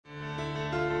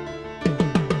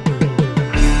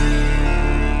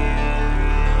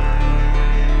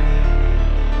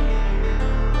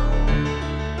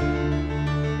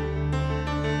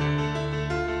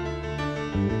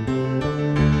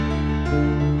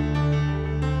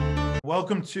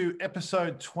Welcome to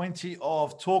episode 20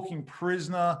 of Talking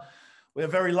Prisoner. We're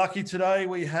very lucky today.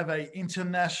 We have an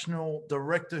international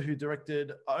director who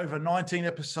directed over 19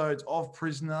 episodes of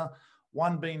Prisoner,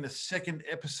 one being the second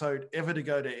episode ever to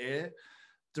go to air.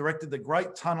 Directed the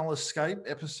Great Tunnel Escape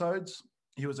episodes.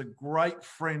 He was a great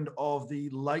friend of the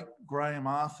late Graham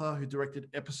Arthur, who directed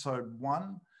episode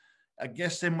 1. Our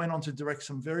guest then went on to direct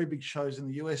some very big shows in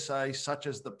the USA, such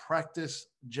as The Practice,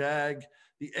 Jag,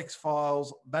 The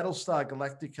X-Files, Battlestar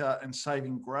Galactica, and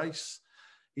Saving Grace.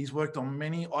 He's worked on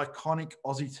many iconic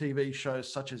Aussie TV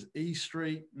shows such as E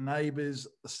Street, Neighbours,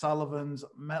 The Sullivans,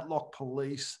 Matlock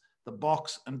Police, The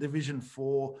Box, and Division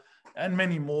 4, and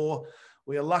many more.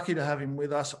 We are lucky to have him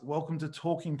with us. Welcome to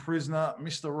Talking Prisoner,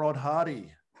 Mr.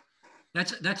 Rodhardy.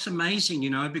 That's amazing,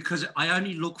 you know, because I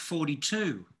only look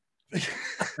 42.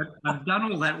 I've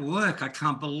done all that work. I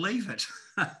can't believe it.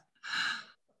 Well,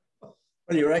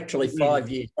 you're actually 5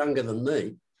 years younger than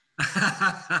me.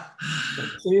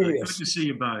 Serious. Good to see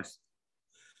you both.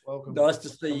 Welcome. Nice to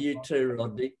see you too,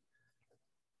 Rodney.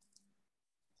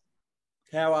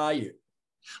 How are you?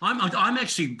 I'm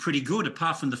actually pretty good,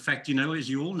 apart from the fact, you know, as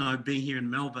you all know, being here in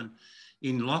Melbourne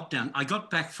in lockdown. I got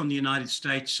back from the United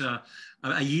States a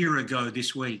year ago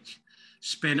this week.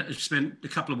 Spent a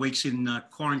couple of weeks in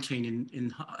quarantine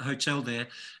in a hotel there,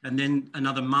 and then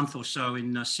another month or so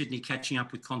in Sydney, catching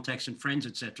up with contacts and friends,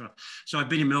 etc. So I've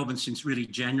been in Melbourne since really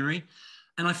January,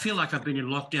 and I feel like I've been in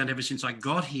lockdown ever since I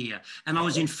got here. And I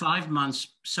was in 5 months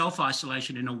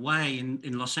self-isolation in a way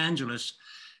in Los Angeles,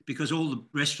 because all the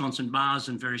restaurants and bars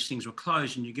and various things were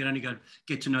closed, and you could only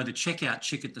get to know the checkout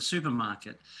chick at the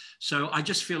supermarket. So I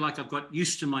just feel like I've got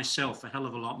used to myself a hell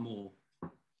of a lot more.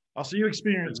 Oh, so you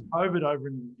experienced COVID over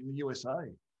in the USA?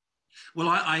 Well,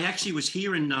 I actually was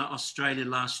here in Australia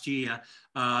last year,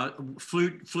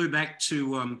 flew back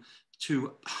to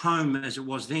home as it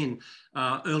was then,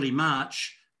 early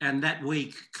March, and that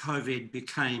week COVID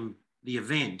became the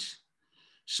event.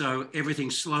 So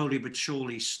everything slowly but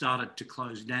surely started to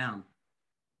close down.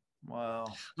 Wow.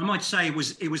 I might say it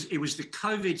was the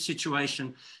COVID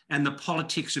situation and the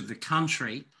politics of the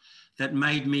country that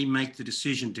made me make the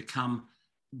decision to come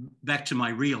back to my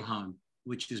real home,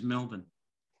 which is Melbourne.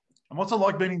 And what's it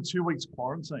like being in 2 weeks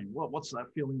quarantine? What's that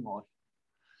feeling like?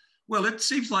 Well, it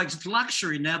seems like it's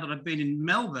luxury now that I've been in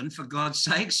Melbourne, for God's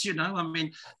sakes, you know. I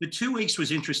mean, the 2 weeks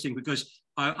was interesting because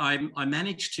I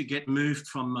managed to get moved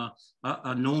from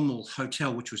a normal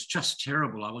hotel, which was just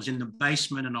terrible. I was in the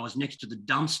basement and I was next to the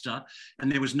dumpster and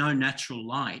there was no natural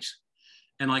light.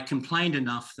 And I complained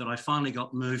enough that I finally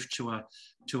got moved to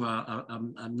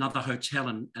another hotel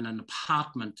and an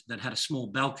apartment that had a small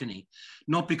balcony.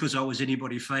 Not because I was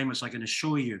anybody famous, I can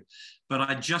assure you, but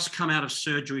I'd just come out of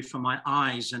surgery for my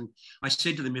eyes. And I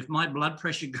said to them, if my blood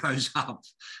pressure goes up,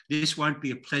 this won't be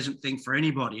a pleasant thing for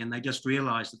anybody. And they just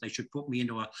realized that they should put me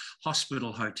into a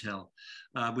hospital hotel,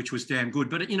 which was damn good.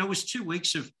 But, you know, it was 2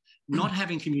 weeks of not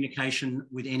having communication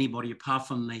with anybody apart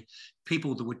from the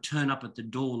people that would turn up at the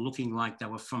door looking like they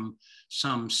were from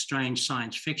some strange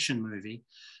science fiction movie,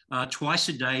 twice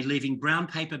a day, leaving brown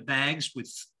paper bags with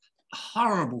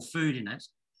horrible food in it.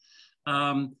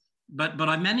 But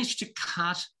I managed to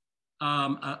cut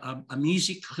a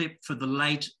music clip for the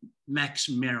late Max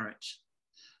Merritt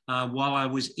while I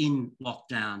was in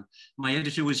lockdown. My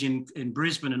editor was in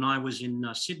Brisbane and I was in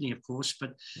Sydney, of course,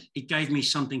 but it gave me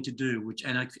something to do,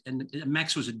 and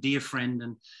Max was a dear friend,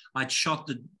 and I'd shot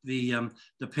the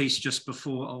piece just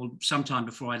before, or sometime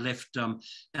before I left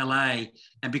LA,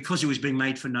 and because it was being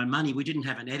made for no money, we didn't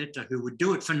have an editor who would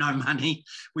do it for no money.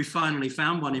 We finally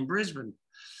found one in Brisbane.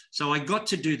 So I got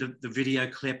to do the video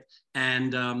clip,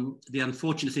 and the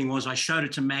unfortunate thing was I showed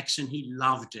it to Max and he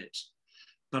loved it.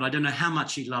 But I don't know how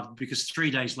much he loved, because 3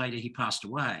 days later he passed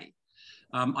away.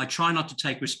 I try not to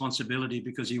take responsibility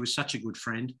because he was such a good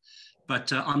friend,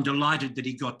 but I'm delighted that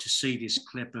he got to see this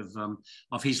clip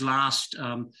of his last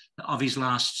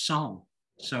song.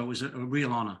 So it was a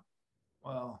real honour.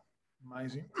 Wow,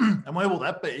 amazing. And where will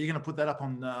that be? Are you going to put that up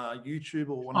on YouTube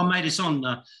or one? Oh, mate, it's on.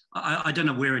 I don't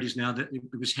know where it is now. That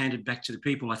it was handed back to the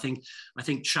people. I think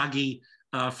Chuggy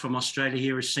from Australia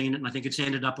here has seen it, and I think it's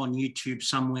ended up on YouTube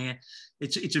somewhere.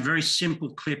 It's a very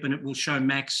simple clip, and it will show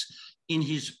Max in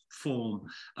his form.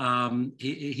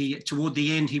 He toward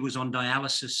the end, he was on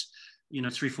dialysis, you know,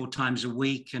 3-4 times a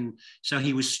week, and so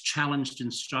he was challenged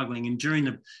and struggling. And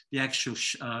during the actual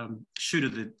shoot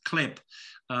of the clip,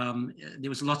 there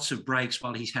was lots of breaks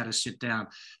while he had to sit down,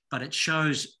 but it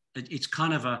shows. It's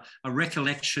kind of a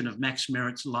recollection of Max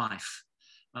Merritt's life.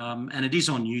 And it is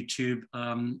on YouTube,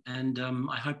 and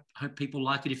I hope people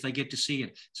like it if they get to see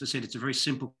it. As I said, it's a very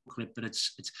simple clip, but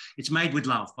it's made with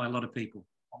love by a lot of people.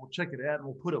 We'll check it out, and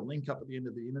we'll put a link up at the end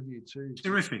of the interview too.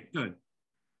 Terrific. Good.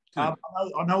 I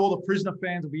know all the Prisoner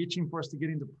fans will be itching for us to get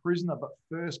into Prisoner, but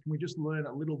first, can we just learn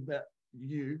a little bit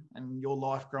you and your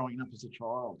life growing up as a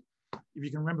child? If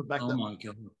you can remember back 40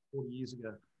 years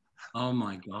ago. Oh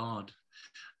my God.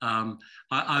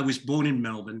 I was born in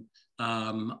Melbourne.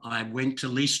 I went to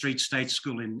Lee Street State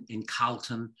School in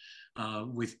Carlton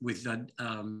with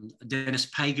Dennis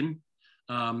Pagan,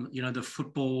 the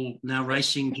football, now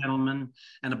racing gentleman,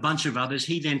 and a bunch of others.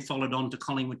 He then followed on to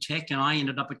Collingwood Tech, and I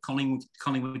ended up at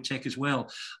Collingwood Tech as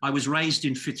well. I was raised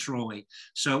in Fitzroy,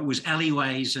 so it was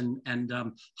alleyways and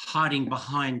hiding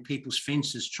behind people's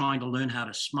fences trying to learn how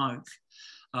to smoke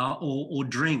or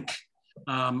drink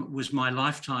was my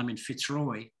lifetime in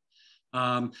Fitzroy.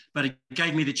 But it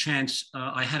gave me the chance.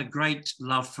 I had a great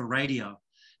love for radio,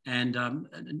 and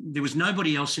there was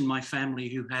nobody else in my family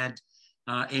who had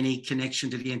any connection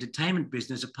to the entertainment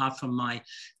business apart from my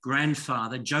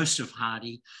grandfather, Joseph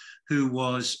Hardy, who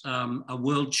was a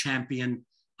world champion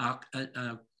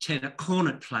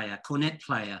cornet player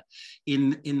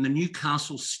in the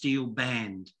Newcastle Steel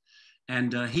Band.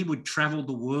 And he would travel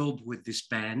the world with this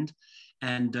band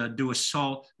and do a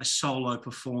solo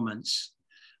performance.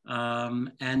 So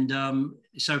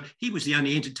he was the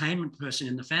only entertainment person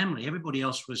in the family. Everybody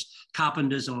else was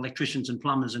carpenters and electricians and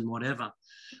plumbers and whatever.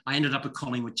 I ended up at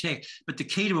Collingwood Tech. But the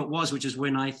key to it was, which is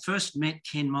when I first met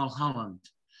Ken Mulholland.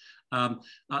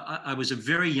 I was a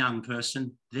very young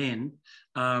person then,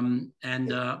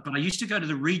 but I used to go to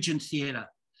the Regent Theatre,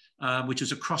 which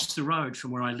was across the road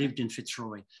from where I lived in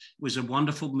Fitzroy. It was a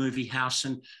wonderful movie house,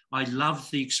 and I loved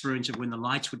the experience of when the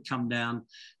lights would come down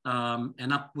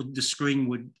and up with the screen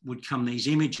would come these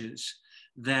images,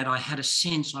 that I had a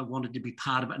sense I wanted to be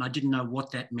part of it, and I didn't know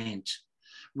what that meant.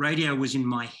 Radio was in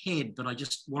my head, but I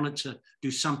just wanted to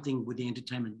do something with the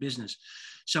entertainment business.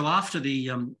 So after the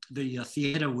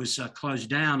theatre was closed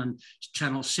down and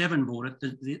Channel 7 bought it,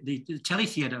 the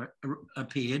teletheatre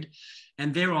appeared,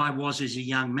 and there I was as a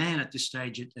young man at this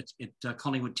stage at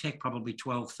Collingwood Tech, probably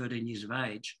 12, 13 years of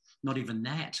age, not even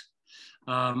that.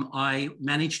 I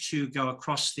managed to go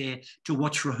across there to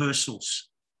watch rehearsals,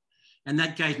 and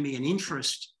that gave me an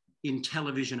interest in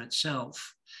television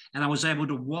itself. And I was able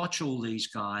to watch all these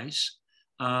guys.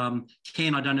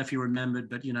 Ken, I don't know if you remembered,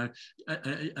 but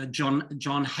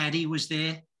John Haddy was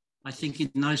there, I think in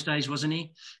those days, wasn't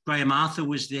he? Graham Arthur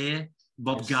was there,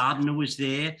 Bob Gardner was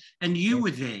there, and you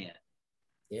were there.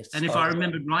 Yes. And if I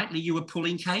remembered rightly, you were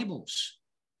pulling cables.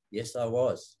 Yes, I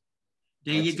was.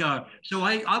 There you go. So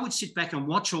I would sit back and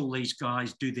watch all these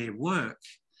guys do their work.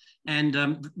 And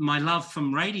my love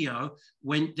from radio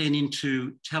went then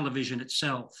into television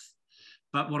itself.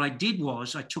 But what I did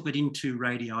was I took it into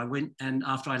radio. I went, and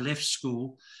after I left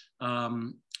school,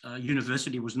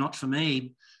 university was not for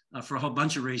me for a whole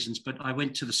bunch of reasons, but I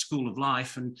went to the School of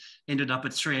Life and ended up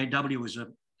at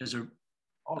 3AW as an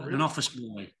office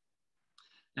boy,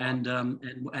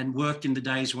 and worked in the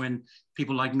days when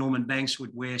people like Norman Banks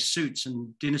would wear suits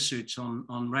and dinner suits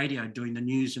on radio, doing the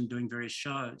news and doing various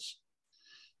shows.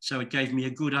 So it gave me a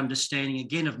good understanding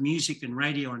again of music and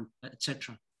radio and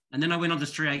etc. And then I went on to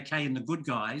 3AK and the Good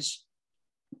Guys,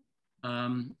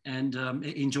 and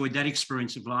enjoyed that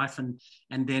experience of life, and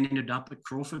then ended up at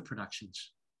Crawford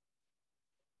Productions.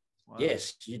 Wow.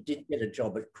 Yes, you did get a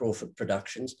job at Crawford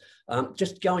Productions.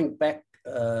 Just going back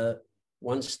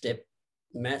one step,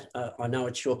 Matt, I know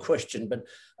it's your question, but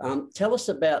tell us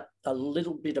a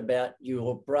little bit about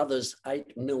your brother's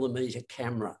 8mm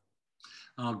camera.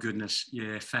 Oh, goodness.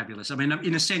 Yeah, fabulous. I mean,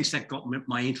 in a sense, that got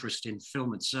my interest in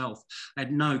film itself. I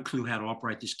had no clue how to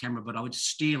operate this camera, but I would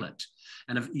steal it.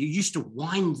 And you used to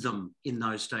wind them in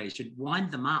those days. You'd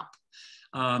wind them up.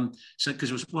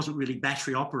 Because it wasn't really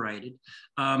battery operated.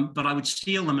 But I would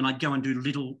steal them and I'd go and do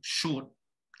little short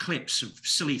clips of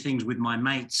silly things with my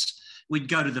mates. We'd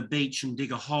go to the beach and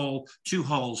dig a hole, 2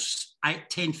 holes,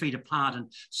 10 feet apart,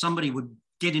 and somebody would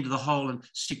get into the hole and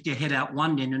stick their head out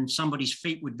one end and somebody's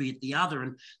feet would be at the other,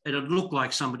 and it'd look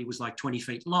like somebody was like 20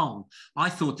 feet long. I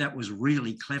thought that was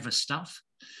really clever stuff.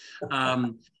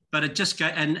 But it just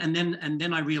and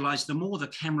then I realized the more the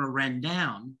camera ran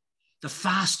down, the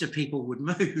faster people would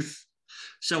move.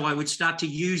 So I would start to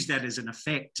use that as an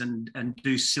effect and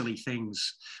do silly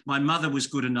things. My mother was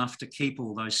good enough to keep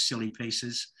all those silly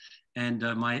pieces. And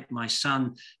my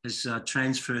son has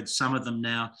transferred some of them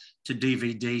now to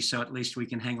DVD, so at least we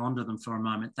can hang on to them for a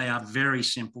moment. They are very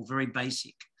simple, very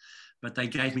basic, but they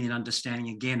gave me an understanding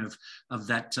again of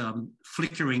that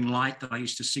flickering light that I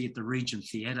used to see at the Regent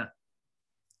Theatre.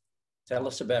 Tell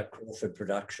us about Crawford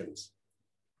Productions.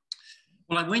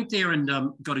 Well, I went there and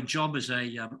got a job as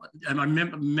a, and I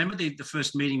remember the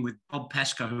first meeting with Bob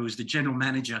Pascoe, who was the general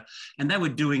manager, and they were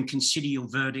doing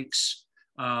concedial verdicts.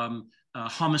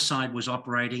 Homicide was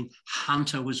operating,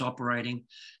 Hunter was operating,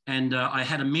 and I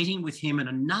had a meeting with him and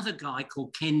another guy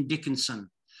called Ken Dickinson.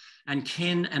 And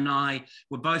Ken and I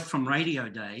were both from radio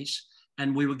days,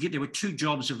 and there were two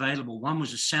jobs available. One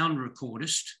was a sound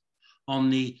recordist on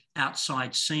the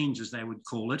outside scenes, as they would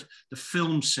call it, the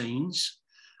film scenes.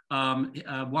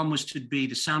 One was to be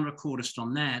the sound recordist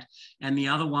on that, and the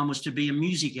other one was to be a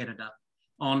music editor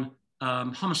on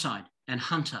Homicide and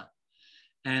Hunter.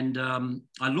 And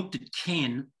I looked at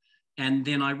Ken, and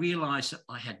then I realized that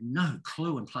I had no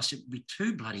clue, and plus it would be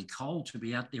too bloody cold to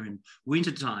be out there in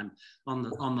wintertime on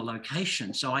the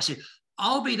location. So I said,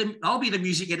 I'll be the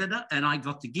music editor, and I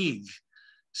got the gig.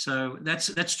 So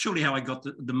that's truly how I got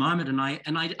the moment, and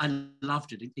I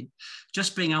loved it.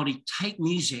 Just being able to take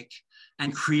music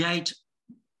and create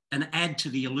and add to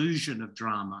the illusion of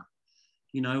drama,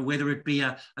 you know, whether it be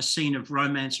a scene of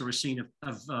romance or a scene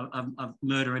of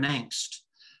murder and angst.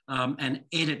 And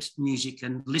edit music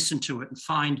and listen to it and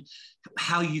find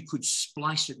how you could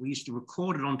splice it. We used to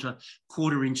record it onto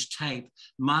 1/4-inch tape,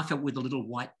 mark it with a little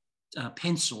white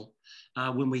pencil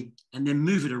and then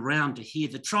move it around to hear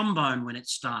the trombone when it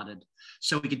started.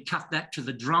 So we could cut that to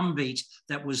the drum beat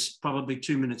that was probably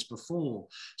 2 minutes before.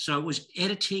 So it was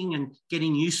editing and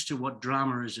getting used to what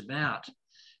drama is about.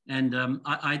 And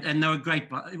and they were great,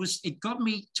 but it got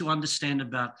me to understand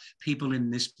about people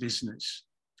in this business,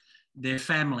 their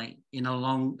family in a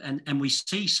long, and we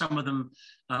see some of them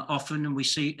often, and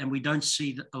we don't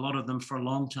see a lot of them for a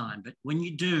long time. But when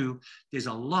you do, there's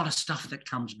a lot of stuff that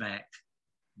comes back.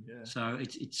 Yeah. So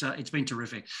it's been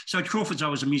terrific. So at Crawford's, I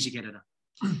was a music editor,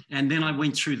 and then I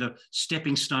went through the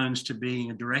stepping stones to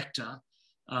being a director,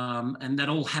 and that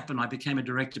all happened. I became a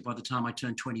director by the time I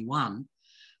turned 21.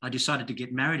 I decided to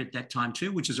get married at that time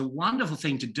too, which is a wonderful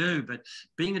thing to do. But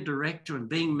being a director and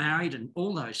being married and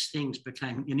all those things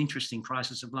became an interesting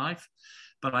crisis of life.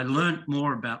 But I learned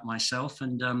more about myself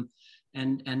and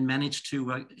managed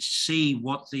to see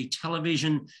what the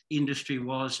television industry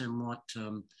was and what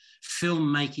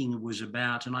filmmaking was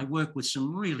about. And I worked with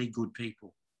some really good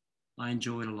people. I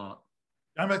enjoyed a lot.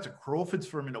 Going back to Crawford's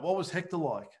for a minute, what was Hector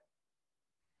like?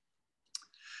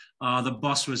 The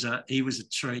boss was a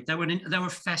treat. They were a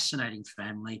fascinating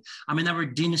family. I mean, they were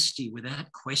a dynasty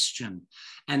without question.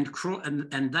 And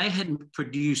they had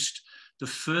produced the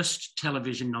first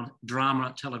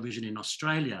drama television in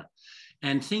Australia.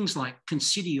 And things like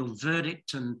Concedial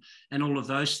Verdict and all of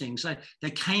those things,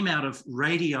 they came out of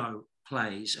radio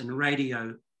plays and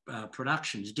radio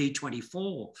productions.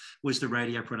 D24 was the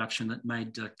radio production that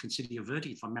made Concedial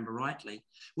Verdict, if I remember rightly,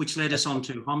 which led us on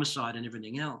to Homicide and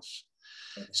everything else.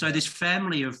 So this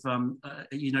family of,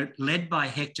 led by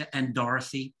Hector and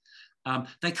Dorothy,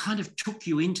 they kind of took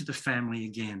you into the family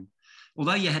again.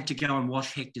 Although you had to go and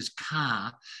wash Hector's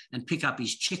car and pick up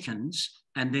his chickens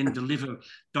and then deliver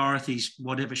Dorothy's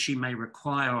whatever she may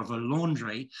require of her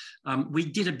laundry, we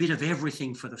did a bit of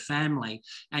everything for the family.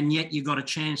 And yet you got a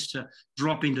chance to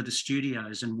drop into the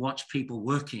studios and watch people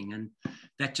working. And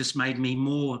that just made me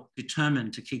more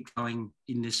determined to keep going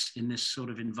in this sort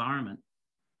of environment.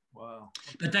 Wow.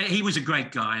 But he was a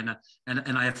great guy,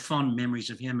 and I have fond memories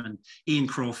of him and Ian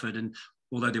Crawford. And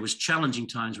although there was challenging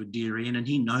times with dear Ian, and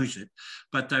he knows it,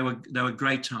 but they were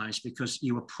great times because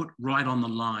you were put right on the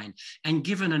line and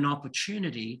given an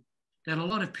opportunity that a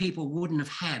lot of people wouldn't have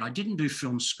had. I didn't do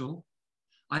film school.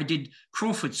 I did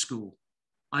Crawford School.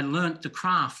 I learnt the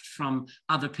craft from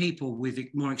other people with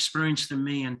more experience than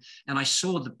me, and I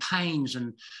saw the pains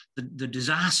and the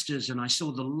disasters, and I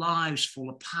saw the lives fall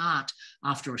apart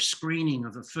after a screening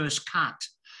of the first cut.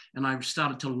 And I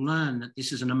started to learn that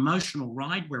this is an emotional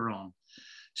ride we're on.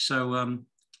 So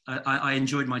I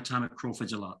enjoyed my time at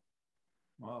Crawford's a lot.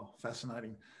 Wow,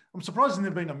 fascinating. I'm surprised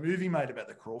there's been a movie made about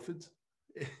the Crawfords.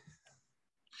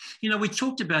 You know, we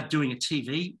talked about doing a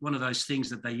TV, one of those things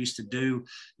that they used to do.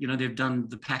 You know, they've done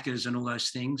the Packers and all those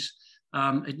things.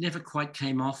 It never quite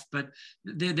came off, but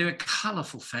they're a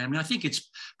colourful family. I think it's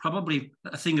probably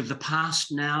a thing of the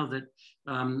past now that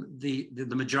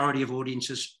the majority of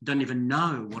audiences don't even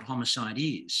know what Homicide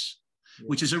is,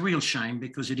 which is a real shame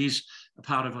because it is a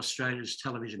part of Australia's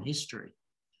television history.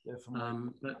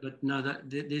 Definitely. But no,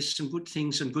 there's some good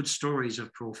things and good stories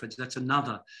of Crawford's. That's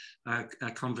another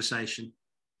conversation.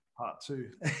 Part 2.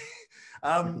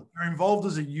 You're involved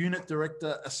as a unit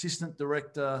director, assistant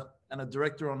director, and a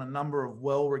director on a number of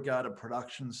well-regarded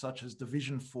productions such as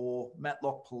Division 4,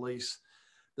 Matlock Police,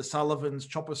 The Sullivans,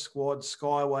 Chopper Squad,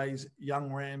 Skyways,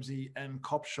 Young Ramsey, and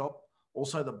Cop Shop.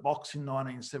 Also The Box in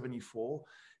 1974.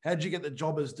 how did you get the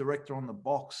job as director on the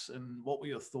box, and what were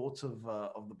your thoughts of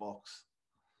the box?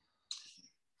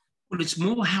 Well, it's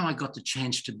more how I got the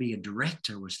chance to be a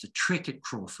director was the trick at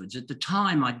Crawford's. At the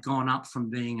time, I'd gone up from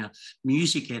being a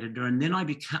music editor, and then I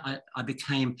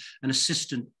became an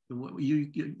assistant.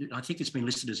 I think it's been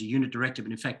listed as a unit director,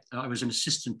 but in fact, I was an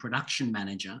assistant production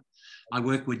manager. I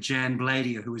work with Jan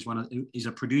Bladia, who is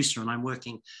a producer, and I'm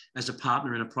working as a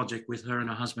partner in a project with her and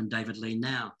her husband, David Lee,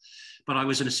 now. But I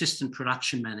was an assistant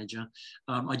production manager.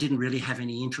 I didn't really have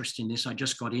any interest in this. I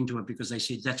just got into it because they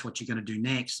said, that's what you're going to do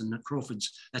next. And at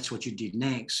Crawford's, that's what you did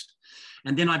next.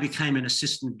 And then I became an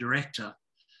assistant director.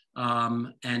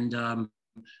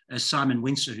 As Simon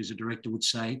Windsor, who's a director, would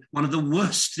say, one of the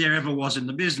worst there ever was in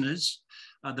the business,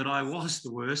 that I was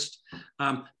the worst.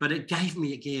 But it gave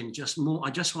me, again, just more.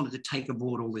 I just wanted to take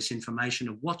aboard all this information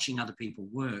of watching other people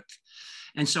work.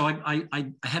 And so I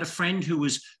had a friend who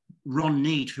was Ron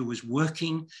Neat, who was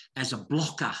working as a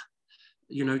blocker.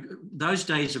 You know, those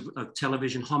days of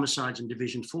television, homicides and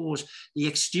Division 4s, the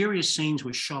exterior scenes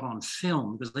were shot on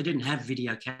film because they didn't have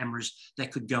video cameras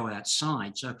that could go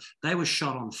outside. So they were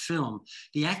shot on film.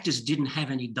 The actors didn't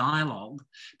have any dialogue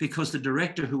because the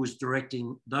director who was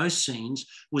directing those scenes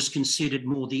was considered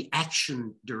more the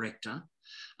action director.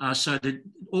 So that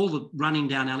all the running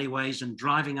down alleyways and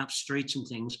driving up streets and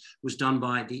things was done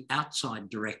by the outside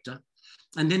director.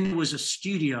 And then there was a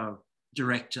studio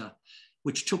director,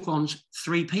 which took on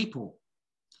 3 people.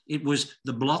 It was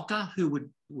the blocker, who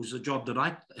was a job that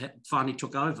I finally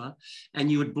took over,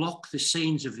 and you would block the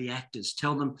scenes of the actors,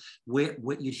 tell them where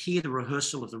you'd hear the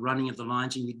rehearsal of the running of the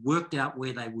lines, and you'd worked out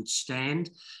where they would stand,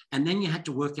 and then you had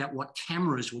to work out what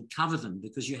cameras would cover them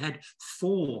because you had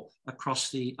 4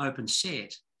 across the open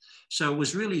set. So it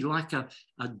was really like a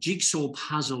jigsaw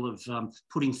puzzle of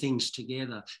putting things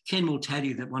together. Ken will tell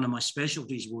you that one of my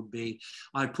specialties would be,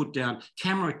 I'd put down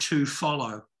camera 2,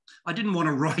 follow. I didn't want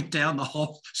to write down the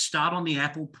whole, start on the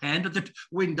apple, pan to the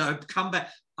window, come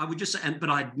back. I would just, but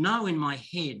I'd know in my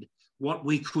head what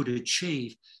we could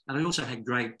achieve. And I also had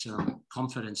great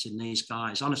confidence in these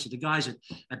guys. Honestly, the guys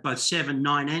at both 7,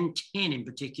 9 and 10 in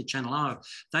particular, Channel O,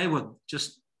 they were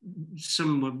just,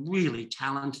 some were really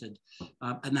talented.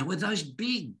 And there were those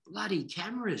big bloody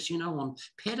cameras, you know, on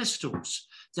pedestals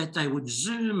that they would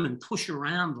zoom and push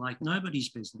around like nobody's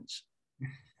business.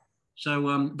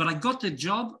 So, but I got the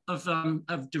job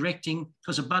of directing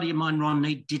because a buddy of mine, Ron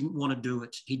Neat, didn't want to do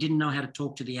it. He didn't know how to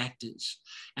talk to the actors.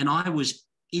 And I was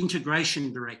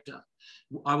integration director.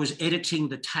 I was editing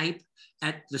the tape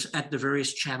at the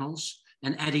various channels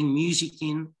and adding music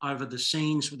in over the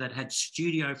scenes that had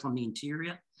studio from the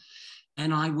interior.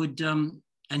 And I would,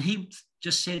 and he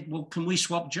just said, well, can we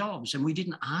swap jobs? And we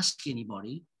didn't ask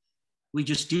anybody. We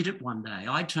just did it one day.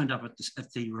 I turned up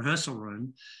at the rehearsal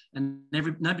room and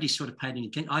nobody sort of paid any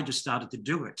attention. I just started to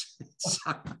do it.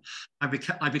 So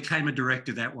I became a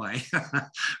director that way,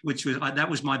 which was, that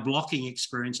was my blocking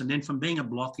experience. And then from being a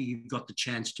blocker, you got the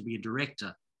chance to be a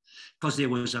director because there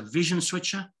was a vision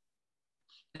switcher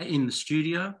in the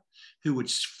studio who would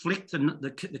flick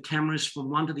the cameras from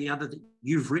one to the other that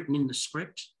you've written in the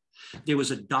script. There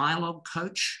was a dialogue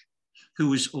coach who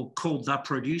was called the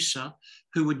producer,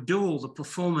 who would do all the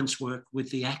performance work with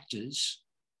the actors.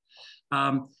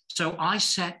 So I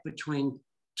sat between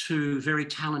 2 very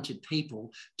talented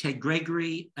people, Ted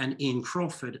Gregory and Ian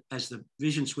Crawford as the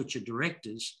vision switcher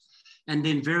directors, and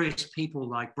then various people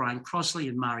like Brian Crossley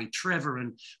and Mari Trevor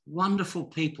and wonderful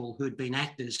people who had been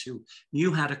actors who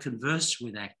knew how to converse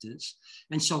with actors.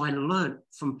 And so I learned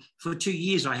for 2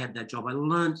 years I had that job. I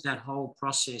learned that whole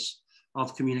process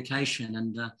of communication.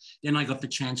 And then I got the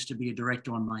chance to be a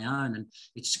director on my own, and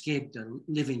it scared the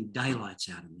living daylights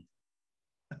out of me.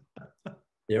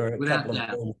 There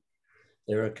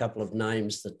are a couple of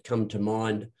names that come to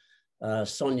mind,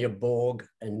 Sonia Borg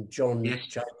and John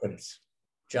Jacobs.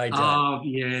 JJ. Oh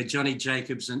yeah, Johnny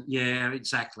Jacobs, and yeah,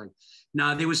 exactly.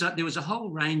 No, there was a whole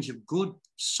range of good,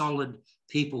 solid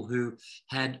people who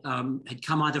had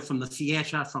come either from the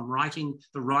theatre, from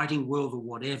the writing world, or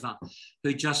whatever,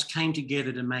 who just came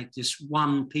together to make this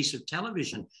one piece of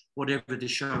television, whatever the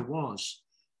show was.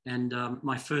 And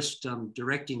my first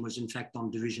directing was in fact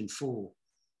on Division 4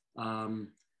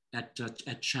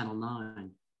 at Channel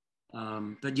 9.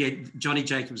 But yeah, Johnny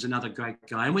Jacobs, another great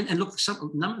guy. And look,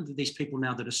 none of these people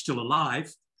now that are still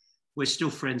alive, we're still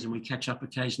friends and we catch up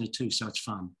occasionally too. So it's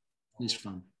fun. It's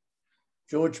fun.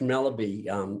 George Malaby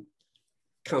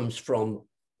comes from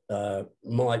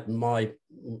my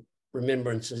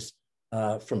remembrances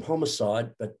from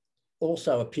Homicide, but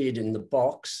also appeared in The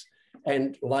Box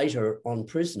and later on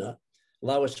Prisoner.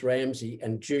 Lois Ramsey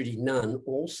and Judy Nunn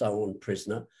also on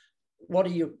Prisoner. What are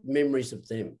your memories of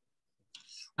them?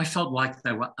 I felt like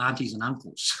they were aunties and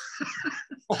uncles.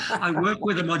 I worked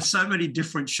with them on so many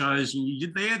different shows, and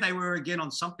there they were again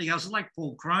on something else, like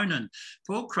Paul Cronin.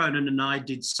 Paul Cronin and I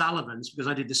did Sullivan's, because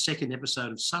I did the second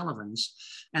episode of Sullivan's,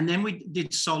 and then we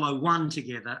did Solo 1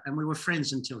 together, and we were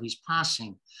friends until his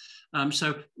passing.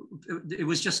 So it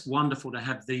was just wonderful to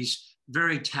have these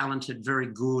very talented, very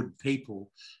good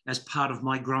people as part of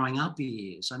my growing up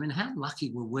years. I mean, how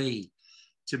lucky were we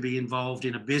to be involved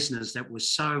in a business that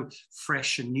was so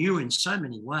fresh and new in so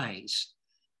many ways,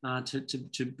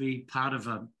 to be part of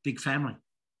a big family.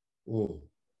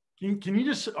 Can you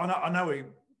just, I know we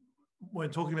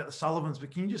weren't talking about the Sullivans,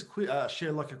 but can you just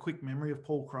share like a quick memory of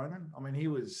Paul Cronin? I mean, he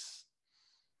was...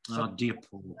 Oh, dear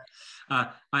Paul. I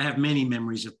have many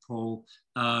memories of Paul.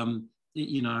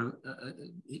 You know,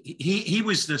 he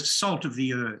was the salt of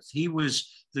the earth. He was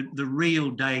the real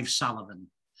Dave Sullivan.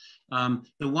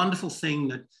 The wonderful thing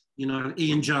that, you know,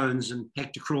 Ian Jones and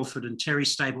Hector Crawford and Terry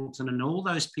Stapleton and all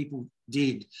those people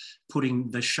did, putting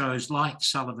the shows like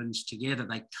Sullivan's together,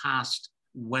 they cast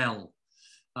well.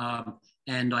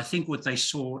 And I think what they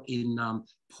saw in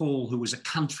Paul, who was a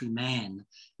country man,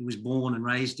 he was born and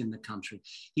raised in the country.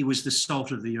 He was the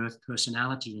salt of the earth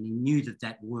personality, and he knew that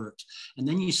that worked. And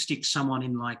then you stick someone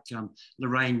in like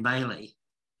Lorraine Bailey,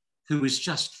 who was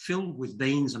just filled with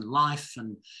beans and life,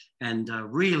 and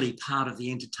really part of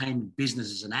the entertainment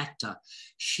business as an actor.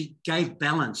 She gave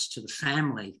balance to the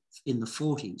family in the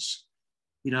 40s.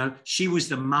 You know, she was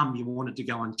the mum you wanted to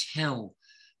go and tell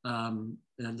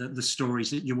the stories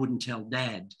that you wouldn't tell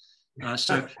Dad.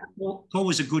 So Paul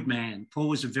was a good man. Paul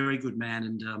was a very good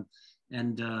man,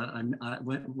 and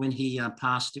when he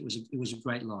passed, it was a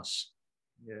great loss.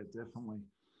 Yeah, definitely.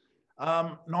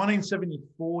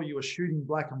 1974, you were shooting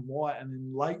black and white, and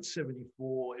then late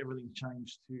 74, everything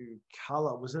changed to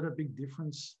color. Was that a big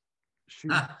difference?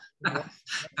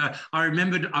 I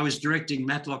remembered I was directing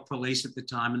Matlock Police at the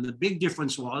time, and the big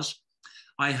difference was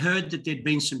I heard that there'd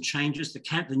been some changes.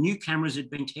 The new cameras had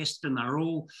been tested, and they're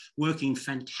all working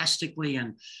fantastically.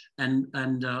 And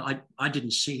I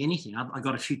didn't see anything. I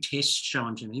got a few tests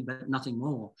shown to me, but nothing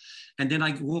more. And then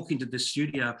I walk into the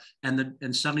studio,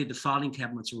 and suddenly the filing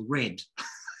cabinets were red.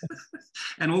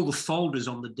 And all the folders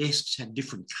on the desks had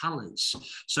different colors.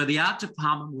 So the art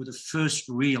department were the first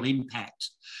real impact.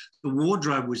 The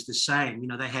wardrobe was the same. You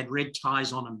know, they had red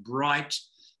ties on and bright,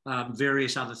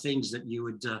 various other things that you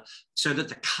would, so that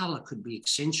the color could be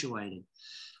accentuated.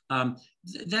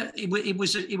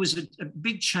 It was a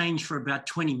big change for about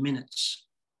 20 minutes.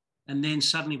 And then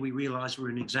suddenly we realized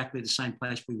we're in exactly the same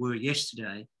place we were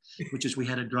yesterday, which is we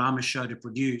had a drama show to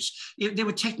produce. There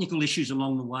were technical issues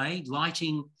along the way.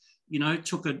 Lighting, you know,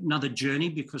 took another journey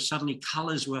because suddenly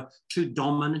colors were too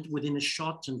dominant within a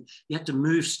shot, and you had to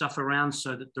move stuff around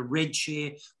so that the red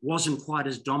chair wasn't quite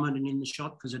as dominant in the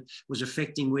shot because it was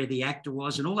affecting where the actor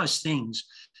was and all those things.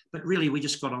 But really, we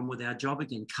just got on with our job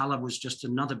again. Color was just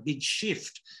another big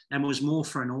shift and was more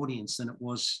for an audience than it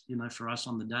was, you know, for us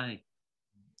on the day.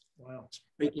 Wow.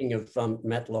 Speaking of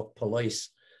Matlock Police,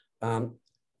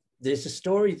 there's a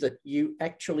story that you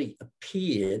actually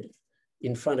appeared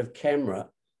in front of camera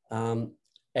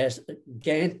as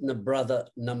Gantner brother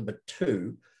number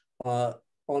 2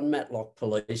 on Matlock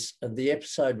Police. The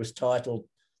episode was titled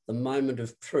 "The Moment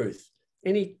of Truth."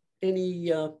 Any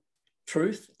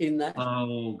truth in that?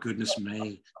 Oh, goodness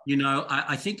me. You know,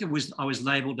 I think I was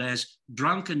labeled as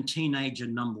drunken teenager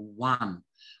number 1.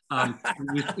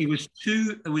 It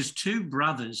was two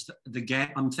brothers.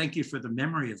 Thank you for the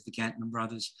memory of the Gantner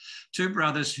brothers. 2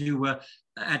 brothers who were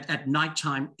at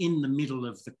nighttime in the middle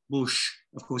of the bush.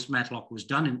 Of course, Matlock was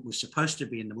supposed to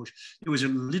be in the bush. There was a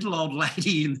little old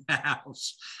lady in the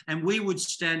house, and we would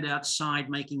stand outside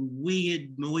making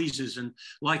weird noises and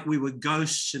like we were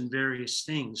ghosts and various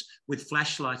things with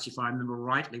flashlights, if I remember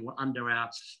rightly, were under our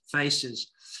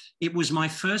faces. It was my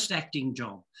first acting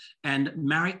job, and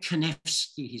Marek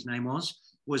Konevsky, his name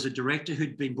was a director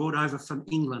who'd been brought over from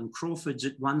England. Crawford's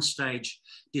at one stage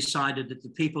decided that the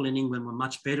people in England were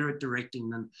much better at directing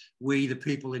than we, the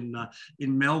people in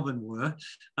Melbourne, were.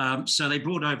 So they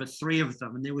brought over 3 of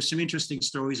them, and there were some interesting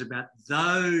stories about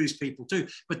those people too.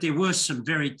 But there was some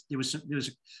talent.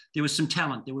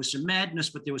 There was some madness,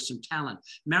 but there was some talent.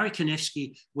 Marek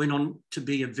Konevsky went on to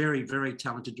be a very, very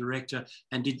talented director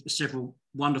and did several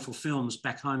wonderful films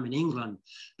back home in England.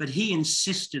 But he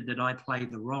insisted that I play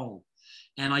the role.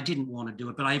 And I didn't want to do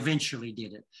it, but I eventually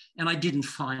did it. And I didn't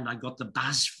find I got the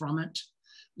buzz from it.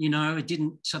 You know, it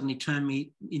didn't suddenly turn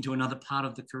me into another part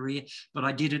of the career, but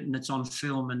I did it, and it's on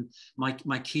film, and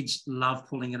my kids love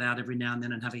pulling it out every now and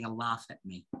then and having a laugh at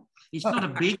me. It's not a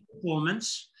big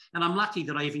performance, and I'm lucky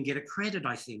that I even get a credit,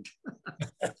 I think.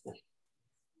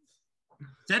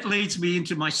 that leads me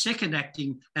into my second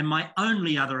acting and my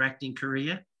only other acting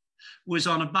career was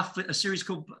on a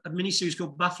miniseries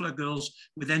called Buffalo Girls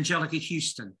with Angelica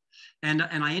Houston. And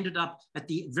I ended up at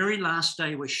the very last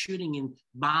day, we're shooting in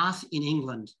Bath in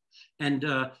England. And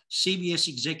CBS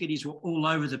executives were all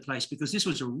over the place because this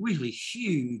was a really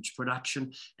huge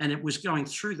production and it was going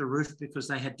through the roof because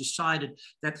they had decided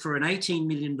that for an $18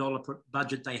 million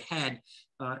budget they had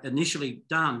initially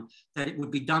done, that it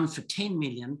would be done for $10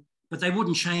 million, but they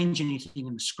wouldn't change anything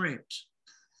in the script.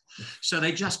 So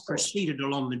they just proceeded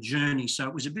along the journey. So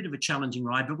it was a bit of a challenging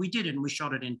ride, but we did it and we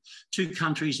shot it in 2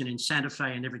 countries and in Santa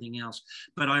Fe and everything else.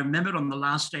 But I remembered on the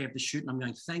last day of the shoot and I'm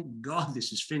going, thank God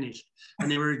this is finished.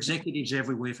 And there were executives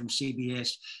everywhere from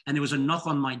CBS and there was a knock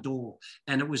on my door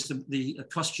and it was the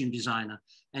costume designer.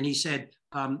 And he said,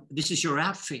 this is your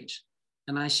outfit.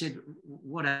 And I said,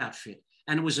 what outfit?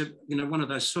 And it was one of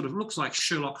those sort of looks like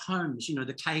Sherlock Holmes,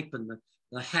 the cape and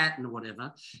the hat and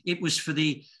whatever. It was for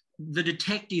the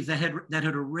detective that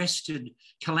had arrested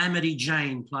Calamity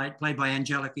Jane, played by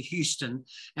Angelica Houston,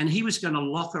 and he was going to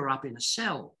lock her up in a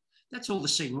cell. That's all the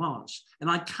scene was.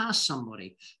 And I'd cast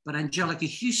somebody, but Angelica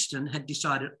Houston had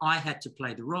decided I had to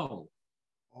play the role.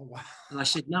 Oh, wow. And I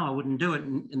said, no, I wouldn't do it.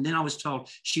 And then I was told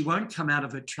she won't come out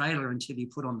of her trailer until you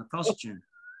put on the costume.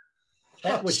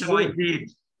 That was so you. I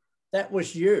did. That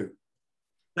was you.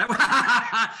 You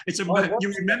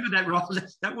remember that, Rob?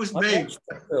 That was me.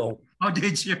 Oh,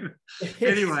 did you? Yes.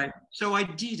 Anyway, so I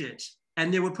did it.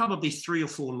 And there were probably 3 or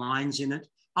 4 lines in it.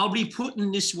 I'll be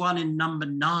putting this one in number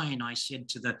 9, I said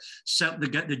to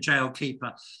the jail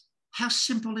keeper. How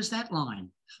simple is that line?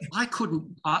 I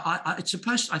couldn't, I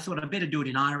thought I'd better do it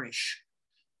in Irish.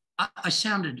 I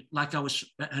sounded like I was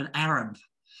an Arab.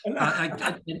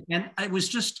 And it was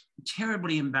just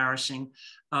terribly embarrassing,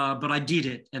 but I did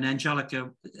it, and Angelica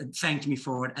thanked me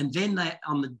for it. And then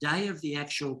on the day of the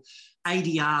actual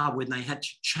ADR, when they had to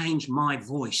change my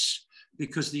voice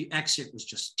because the accent was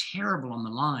just terrible on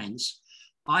the lines,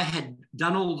 I had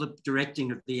done all the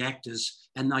directing of the actors,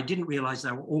 and I didn't realize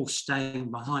they were all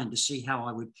staying behind to see how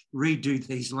I would redo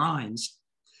these lines.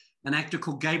 An actor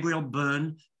called Gabriel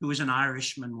Byrne, who was an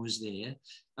Irishman, was there.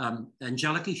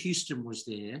 Angelica Houston was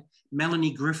there.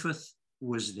 Melanie Griffith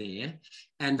was there.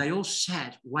 And they all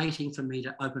sat waiting for me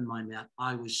to open my mouth.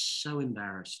 I was so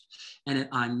embarrassed. And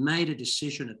I made a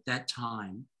decision at that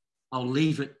time. I'll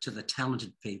leave it to the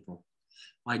talented people.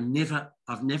 I've never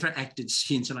acted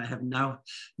since, and I have no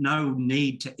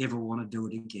need to ever want to do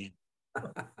it again.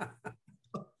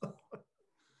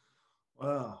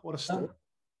 Wow, what a story.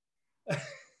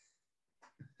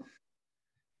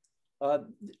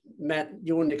 Matt,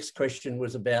 your next question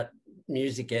was about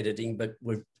music editing, but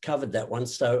we've covered that one.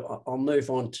 So I'll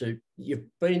move on to, you've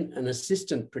been an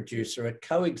assistant producer, a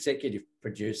co-executive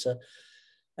producer,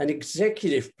 an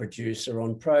executive producer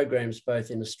on programs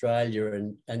both in Australia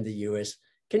and the US.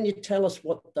 Can you tell us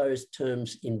what those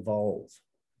terms involve?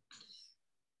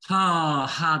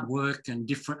 Hard work and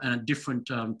a different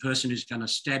person who's going to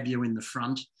stab you in the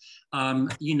front.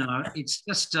 It's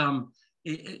just...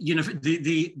 I've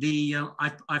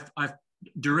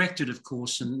directed, of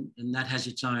course, and that has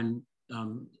its own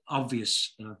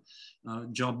obvious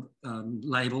job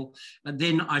label. And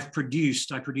then I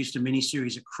produced a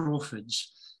miniseries of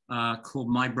Crawford's called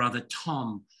My Brother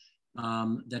Tom,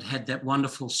 that had that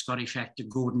wonderful Scottish actor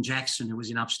Gordon Jackson, who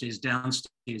was in Upstairs Downstairs,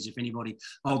 if anybody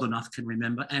old enough can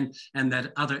remember, and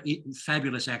that other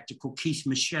fabulous actor called Keith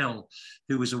Michelle,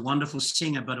 who was a wonderful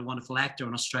singer but a wonderful actor,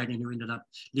 an Australian who ended up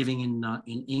living in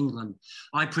England.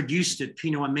 I produced it.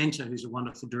 Pino Armenta, who's a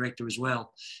wonderful director as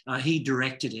well, he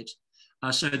directed it.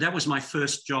 So that was my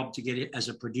first job to get it as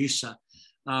a producer.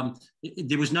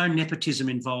 There was no nepotism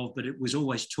involved, but it was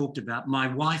always talked about. My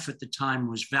wife at the time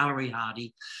was Valerie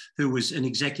Hardy, who was an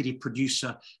executive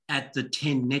producer at the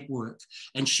 10 network.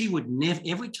 And she would never,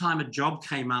 every time a job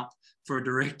came up for a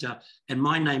director and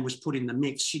my name was put in the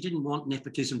mix, she didn't want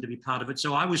nepotism to be part of it.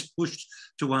 So I was pushed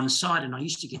to one side and I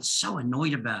used to get so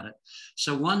annoyed about it.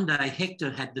 So one day Hector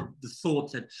had the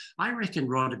thought that I reckon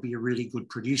Rod would be a really good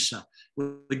producer.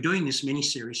 We're doing this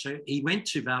miniseries. So he went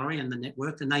to Valerie and the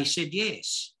network and they said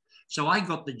yes. So I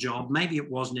got the job. Maybe it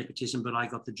was nepotism, but I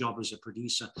got the job as a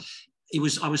producer.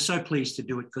 I was so pleased to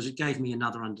do it because it gave me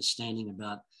another understanding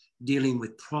about dealing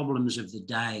with problems of the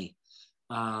day.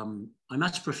 I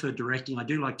much prefer directing. I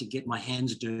do like to get my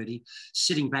hands dirty.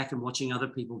 Sitting back and watching other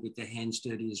people get their hands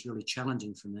dirty is really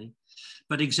challenging for me.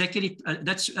 But executive,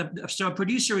 so a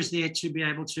producer is there to be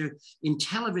able to, in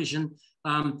television,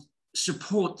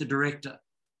 support the director.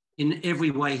 in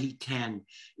every way he can.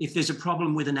 If there's a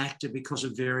problem with an actor because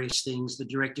of various things, the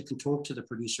director can talk to the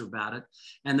producer about it,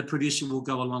 and the producer will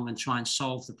go along and try and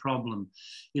solve the problem.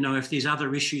 You know, if there's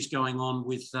other issues going on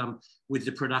with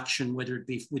the production, whether it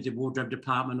be with the wardrobe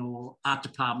department or art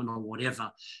department or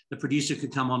whatever, the producer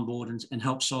could come on board and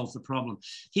help solve the problem.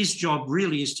 His job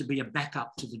really is to be a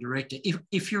backup to the director.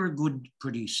 If you're a good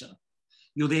producer,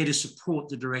 you're there to support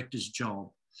the director's job.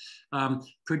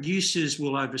 Producers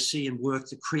will oversee and work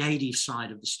the creative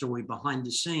side of the story behind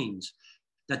the scenes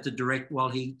that the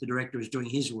director is doing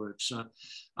his work. So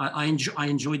I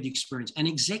enjoyed the experience. An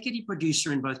executive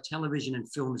producer in both television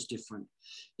and film is different.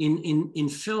 In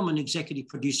film, an executive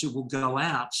producer will go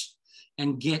out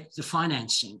and get the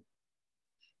financing.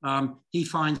 He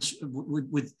finds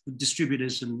with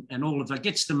distributors and all of that,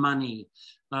 gets the money.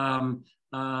 I'm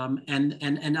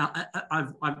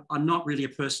not really a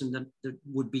person that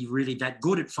would be really that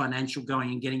good at financial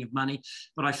going and getting of money,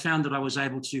 but I found that I was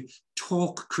able to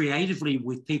talk creatively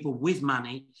with people with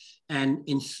money and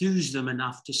enthuse them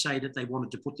enough to say that they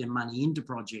wanted to put their money into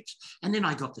projects. And then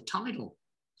I got the title.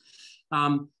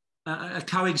 A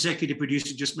co-executive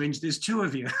producer just means there's two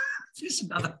of you. There's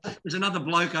another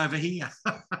bloke over here.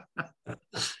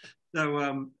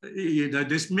 So, you know,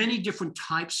 there's many different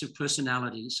types of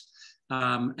personalities.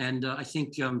 I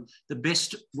think the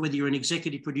best, whether you're an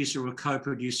executive producer or a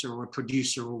co-producer or a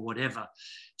producer or whatever,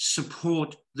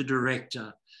 support the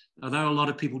director. Although a lot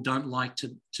of people don't like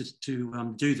to do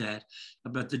that,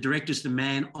 but the director's the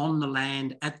man on the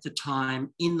land at the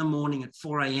time, in the morning at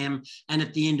 4 a.m. and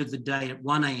at the end of the day at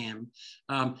 1 a.m.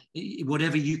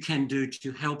 Whatever you can do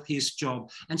to help his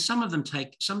job. And some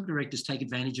directors take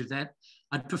advantage of that.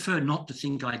 I'd prefer not to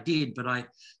think I did, but I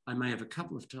may have a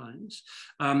couple of times.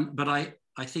 But I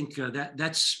think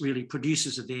that's really,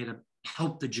 producers are there to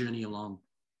help the journey along.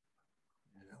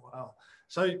 Yeah, wow.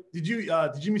 So did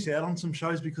you miss out on some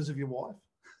shows because of your wife?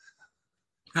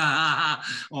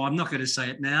 Oh, I'm not going to say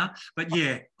it now, but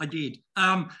yeah, I did.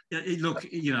 Look,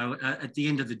 you know, at the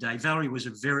end of the day, Valerie was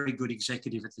a very good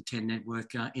executive at the 10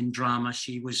 Network in drama.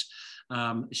 She was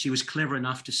clever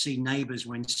enough to see Neighbours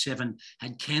when Seven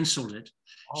had cancelled it.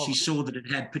 Oh. She saw that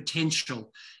it had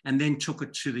potential and then took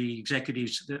it to the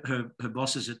executives, her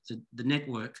bosses at the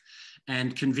network,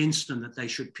 and convinced them that they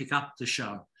should pick up the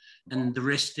show. And the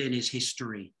rest then is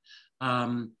history.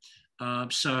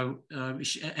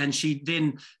 She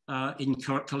then, in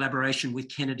collaboration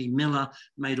with Kennedy Miller,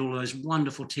 made all those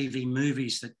wonderful TV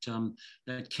movies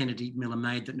that Kennedy Miller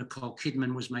made, that Nicole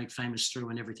Kidman was made famous through,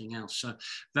 and everything else. So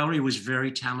Valerie was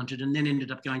very talented, and then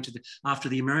ended up going after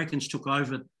the Americans took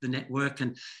over the network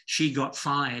and she got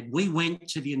fired. We went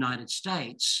to the United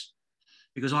States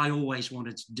because I always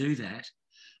wanted to do that.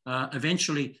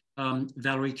 Eventually,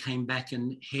 Valerie came back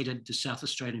and headed the South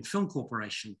Australian Film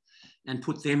Corporation and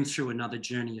put them through another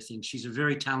journey of things. She's a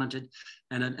very talented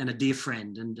and a dear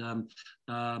friend. And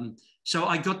so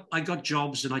I got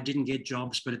jobs and I didn't get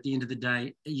jobs, but at the end of the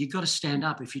day, you've got to stand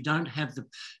up. If you don't have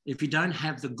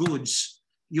the goods,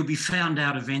 you'll be found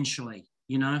out eventually.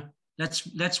 You know,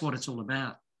 that's what it's all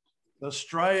about.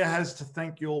 Australia has to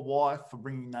thank your wife for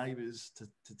bringing Neighbours to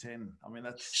 10. I mean,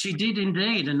 she did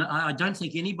indeed, and I don't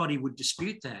think anybody would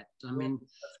dispute that. I mean,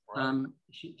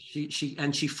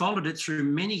 she followed it through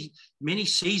many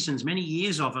seasons, many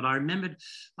years of it. I remembered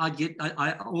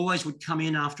I always would come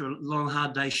in after a long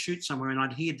hard day shoot somewhere, and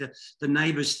I'd hear the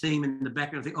Neighbours theme in the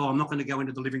background. I think, oh, I'm not going to go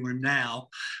into the living room now.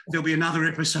 There'll be another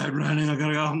episode running. I've got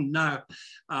to go, oh no.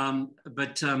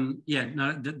 Yeah,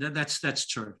 no, that's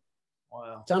true.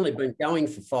 Wow. It's only been going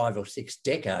for 5 or 6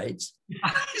 decades.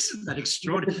 Isn't that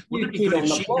extraordinary? Wouldn't it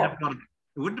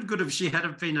be good if she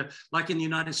had been like in the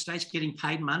United States, getting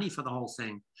paid money for the whole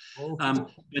thing? Oh.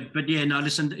 But yeah, no,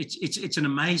 listen, it's an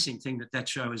amazing thing that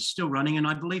show is still running, and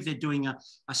I believe they're doing a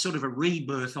sort of a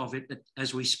rebirth of it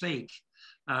as we speak,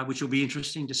 which will be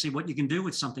interesting to see what you can do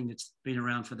with something that's been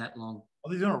around for that long.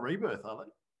 Are they doing a rebirth, are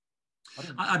they?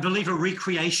 I believe a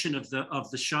recreation of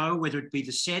the show, whether it be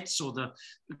the sets or the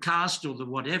cast or the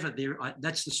whatever.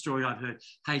 That's the story I've heard.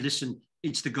 Hey, listen,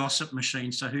 it's the gossip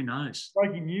machine, so who knows?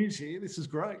 Breaking news here. This is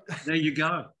great. There you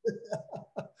go.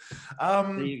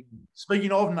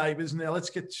 Speaking of Neighbours, now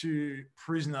let's get to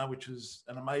Prisoner, which was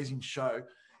an amazing show.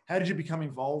 How did you become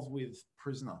involved with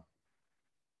Prisoner?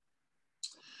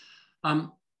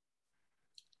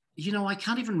 You know, I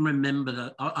can't even remember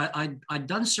that. I'd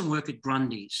done some work at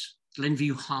Grundy's,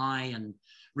 Glenview High and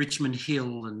Richmond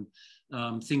Hill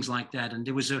and things like that. And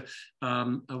there was a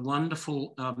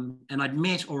wonderful, and I'd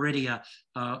met already a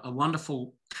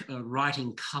wonderful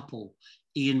writing couple,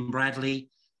 Ian Bradley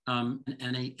and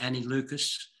Annie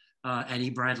Lucas, Annie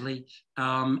Bradley,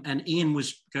 and Ian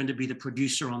was going to be the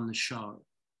producer on the show.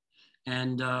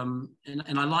 And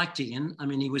I liked Ian. I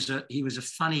mean, he was a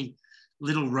funny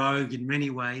little rogue in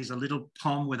many ways, a little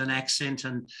Tom with an accent,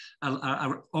 and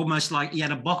almost like he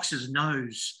had a boxer's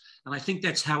nose. And I think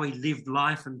that's how he lived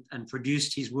life and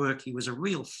produced his work. He was a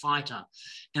real fighter,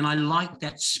 and I liked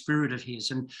that spirit of his.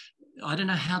 And I don't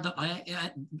know how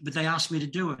but they asked me to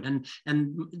do it, and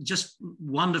just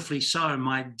wonderfully so.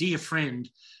 My dear friend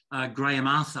Graham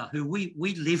Arthur, who we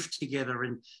lived together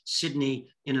in Sydney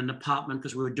in an apartment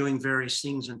because we were doing various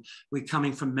things, and we're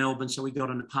coming from Melbourne, so we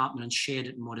got an apartment and shared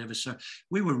it and whatever. So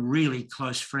we were really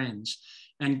close friends,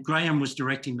 and Graham was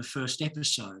directing the first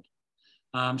episode.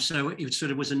 So it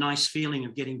sort of was a nice feeling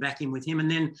of getting back in with him.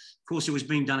 And then, of course, it was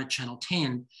being done at Channel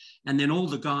 10, and then all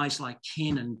the guys like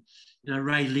Ken and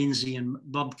Ray Lindsay and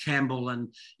Bob Campbell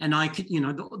and I could,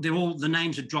 they're all, the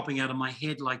names are dropping out of my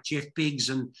head, like Jeff Biggs,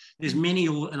 and there's many,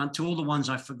 and to all the ones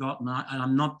I've forgotten, and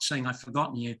I'm not saying I've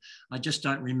forgotten you, I just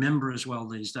don't remember as well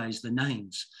these days the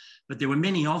names, but there were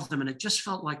many of them, and it just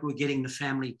felt like we were getting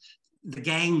the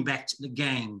gang back to the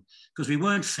gang, because we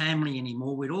weren't family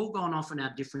anymore. We'd all gone off in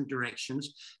our different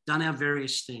directions, done our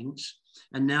various things,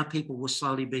 and now people were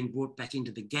slowly being brought back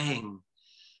into the gang.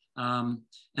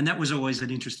 And that was always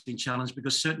an interesting challenge,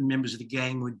 because certain members of the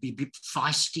gang would be a bit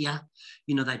feistier.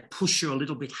 They'd push you a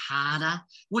little bit harder.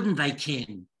 Wouldn't they,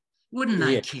 Ken? Wouldn't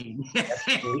they, Ken?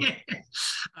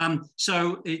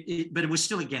 But it was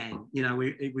still a gang.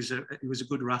 It was a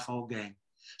good rough old gang.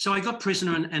 So I got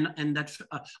Prisoner, and that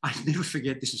I never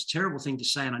forget. This is a terrible thing to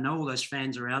say, and I know all those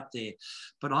fans are out there,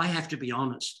 but I have to be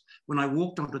honest. When I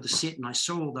walked onto the set and I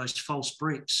saw all those false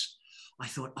bricks, I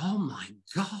thought, oh my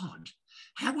God,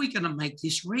 how are we going to make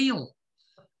this real?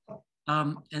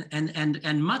 And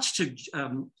much to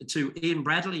Ian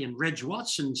Bradley and Reg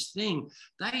Watson's thing,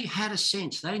 they had a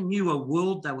sense. They knew a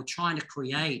world they were trying to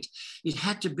create. It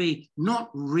had to be not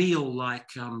real like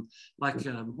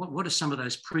what are some of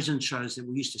those prison shows that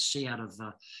we used to see out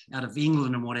of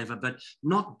England and whatever, but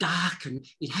not dark. And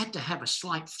it had to have a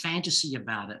slight fantasy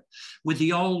about it, with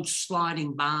the old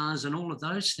sliding bars and all of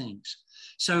those things.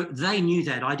 So they knew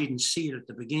that. I didn't see it at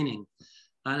the beginning.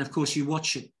 And of course, you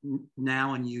watch it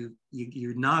now and you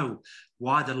know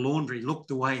why the laundry looked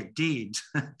the way it did.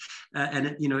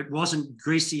 And it wasn't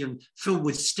greasy and filled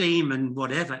with steam and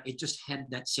whatever. It just had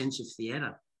that sense of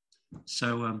theatre.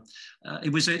 So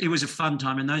it was a fun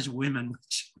time. And those women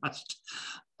were just,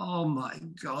 oh my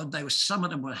God, some of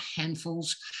them were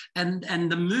handfuls. And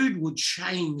the mood would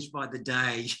change by the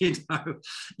day.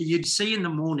 You'd see in the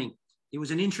morning. It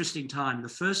was an interesting time. The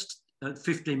first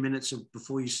 15 minutes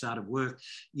before you started work,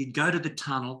 you'd go to the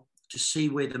tunnel to see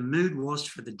where the mood was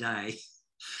for the day.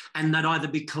 And they'd either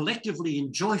be collectively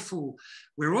and joyful,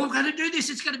 we're all going to do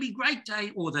this, it's going to be a great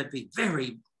day, or they'd be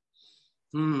very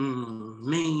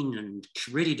mean and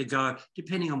ready to go,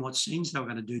 depending on what scenes they were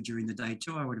going to do during the day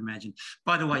too, I would imagine.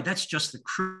 By the way, that's just the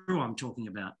crew I'm talking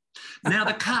about. Now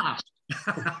the cast.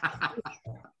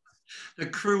 The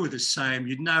crew were the same.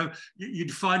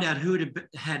 You'd find out who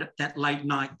had that late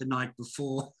night the night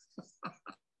before,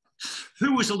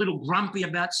 who was a little grumpy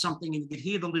about something, and you could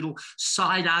hear the little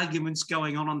side arguments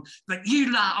going on. But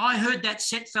I heard that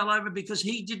set fell over because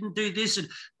he didn't do this, and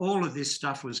all of this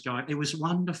stuff was going. It was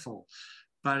wonderful,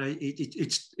 but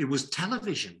it was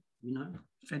television,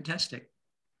 fantastic.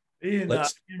 Ian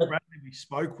Bradley, we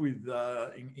spoke with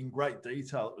in great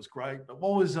detail. It was great. But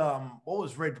what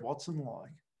was Reg Watson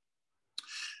like?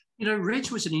 Reg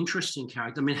was an interesting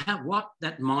character. I mean, what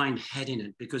that mind had in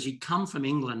it, because he'd come from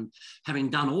England,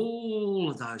 having done all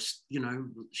of those,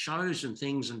 shows and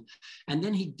things, and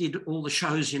then he did all the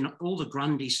shows in all the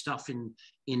Grundy stuff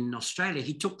in Australia.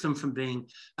 He took them from being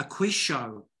a quiz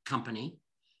show company.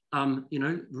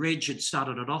 Reg had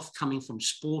started it off coming from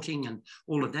sporting and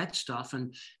all of that stuff,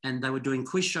 and they were doing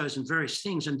quiz shows and various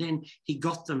things. And then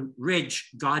Reg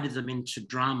guided them into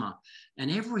drama,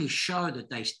 and every show that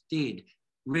they did,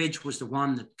 Reg was the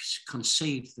one that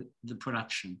conceived the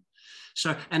production.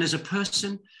 So, and as a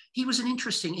person, he was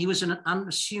he was an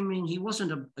unassuming, he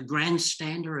wasn't a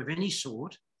grandstander of any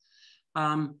sort.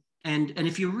 And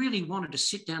if you really wanted to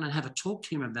sit down and have a talk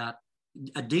to him about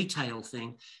a detail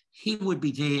thing, he would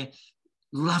be there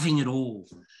loving it all.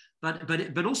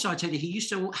 But also, I tell you, he used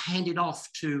to hand it off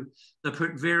to the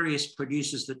various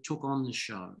producers that took on the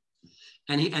show.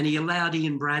 And he allowed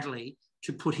Ian Bradley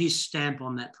to put his stamp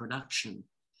on that production.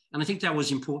 And I think that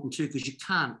was important too, because you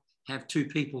can't have two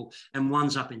people and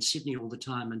one's up in Sydney all the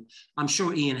time. And I'm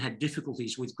sure Ian had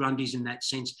difficulties with Grundy's in that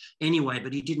sense anyway,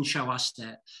 but he didn't show us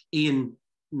that. Ian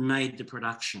made the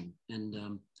production,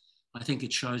 and I think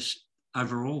it shows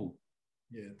overall.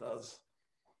 Yeah, it does.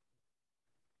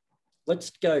 let's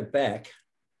go back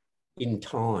in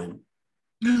time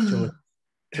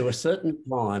to a certain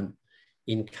time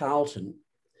in Carlton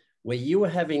where you were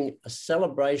having a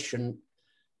celebration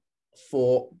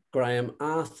for Graham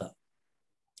Arthur.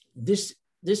 This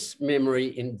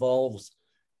memory involves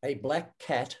a black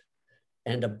cat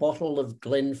and a bottle of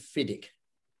Glenfiddich.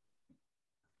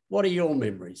 What are your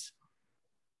memories?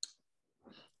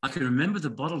 I can remember the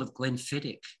bottle of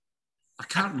Glenfiddich. I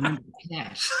can't remember the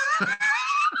cat.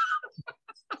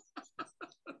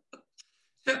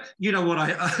 You know what?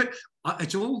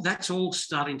 That's all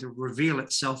starting to reveal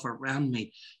itself around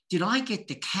me. Did I get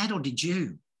the cat or did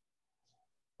you?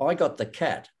 I got the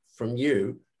cat from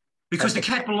you. Because the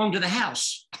cat belonged to the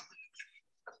house.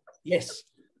 Yes.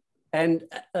 And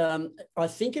I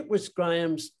think it was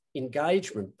Graham's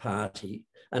engagement party.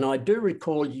 And I do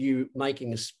recall you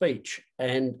making a speech.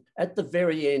 And at the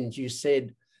very end, you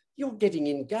said, "You're getting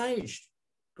engaged,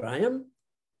 Graham.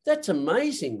 That's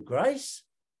amazing, Grace."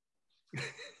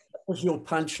 That was your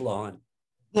punchline.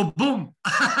 Boom, boom.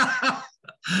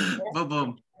 Boom,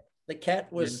 boom. The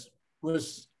cat was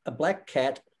a black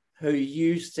cat who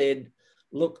you said,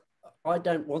 "Look, I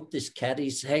don't want this cat.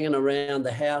 He's hanging around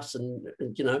the house and,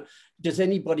 you know, does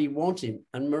anybody want him?"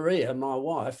 And Maria, my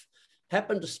wife,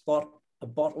 happened to spot a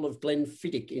bottle of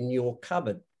Glenfiddich in your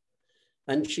cupboard.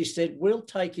 And she said, "We'll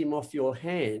take him off your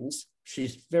hands."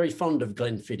 She's very fond of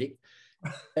Glenfiddich.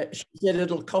 She said,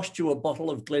 "It'll cost you a bottle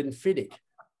of Glenfiddich."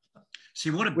 See,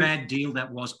 what a bad deal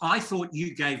that was. I thought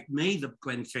you gave me the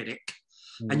Glenfiddich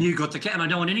and you got the cat. And I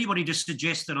don't want anybody to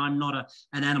suggest that I'm not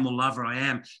an animal lover. I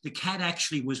am. The cat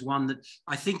actually was one that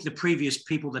I think the previous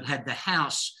people that had the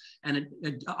house, and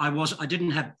I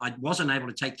wasn't able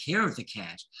to take care of the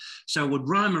cat. So it would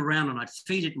roam around and I'd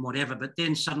feed it and whatever. But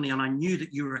then suddenly, and I knew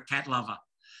that you were a cat lover.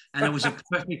 And it was a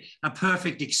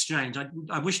perfect exchange.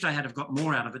 I wished I had have got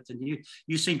more out of it than you.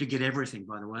 You seem to get everything,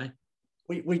 by the way.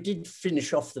 We did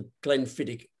finish off the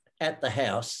Glenfiddich at the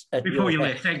house. Before you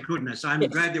left, thank goodness. I'm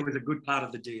glad there was a good part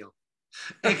of the deal.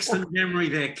 Excellent memory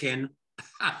there, Ken.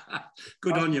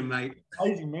 Good on you, mate.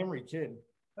 Amazing memory, Ken.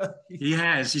 He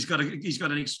has. He's got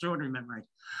an extraordinary memory.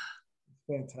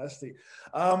 Fantastic.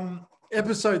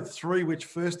 Episode 3, which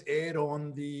first aired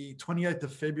on the 28th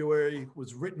of February,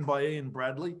 was written by Ian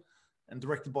Bradley and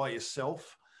directed by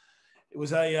yourself. It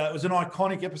was an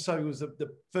iconic episode. It was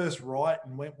the first right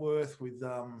in Wentworth with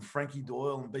Frankie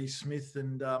Doyle and B. Smith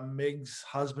and Meg's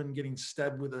husband getting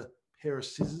stabbed with a pair of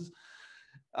scissors.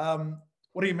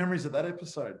 What are your memories of that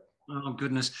episode? Oh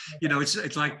goodness! You know,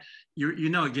 it's like you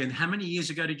know again. How many years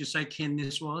ago did you say, Ken,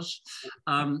 this was?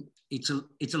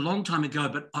 It's a long time ago,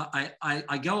 but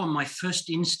I go on my first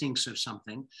instincts of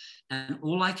something, and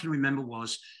all I can remember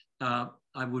was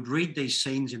I would read these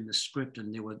scenes in the script,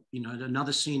 and there were, you know,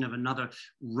 another scene of another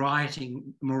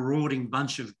rioting, marauding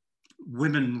bunch of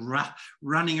women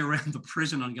running around the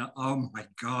prison. And I go, oh my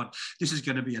God, this is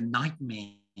going to be a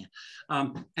nightmare.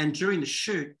 And during the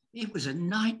shoot, it was a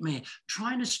nightmare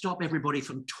trying to stop everybody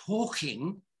from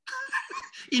talking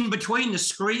in between the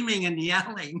screaming and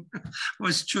yelling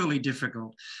was truly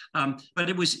difficult. But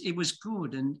it was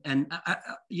good. And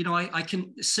you know, I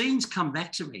can, scenes come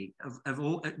back to me of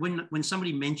all, when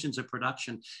somebody mentions a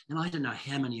production, and I don't know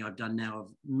how many I've done now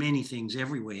of many things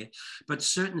everywhere, but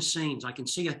certain scenes I can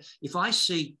see, if I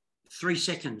see 3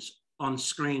 seconds on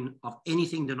screen of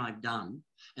anything that I've done,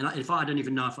 and if I don't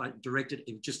even know if I directed,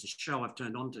 if just a show I've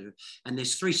turned on to, and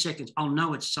there's 3 seconds, I'll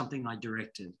know it's something I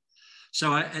directed.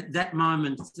 So at that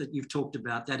moment that you've talked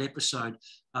about, that episode,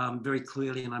 very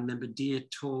clearly, and I remember Dear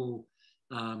Tall,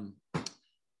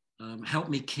 Help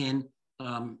Me Ken,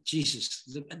 Jesus,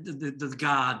 the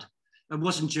guard. It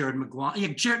wasn't Jared Maguire.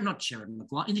 Yeah, not Jared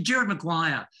Maguire. Jared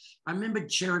Maguire. I remembered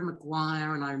Jared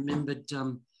Maguire, and I remembered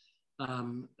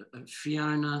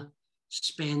Fiona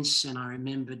Spence, and I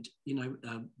remembered, you know,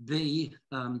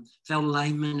 Val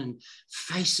Lehman, and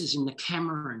faces in the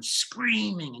camera and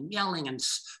screaming and yelling and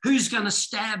who's going to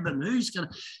stab and who's going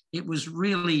to. It was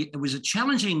a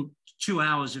challenging 2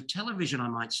 hours of television, I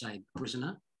might say,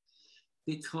 Prisoner,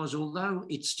 because although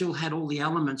it still had all the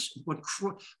elements, what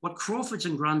Crawfords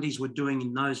and Grundys were doing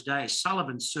in those days,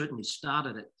 Sullivan certainly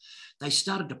started it. They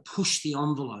started to push the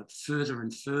envelope further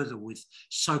and further with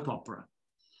soap opera.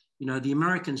 You know, the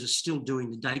Americans are still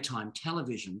doing the daytime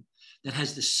television that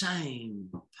has the same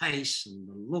pace and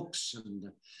the looks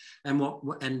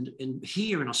and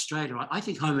here in Australia, I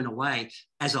think Home and Away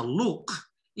as a look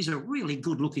is a really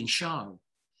good looking show.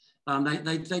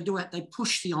 They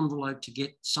push the envelope to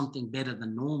get something better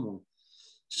than normal.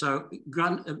 So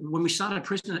when we started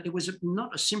Prisoner, it was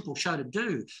not a simple show to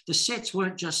do. The sets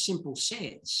weren't just simple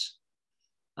sets.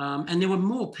 And there were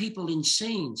more people in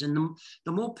scenes. And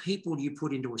the more people you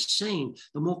put into a scene,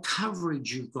 the more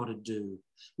coverage you've got to do,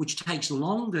 which takes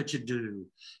longer to do.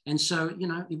 And so, you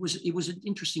know, it was an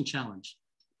interesting challenge.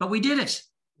 But we did it.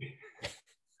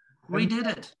 We did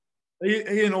it.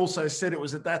 Ian also said it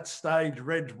was at that stage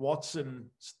Reg Watson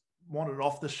wanted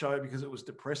off the show because it was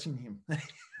depressing him.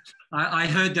 I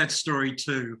heard that story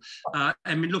too.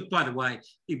 I mean, look, by the way,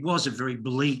 it was a very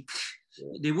bleak.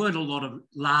 There weren't a lot of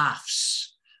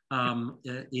laughs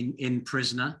in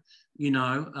Prisoner, you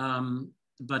know,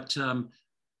 but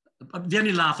the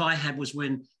only laugh I had was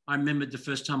when I remembered the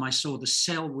first time I saw the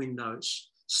cell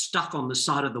windows stuck on the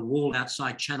side of the wall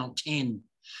outside Channel 10.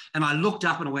 And I looked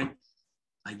up and I went,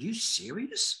 "Are you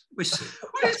serious?" What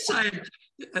are you saying?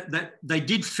 That they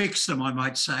did fix them, I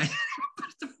might say.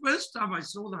 But the first time I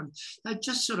saw them, they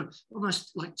just sort of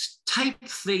almost like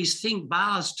taped these thin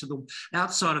bars to the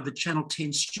outside of the Channel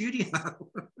 10 studio.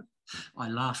 I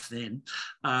laughed then.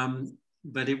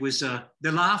 But it was,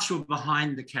 the laughs were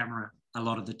behind the camera a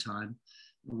lot of the time,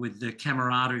 with the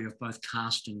camaraderie of both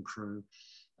cast and crew,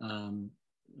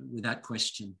 without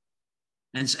question.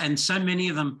 And so many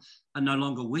of them are no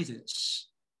longer with us.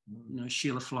 You know,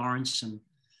 Sheila Florence and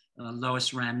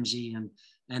Lois Ramsey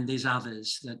and there's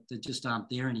others that just aren't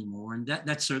there anymore, and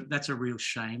that's a real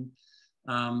shame.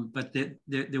 But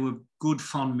there were good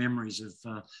fond memories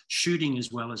of shooting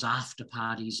as well as after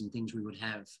parties and things we would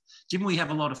have. Didn't we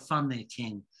have a lot of fun there,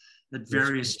 Ken? At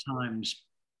various times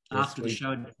after the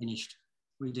show had finished,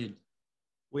 we did.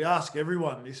 We ask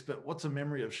everyone this, but what's a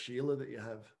memory of Sheila that you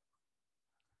have?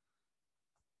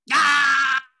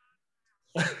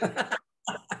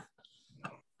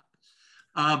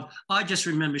 I just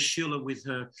remember Sheila with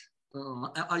her,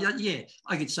 yeah,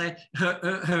 I could say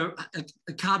her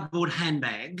cardboard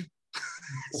handbag,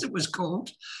 as it was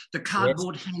called, the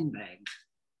cardboard handbag.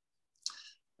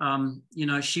 You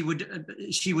know, she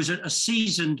was a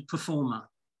seasoned performer,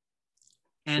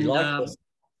 and she liked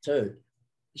her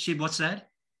too. What's that?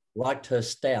 Liked her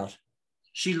stout.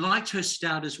 She liked her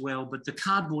stout as well, but the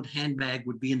cardboard handbag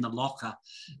would be in the locker.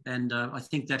 And I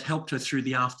think that helped her through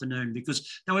the afternoon, because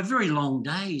they were very long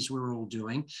days we were all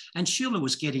doing. And Sheila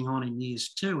was getting on in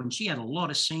years too. And she had a lot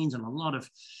of scenes and a lot of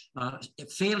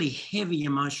fairly heavy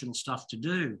emotional stuff to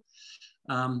do.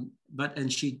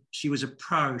 And she was a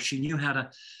pro. She knew how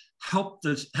to help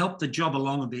the job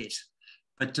along a bit.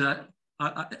 But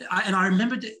I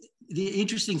remember the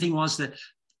interesting thing was that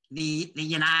the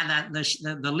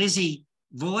Lizzie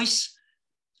voice,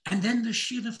 and then the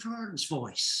Sheila Florence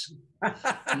voice.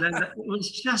 It was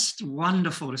just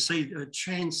wonderful to see her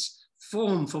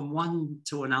transform from one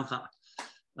to another.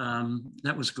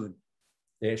 That was good.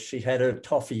 Yeah, she had her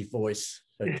toffee voice,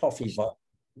 her toffee voice.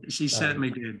 She certainly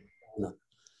did.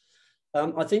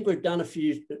 I think we've done a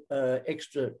few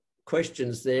extra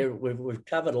questions there. We've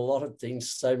covered a lot of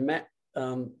things. So Matt,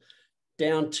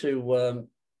 down to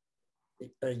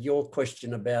your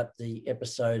question about the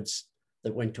episodes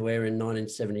that went to air in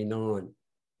 1979.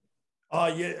 Oh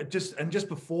yeah, just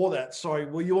before that, sorry,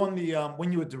 were you on the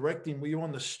when you were directing? Were you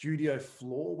on the studio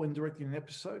floor when directing an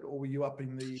episode, or were you up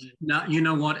in the? No, you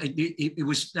know what? It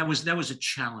was a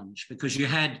challenge, because you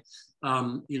had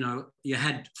you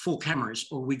had 4 cameras,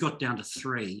 or we got down to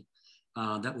 3.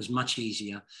 That was much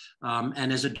easier.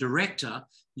 And as a director,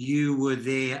 you were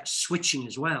there switching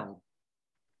as well,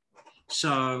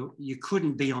 so you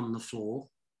couldn't be on the floor.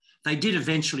 They did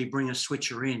eventually bring a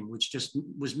switcher in, which just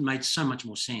made so much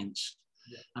more sense.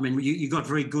 Yeah. I mean, you got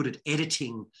very good at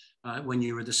editing when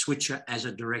you were the switcher as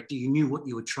a director. You knew what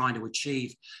you were trying to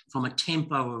achieve from a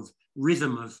tempo of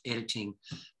rhythm of editing,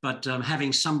 but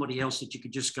having somebody else that you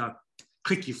could just go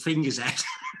click your fingers at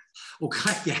or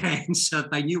clap your hands so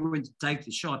they knew when to take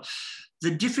the shot.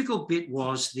 The difficult bit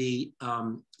was you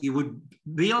would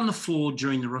be on the floor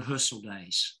during the rehearsal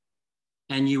days,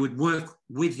 and you would work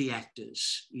with the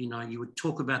actors. You know, you would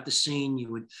talk about the scene,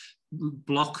 you would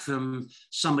block them.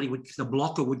 The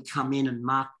blocker would come in and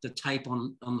mark the tape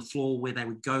on the floor where they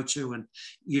would go to, and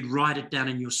you'd write it down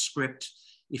in your script,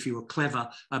 if you were clever,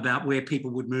 about where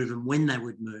people would move and when they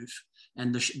would move.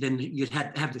 And then you'd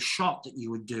have the shot that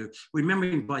you would do.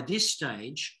 Remembering by this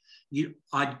stage,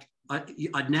 I'd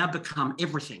now become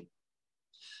everything.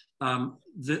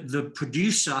 The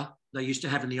producer they used to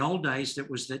have in the old days, that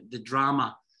was the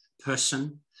drama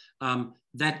person,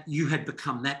 that you had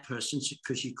become that person,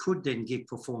 because you could then give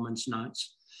performance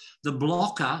notes. The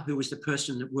blocker, who was the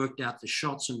person that worked out the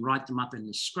shots and write them up in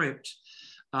the script,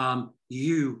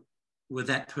 you were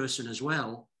that person as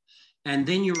well. And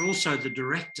then you're also the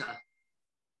director,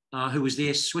 who was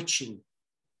there switching.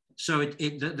 So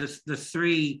the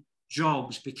 3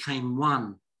 jobs became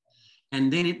one.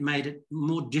 And then it made it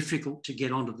more difficult to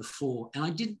get onto the fore. And I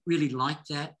didn't really like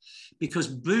that, because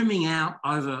booming out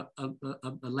over a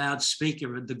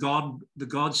loudspeaker, the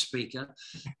God speaker,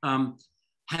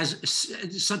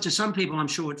 has, so to some people, I'm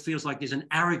sure it feels like there's an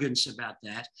arrogance about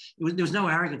that. There was no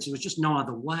arrogance, it was just no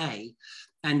other way.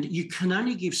 And you can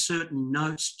only give certain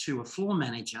notes to a floor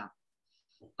manager.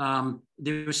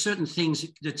 There were certain things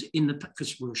that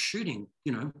because we were shooting,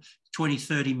 20,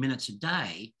 30 minutes a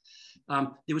day,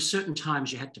 there were certain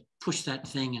times you had to push that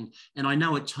thing. And I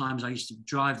know at times I used to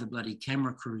drive the bloody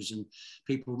camera crews and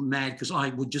people mad because I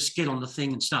would just get on the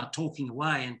thing and start talking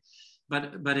away.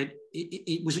 But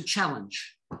it was a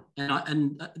challenge.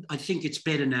 And I think it's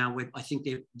better now. I think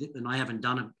and I haven't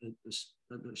done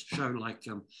a show like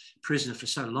Prisoner for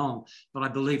so long, but I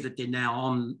believe that they're now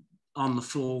on the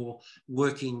floor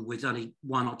working with only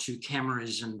 1 or 2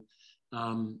 cameras, and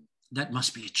that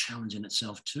must be a challenge in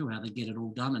itself too, how they get it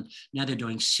all done. And now they're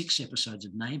doing 6 episodes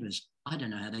of Neighbours. I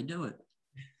don't know how they do it,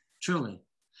 truly.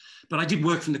 But I did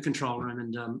work from the control room,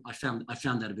 and I found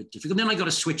that a bit difficult. Then I got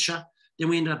a switcher. Then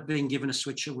we ended up being given a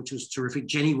switcher, which was terrific.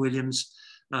 Jenny Williams,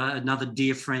 another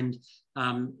dear friend,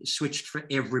 switched for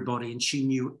everybody, and she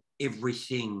knew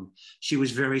everything. She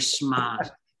was very smart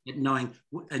at knowing,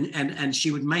 and she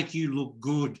would make you look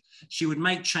good. She would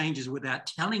make changes without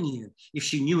telling you if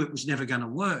she knew it was never going to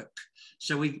work.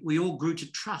 So we all grew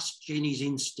to trust Jenny's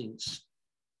instincts.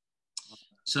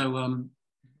 So,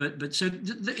 so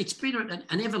it's been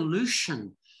an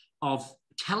evolution of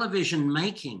television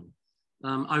making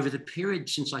over the period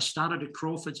since I started at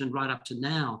Crawford's and right up to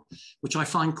now, which I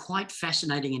find quite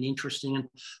fascinating and interesting. And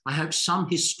I hope some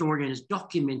historian is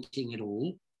documenting it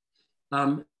all,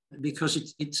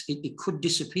 because it could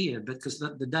disappear, because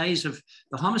the days of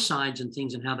the homicides and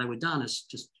things and how they were done is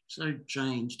just so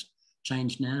changed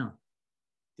now.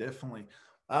 Definitely.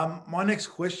 My next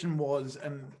question was,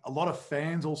 and a lot of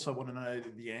fans also want to know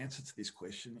the answer to this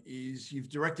question, is you've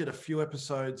directed a few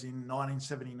episodes in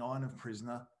 1979 of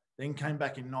Prisoner, then came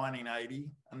back in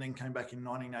 1980, and then came back in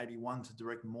 1981 to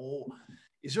direct more.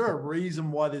 Is there a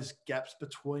reason why there's gaps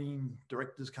between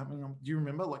directors coming on? Do you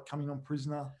remember coming on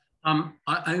Prisoner?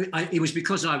 It was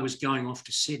because I was going off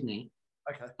to Sydney,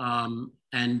 okay,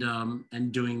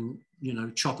 and doing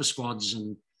chopper squads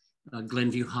and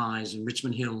Glenview Highs and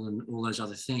Richmond Hill and all those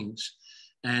other things,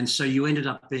 and so you ended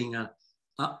up being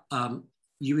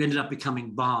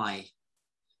becoming by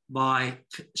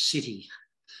city.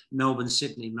 Melbourne,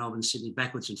 Sydney,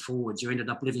 backwards and forwards. You ended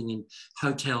up living in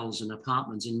hotels and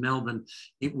apartments. In Melbourne,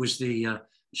 it was the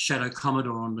Shadow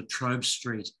Commodore on Latrobe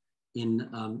Street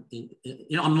on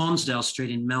Lonsdale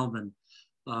Street in Melbourne,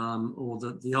 or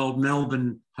the old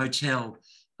Melbourne Hotel.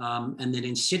 And then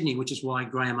in Sydney, which is why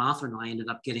Graham Arthur and I ended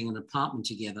up getting an apartment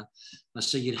together.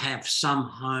 So you'd have some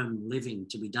home living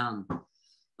to be done.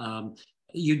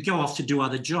 You'd go off to do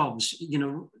other jobs.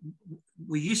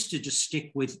 We used to just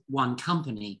stick with one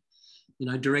company.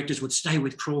 Directors would stay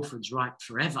with Crawford's right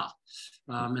forever.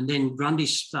 And then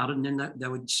Grundy's started, and then they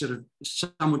would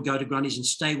some would go to Grundy's and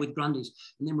stay with Grundy's.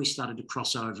 And then we started to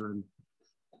cross over,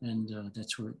 and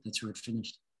that's where it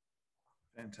finished.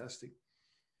 Fantastic.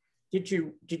 Did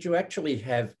you actually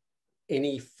have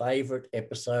any favourite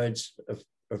episodes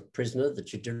of Prisoner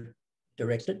that you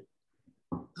directed?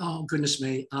 Oh, goodness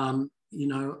me.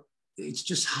 It's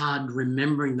just hard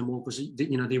remembering them all, because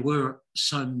there were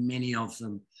so many of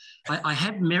them. I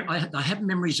have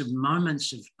memories of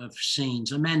moments of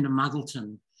scenes. Amanda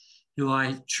Muggleton, who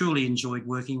I truly enjoyed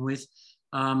working with.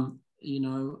 Elspeth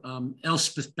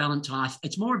Ballantyne.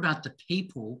 It's more about the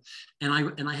people,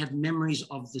 and I have memories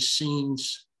of the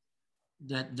scenes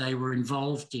that they were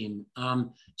involved in.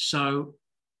 So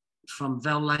from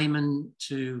Val Lehman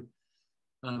to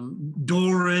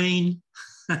Doreen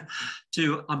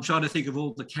to, I'm trying to think of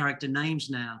all the character names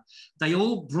now. They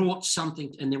all brought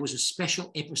something, and there was a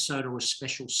special episode or a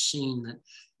special scene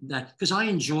that because I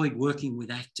enjoyed working with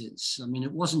actors. I mean,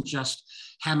 it wasn't just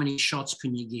how many shots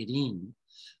can you get in.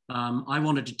 I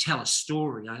wanted to tell a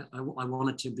story. I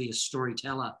wanted to be a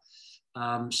storyteller.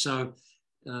 To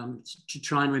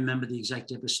try and remember the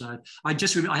exact episode, I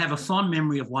have a fond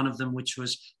memory of one of them, which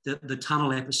was the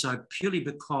tunnel episode, purely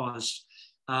because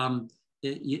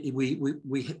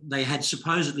they had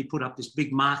supposedly put up this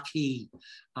big marquee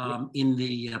in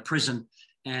the prison,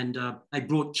 and they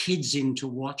brought kids in to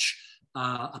watch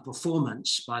a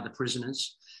performance by the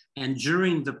prisoners. And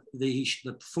during the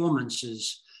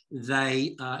performances,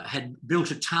 they had built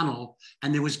a tunnel,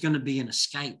 and there was going to be an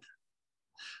escape.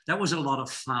 That was a lot of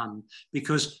fun,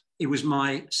 because it was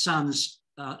my son's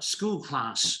school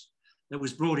class that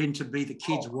was brought in to be the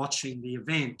kids watching the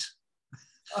event.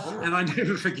 And I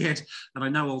never forget, and I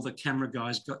know all the camera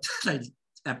guys they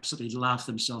absolutely laugh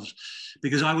themselves,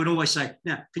 because I would always say,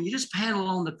 now, can you just pan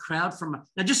along the crowd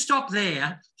now just stop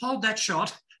there, hold that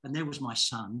shot. And there was my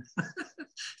son.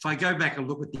 If I go back and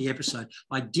look at the episode,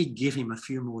 I did give him a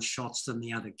few more shots than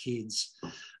the other kids.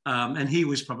 And he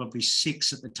was probably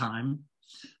 6 at the time.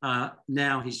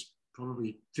 Now he's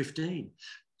probably 15.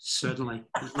 Certainly,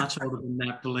 he's much older than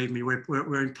that, believe me.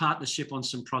 We're in partnership on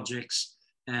some projects,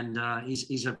 and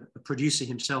he's a producer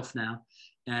himself now.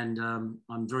 And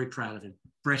I'm very proud of him.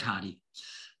 Brett Hardy.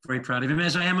 Very proud of him,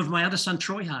 as I am of my other son,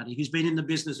 Troy Hardy, who's been in the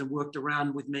business and worked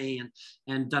around with me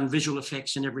and done visual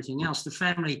effects and everything else. The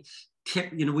family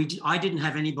kept, I didn't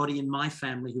have anybody in my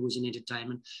family who was in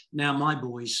entertainment. Now my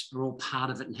boys are all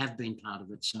part of it and have been part of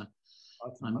it. So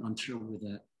I'm thrilled with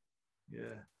that.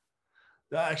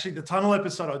 Yeah. Actually, the tunnel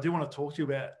episode I do want to talk to you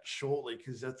about shortly,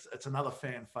 because it's another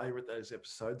fan favorite, those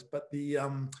episodes. But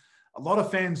a lot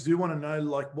of fans do want to know,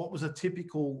 like, what was a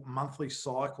typical monthly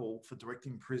cycle for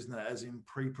directing Prisoner, as in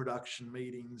pre-production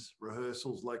meetings,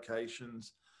 rehearsals,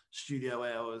 locations, studio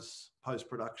hours,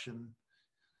 post-production?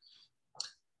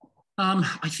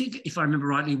 I think, if I remember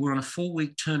rightly, we're on a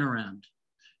 4-week turnaround.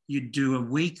 You'd do a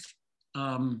week.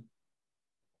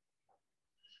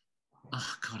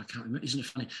 Oh, God, I can't remember. Isn't it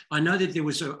funny? I know that there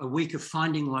was a week of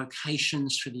finding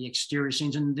locations for the exterior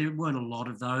scenes, and there weren't a lot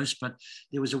of those, but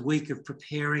there was a week of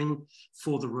preparing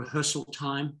for the rehearsal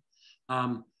time.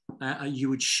 You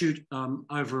would shoot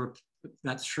over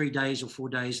about 3 days or 4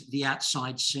 days, the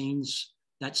outside scenes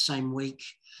that same week.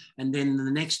 And then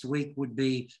the next week would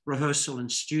be rehearsal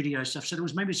and studio stuff. So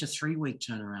maybe it's a 3-week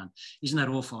turnaround. Isn't that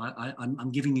awful?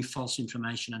 I'm giving you false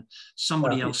information, and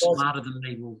somebody else smarter than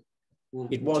me will.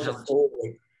 It was a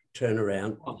 4-week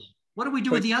turnaround. What did we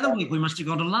do with the other week? We must have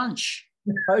gone to lunch.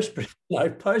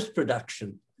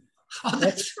 Post-production. Oh,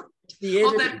 that's right.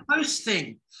 Oh, that post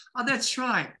thing. Oh, that's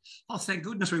right. Oh, thank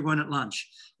goodness we weren't at lunch.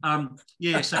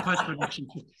 So post-production,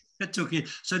 that took it.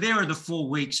 So there are the 4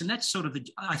 weeks, and that's sort of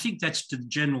I think that's the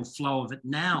general flow of it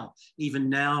now, even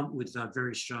now with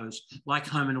various shows like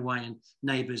Home and Away and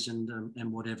Neighbours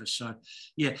and whatever. So,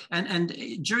 yeah. And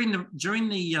during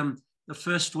the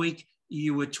first week,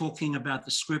 you were talking about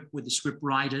the script with the script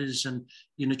writers and,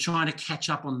 trying to catch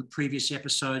up on the previous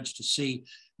episodes to see,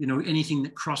 anything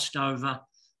that crossed over.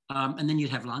 And then you'd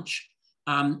have lunch.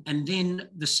 And then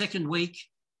the second week,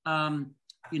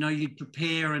 you'd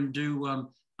prepare and do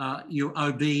your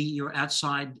OB, your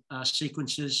outside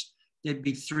sequences. There'd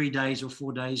be 3 days or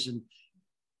 4 days.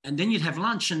 And then you'd have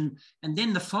lunch. And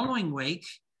then the following week,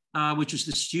 which was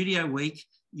the studio week,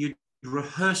 you'd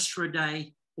rehearse for a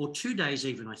day, or 2 days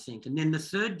even, I think. And then the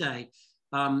third day,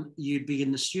 you'd be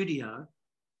in the studio,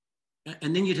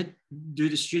 and then you'd do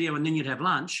the studio, and then you'd have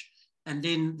lunch. And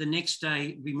then the next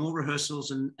day would be more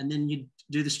rehearsals, and then you'd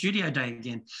do the studio day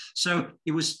again. So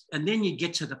it was, and then you'd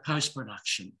get to the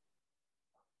post-production,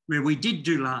 where we did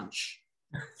do lunch.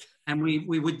 And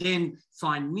we would then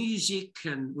find music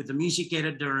and with the music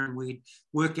editor, and we'd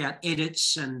work out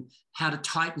edits and how to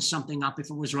tighten something up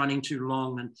if it was running too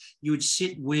long. And you would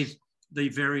sit with the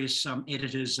various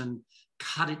editors and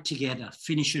cut it together,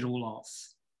 finish it all off.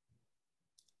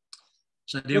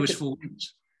 So there was 4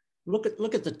 weeks. Look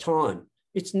at the time.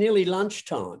 It's nearly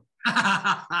lunchtime.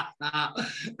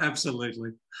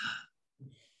 Absolutely.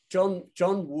 John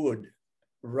Wood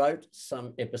wrote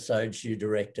some episodes you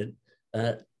directed.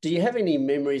 Do you have any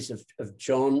memories of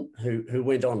John, who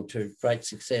went on to great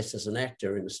success as an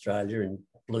actor in Australia in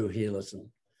Blue Heelers and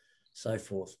so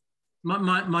forth?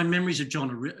 My memories of John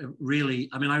are really,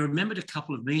 I remembered a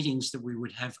couple of meetings that we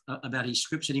would have about his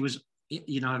scripts, and he was,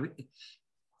 he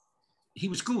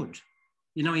was good.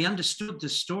 He understood the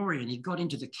story and he got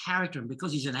into the character, and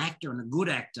because he's an actor and a good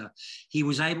actor, he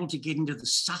was able to get into the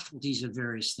subtleties of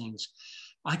various things.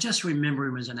 I just remember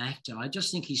him as an actor. I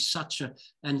just think he's such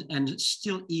and it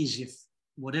still is, if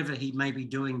whatever he may be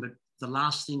doing, but the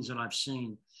last things that I've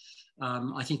seen,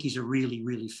 I think he's a really,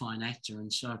 really fine actor,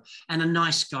 and a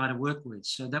nice guy to work with.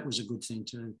 So that was a good thing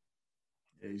too.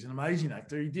 Yeah, he's an amazing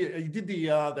actor. He did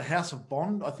the House of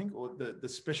Bond, I think, or the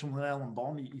Special Alan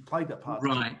Bond. He played that part.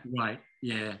 Right.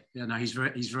 Yeah. No, he's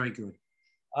very good.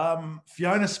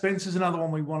 Fionaspence is another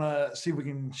one we want to see if we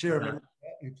can share a memory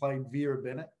about, who played Vera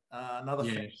Bennett. Another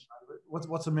fan.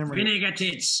 What's a memory? Vinegar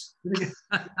tits.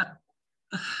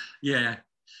 Yeah.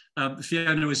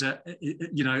 Fiona was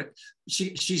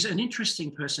she's an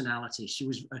interesting personality. She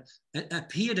was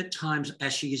appeared at times,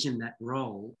 as she is in that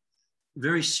role,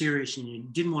 very serious, and you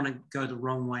didn't want to go the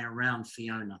wrong way around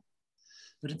Fiona.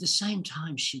 But at the same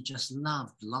time, she just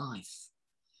loved life.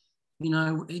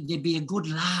 there'd be a good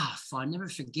laugh. I never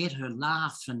forget her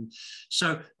laugh. And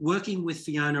so working with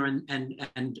Fiona,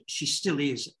 and she still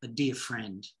is a dear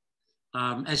friend,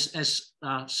 as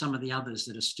some of the others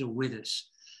that are still with us.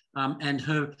 And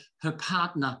her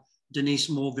partner, Denise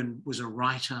Morgan, was a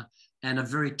writer and a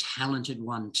very talented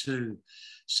one too.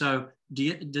 So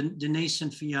Denise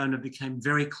and Fiona became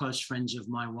very close friends of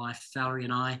my wife, Valerie,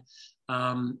 and I.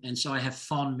 And so I have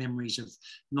fond memories of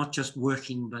not just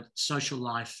working, but social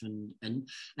life.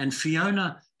 And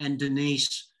Fiona and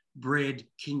Denise bred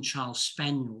King Charles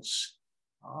Spaniels.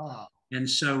 Ah. And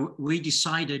so we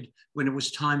decided when it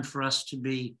was time for us to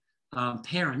be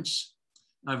parents,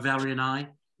 Valerie and I,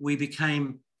 we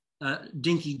became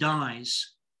Dinky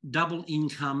Dies, double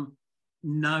income,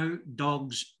 no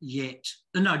dogs yet.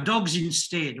 No, dogs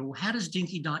instead. Or how does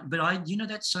Dinky die? But you know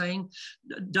that saying,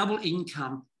 double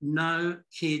income, no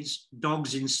kids,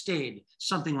 dogs instead,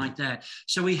 something like that.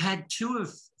 So we had two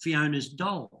of Fiona's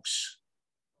dogs,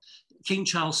 King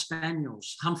Charles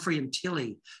Spaniels. Humphrey and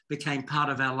Tilly became part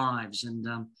of our lives. And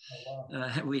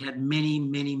we had many,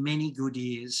 many, many good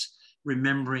years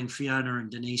remembering Fiona and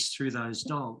Denise through those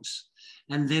dogs.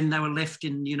 And then they were left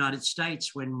in the United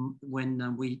States when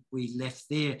we left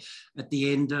there at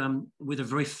the end with a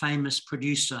very famous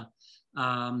producer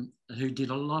who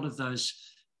did a lot of those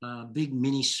big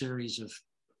mini-series of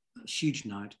huge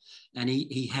note. And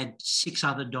he had 6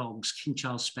 other dogs, King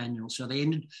Charles Spaniels. So they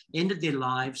ended their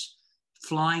lives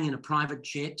flying in a private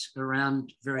jet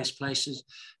around various places.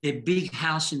 Their big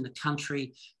house in the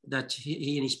country that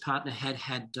he and his partner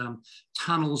had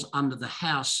tunnels under the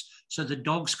house so the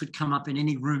dogs could come up in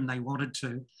any room they wanted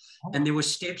to. And there were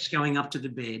steps going up to the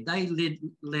bed. They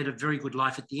led a very good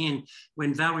life at the end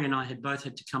when Valerie and I had both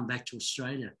had to come back to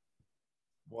Australia.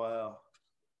 Wow.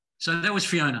 So that was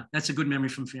Fiona. That's a good memory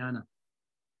from Fiona.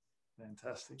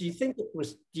 Fantastic. Do you think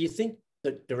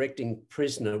that directing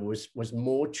Prisoner was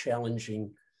more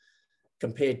challenging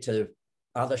compared to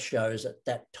other shows at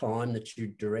that time that you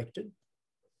directed?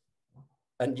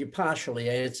 And you partially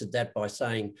answered that by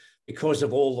saying because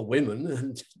of all the women,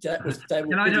 and that was.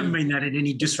 And I don't mean that in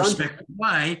any disrespectful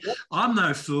way. I'm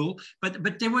no fool,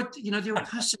 but there were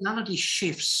personality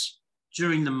shifts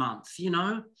during the month.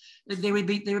 There would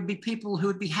be people who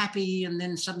would be happy, and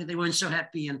then suddenly they weren't so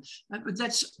happy. And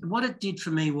that's what it did for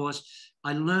me was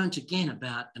I learned again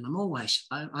about, and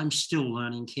I'm still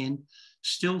learning, Ken,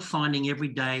 still finding every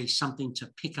day something to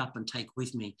pick up and take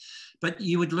with me. But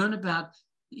you would learn about,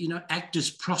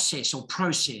 actors' process.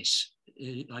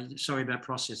 Sorry about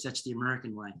process, that's the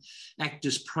American way.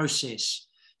 Actors' process,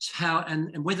 how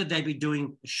and whether they be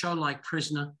doing a show like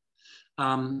Prisoner,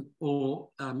 or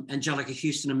Angelica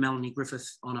Houston and Melanie Griffith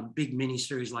on a big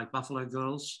mini-series like Buffalo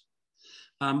Girls,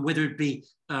 whether it be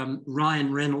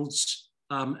Ryan Reynolds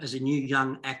as a new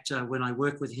young actor when I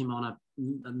work with him on a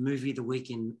movie of the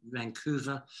week in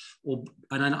Vancouver,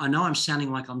 and I know I'm sounding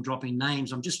like I'm dropping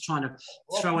names. I'm just trying to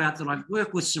throw out that I've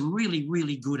worked with some really,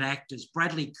 really good actors.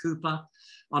 Bradley Cooper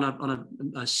on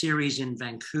a series in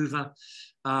Vancouver.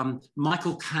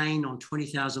 Michael Caine on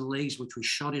 20,000 Leagues, which was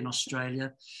shot in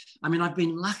Australia. I mean, I've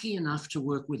been lucky enough to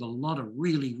work with a lot of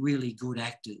really, really good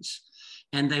actors,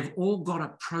 and they've all got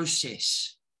a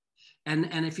process.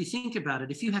 And if you think about it,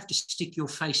 if you have to stick your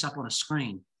face up on a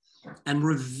screen and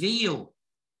reveal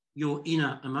your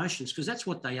inner emotions, because that's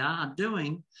what they are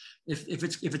doing. If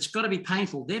it's got to be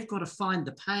painful, they've got to find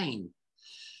the pain.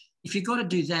 If you've got to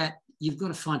do that, you've got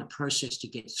to find a process to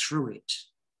get through it.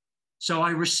 So I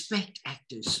respect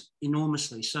actors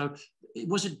enormously. So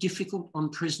was it difficult on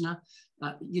Prisoner?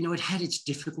 It had its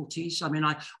difficulties. I mean,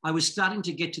 I was starting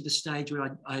to get to the stage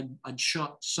where I'd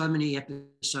shot so many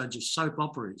episodes of soap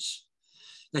operas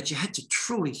that you had to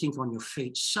truly think on your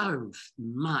feet so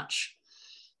much.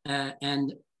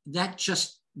 And that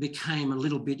just became a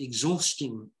little bit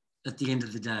exhausting at the end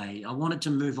of the day. I wanted to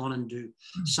move on and do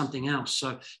something else.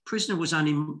 So Prisoner was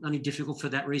only difficult for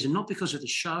that reason, not because of the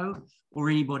show or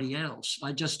anybody else.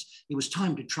 It was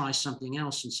time to try something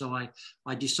else. And so I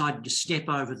decided to step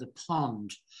over the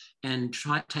pond and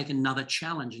take another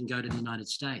challenge and go to the United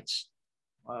States.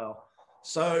 Wow.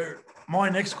 So my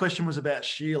next question was about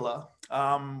Sheila,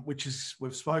 which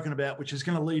we've spoken about, which is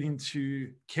going to lead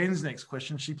into Ken's next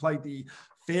question. She played the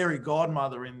fairy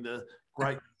godmother in the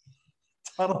great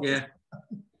tunnel. Yeah.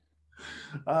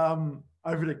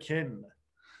 Over to Ken.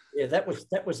 Yeah, that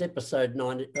was episode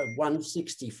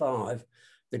 165,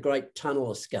 The Great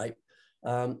Tunnel Escape.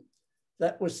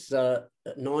 That was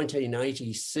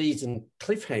 1980 season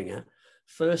cliffhanger,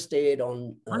 first aired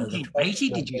on 1980,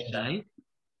 did you say?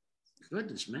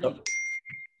 Goodness me.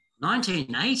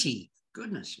 1980.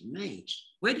 Goodness me.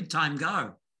 Where did time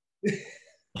go?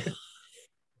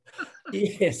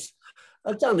 Yes,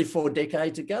 it's only 4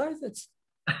 decades ago. That's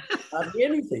hardly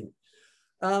anything.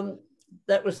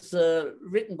 That was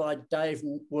written by Dave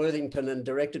Worthington and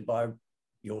directed by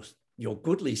your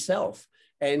goodly self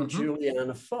and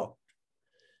Juliana Fock.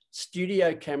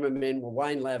 Studio cameramen were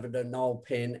Wayne Lavender, Noel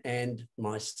Penn, and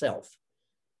myself.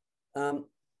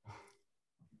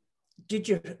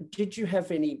 Did you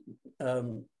have any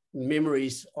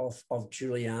memories of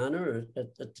Juliana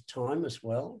at the time as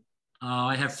well?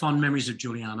 I have fond memories of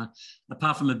Juliana,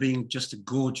 apart from her being just a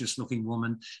gorgeous looking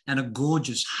woman and a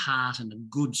gorgeous heart and a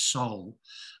good soul.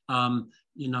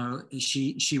 You know,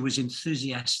 she was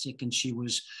enthusiastic and she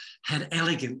had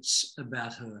elegance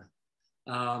about her.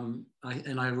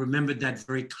 I remembered that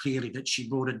very clearly, that she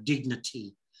brought a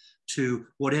dignity to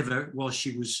whatever it was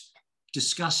she was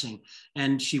discussing.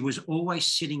 And she was always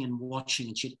sitting and watching,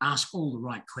 and she'd ask all the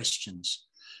right questions.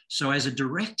 So as a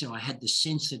director, I had the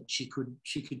sense that she could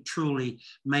truly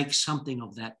make something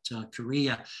of that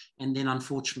career. And then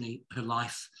unfortunately, her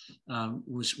life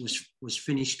was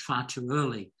finished far too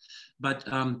early. But,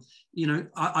 you know,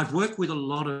 I've worked with a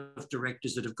lot of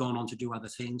directors that have gone on to do other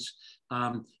things.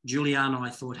 Juliana, I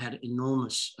thought, had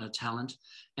enormous talent,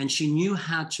 and she knew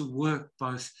how to work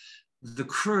both the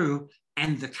crew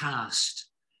and the cast.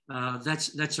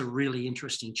 That's a really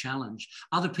interesting challenge.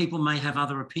 Other people may have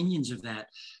other opinions of that,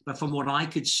 but from what I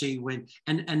could see, when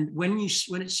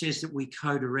it says that we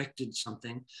co-directed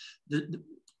something, the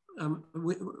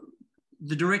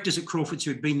directors at Crawford's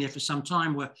who had been there for some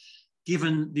time were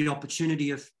given the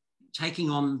opportunity of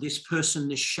taking on this person,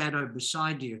 this shadow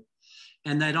beside you,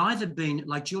 and they'd either been,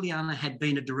 like Juliana had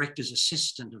been a director's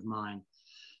assistant of mine,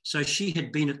 so she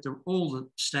had been at all the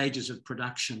stages of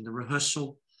production, the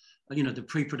rehearsal, you know, the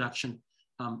pre-production,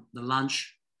 the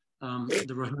lunch,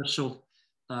 the rehearsal,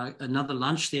 another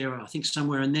lunch there, I think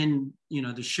somewhere, and then, you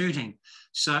know, the shooting.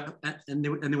 So, and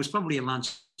there was probably a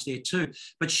lunch there too,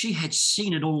 but she had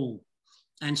seen it all.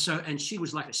 And she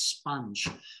was like a sponge.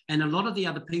 And a lot of the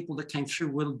other people that came through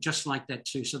were just like that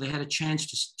too. So they had a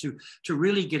chance to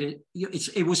really get it.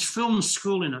 It was film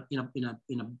school in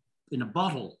a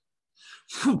bottle.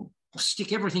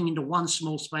 Stick everything into one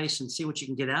small space and see what you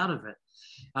can get out of it.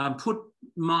 Put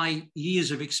my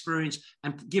years of experience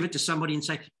and give it to somebody and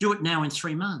say, do it now in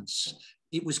 3 months.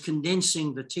 It was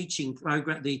condensing the teaching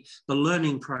program, the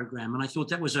learning program. And I thought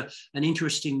that was an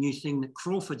interesting new thing that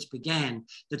Crawford's began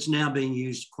that's now being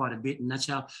used quite a bit. And that's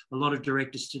how a lot of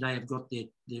directors today have got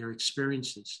their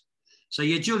experiences. So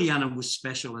yeah, Juliana was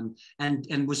special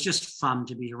and was just fun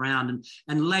to be around.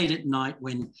 And late at night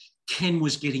when Ken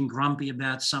was getting grumpy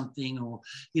about something, or,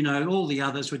 you know, all the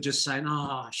others were just saying,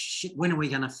 oh shit, when are we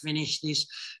going to finish this?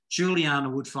 Juliana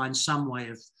would find some way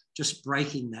of just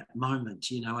breaking that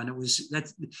moment, you know. And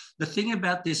that's the thing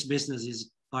about this business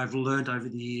is, I've learned over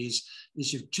the years,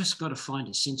 is you've just got to find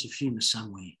a sense of humor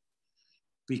somewhere,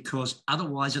 because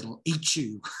otherwise it'll eat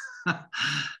you.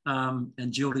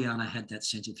 And Juliana had that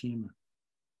sense of humor.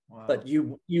 Wow. But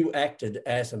you acted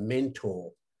as a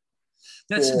mentor.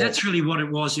 That's really what it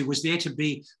was. It was there to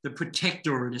be the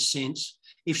protector in a sense.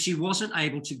 If she wasn't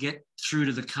able to get through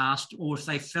to the cast, or if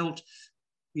they felt,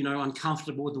 you know,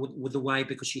 uncomfortable with the way,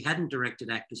 because she hadn't directed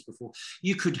actors before,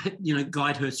 you could, you know,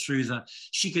 guide her through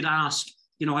she could ask,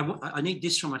 you know, I need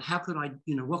this from it. How could I,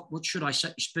 you know, what should I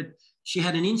say? But she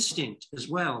had an instinct as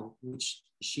well, which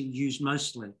she used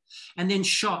mostly. And then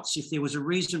shots, if there was a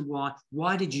reason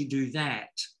why did you do that?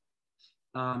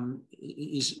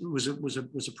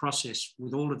 Was a process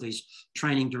with all of these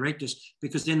training directors,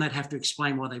 because then they'd have to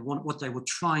explain why they want what they were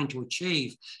trying to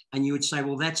achieve, and you would say,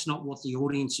 well, that's not what the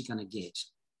audience are going to get.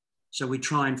 So we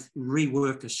try and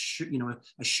rework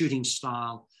a shooting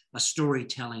style, a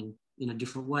storytelling in a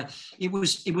different way. It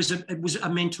was a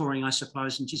mentoring, I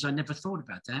suppose. And geez, I never thought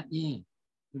about that. Yeah,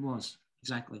 it was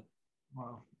exactly.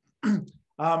 Wow.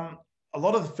 A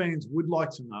lot of the fans would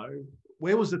like to know,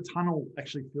 where was the tunnel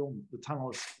actually filmed? The tunnel,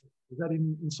 is that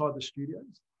inside the studios?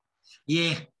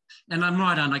 Yeah, and I'm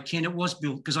right, aren't I, Ken? It was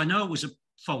built, because I know it was a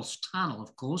false tunnel,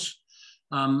 of course.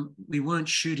 We weren't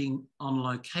shooting on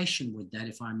location with that,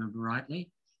 if I remember rightly.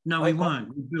 No, we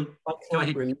weren't.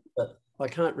 I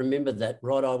can't remember that,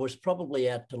 Rod. I was probably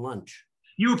out to lunch.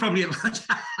 You were probably at lunch.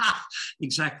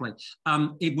 Exactly.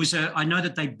 It was. I know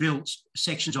that they built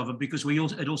sections of it because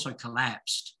it also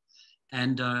collapsed.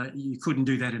 And you couldn't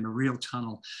do that in a real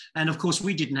tunnel. And of course,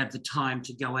 we didn't have the time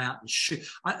to go out and shoot.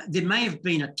 There may have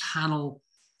been a tunnel.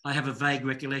 I have a vague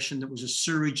recollection that was a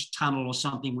sewerage tunnel or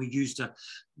something. We used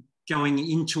going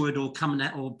into it or coming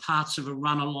out, or parts of a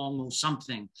run along or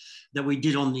something that we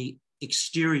did on the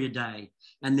exterior day,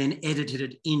 and then edited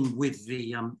it in with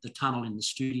the tunnel in the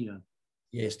studio.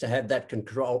 Yes, to have that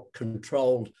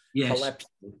controlled Yes. collapse.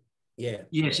 Yeah.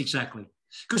 Yes, exactly.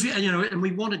 Because and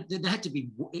we wanted, there had to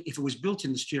be, if it was built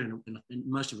in the studio, and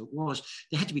most of it was,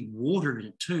 there had to be water in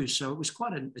it too. So it was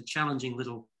quite a challenging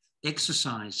little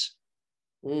exercise.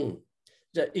 Mm.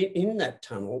 So in that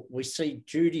tunnel, we see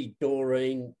Judy,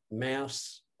 Doreen,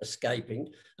 Mouse escaping,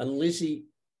 and Lizzie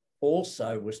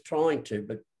also was trying to,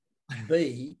 but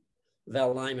B,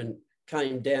 Val Lehman,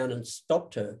 came down and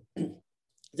stopped her.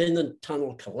 Then the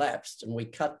tunnel collapsed and we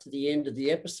cut to the end of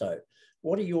the episode.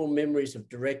 What are your memories of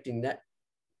directing that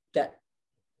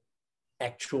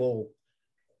actual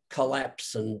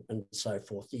collapse and so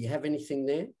forth? Do you have anything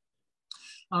there?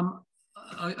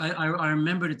 I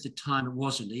remembered at the time it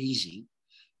wasn't easy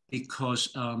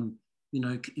because,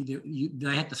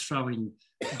 they had to throw in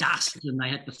dust and they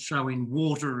had to throw in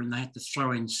water and they had to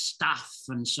throw in stuff.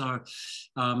 And so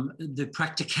the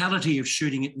practicality of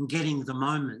shooting it and getting the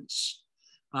moments,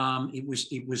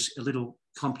 it was a little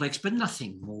complex, but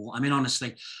nothing more. I mean,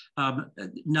 honestly,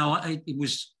 no, it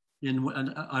was,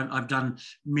 and I've done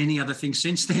many other things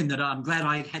since then that I'm glad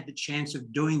I had the chance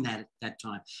of doing that at that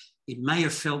time. It may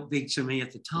have felt big to me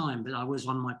at the time, but I was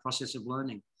on my process of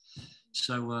learning.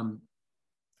 So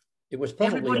it was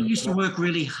probably everybody used to work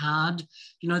really hard.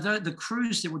 The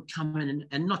crews that would come in,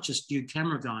 and not just you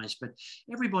camera guys, but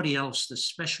everybody else, the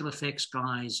special effects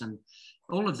guys and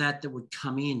all of that would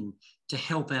come in to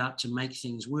help out to make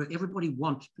things work. Everybody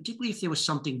wanted, particularly if there was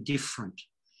something different,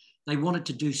 they wanted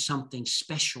to do something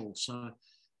special. So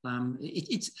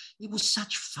it was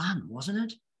such fun,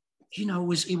 wasn't it?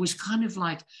 It was kind of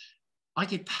like, I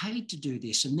get paid to do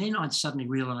this. And then I'd suddenly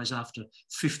realize after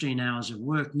 15 hours of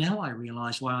work, now I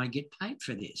realize why I get paid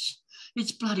for this.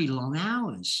 It's bloody long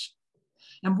hours.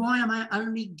 And why am I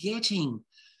only getting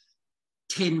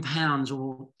 £10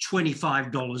 or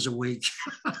 $25 a week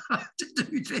to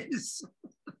do this?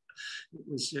 It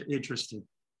was interesting.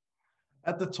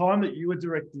 At the time that you were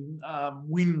directing,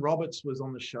 Wynne Roberts was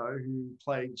on the show, who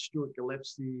played Stuart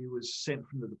Gillespie, who was sent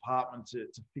from the department to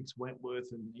fix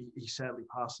Wentworth, and he sadly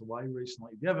passed away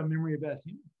recently. Do you have a memory about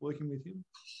him, working with him?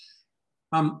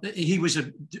 He was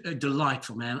a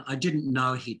delightful man. I didn't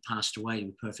know he'd passed away, to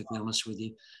be perfectly honest with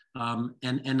you.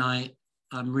 And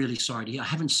I'm really sorry. I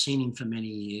haven't seen him for many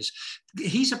years.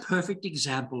 He's a perfect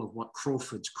example of what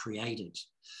Crawford's created.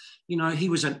 He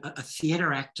was a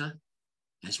theatre actor,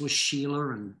 as was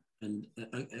Sheila and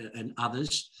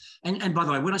others. And by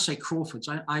the way, when I say Crawford's,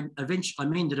 I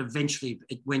mean that eventually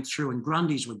it went through and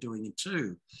Grundy's were doing it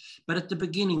too. But at the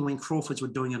beginning, when Crawford's were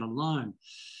doing it alone,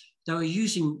 they were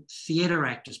using theatre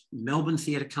actors. Melbourne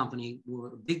Theatre Company were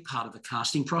a big part of the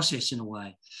casting process in a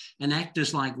way. And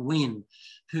actors like Wynne,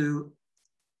 who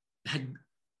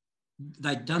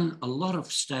they'd done a lot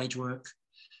of stage work.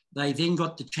 They then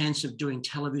got the chance of doing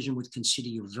television with Consider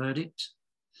Your Verdict.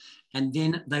 And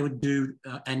then they would do,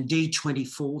 and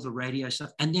D24, the radio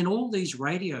stuff, and then all these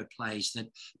radio plays that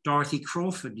Dorothy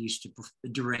Crawford used to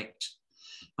direct.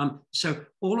 So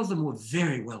all of them were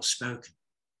very well spoken.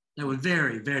 They were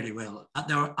very, very well.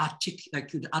 They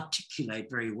could articulate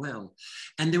very well.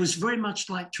 And there was very much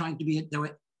like they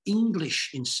were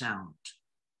English in sound.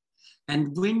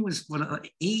 And Wynne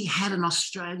he had an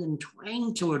Australian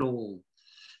twang to it all.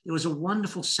 There was a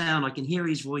wonderful sound. I can hear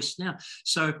his voice now.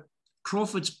 So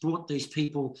Crawford's brought these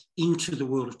people into the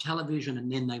world of television,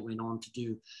 and then they went on to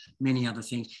do many other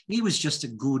things. He was just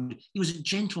he was a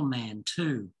gentleman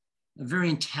too, a very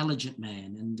intelligent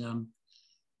man, and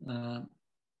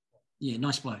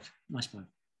nice bloke.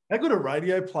 How good are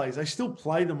radio plays? They still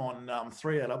play them on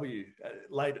 3AW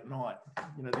late at night.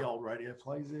 The old radio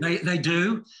plays there. They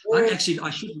do.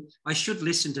 I should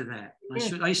listen to that.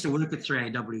 I used to work at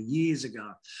 3AW years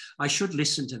ago. I should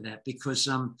listen to that because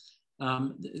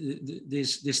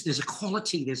there's a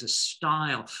quality, there's a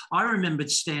style. I remembered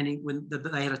standing when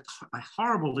they had a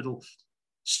horrible little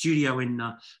studio in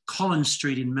Collins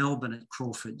Street in Melbourne at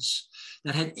Crawford's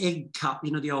that had egg cup,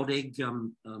 the old egg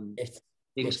things.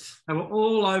 Yes. They were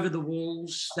all over the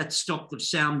walls. That stopped the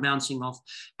sound bouncing off.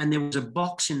 And there was a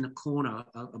box in the corner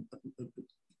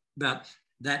about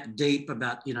that deep,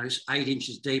 about 8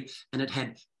 inches deep, and it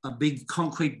had a big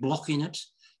concrete block in it.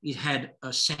 It had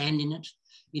sand in it.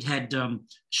 It had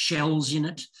shells in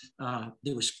it.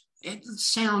 There was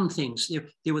sound things.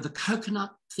 There were the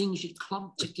coconut things you'd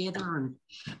clump together,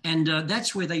 and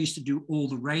that's where they used to do all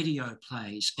the radio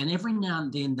plays. And every now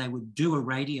and then they would do a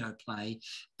radio play,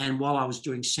 and while I was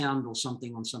doing sound or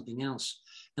something on something else,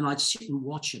 and I'd sit and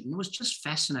watch it. And it was just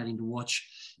fascinating to watch.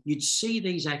 You'd see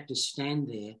these actors stand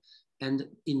there and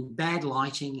in bad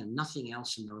lighting and nothing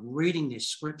else, and they were reading their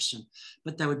scripts,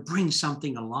 but they would bring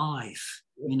something alive.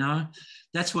 You know,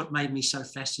 that's what made me so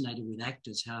fascinated with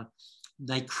actors, how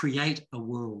they create a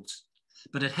world,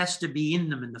 but it has to be in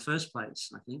them in the first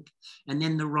place, I think. And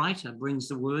then the writer brings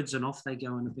the words and off they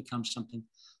go, and it becomes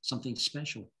something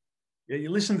special. Yeah, you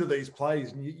listen to these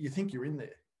plays and you think you're in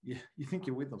there. You think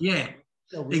you're with them. Yeah,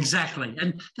 exactly.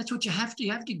 And that's what you have to.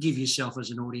 You have to give yourself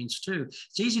as an audience too.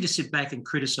 It's easy to sit back and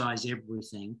criticize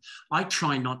everything. I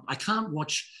can't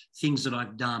watch things that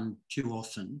I've done too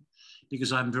often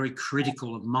because I'm very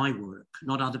critical of my work,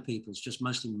 not other people's, just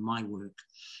mostly my work.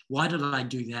 Why did I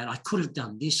do that? I could have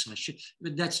done this. I should,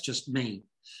 but that's just me.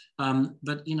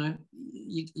 But, you know,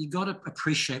 you got to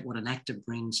appreciate what an actor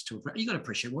brings to it. You got to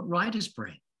appreciate what writers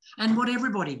bring and what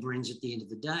everybody brings at the end of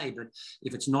the day. But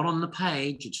if it's not on the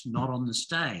page, it's not on the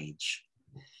stage.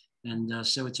 And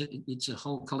so it's a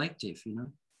whole collective, you know.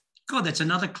 God, that's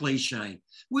another cliche.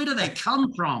 Where do they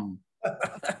come from?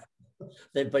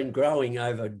 They've been growing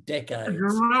over decades.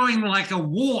 Growing like a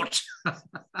wart.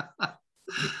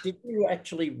 Did you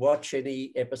actually watch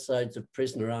any episodes of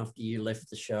Prisoner after you left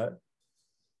the show?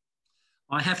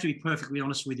 I have to be perfectly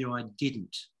honest with you, I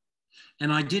didn't.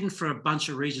 And I didn't for a bunch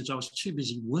of reasons. I was too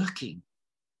busy working.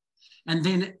 And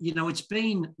then, you know, it's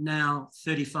been now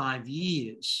 35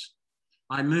 years.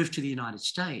 I moved to the United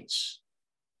States.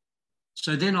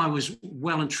 So then I was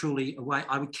well and truly away.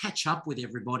 I would catch up with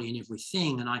everybody and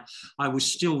everything. And I was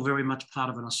still very much part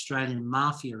of an Australian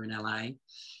mafia in LA.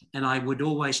 And I would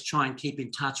always try and keep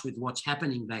in touch with what's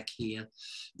happening back here.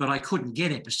 But I couldn't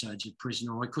get episodes of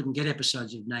Prisoner, or I couldn't get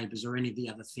episodes of Neighbours or any of the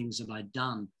other things that I'd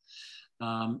done.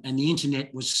 And the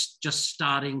internet was just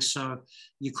starting, so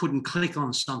you couldn't click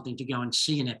on something to go and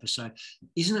see an episode.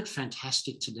 Isn't it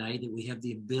fantastic today that we have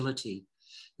the ability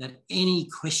that any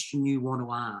question you want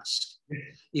to ask,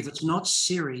 if it's not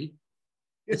Siri,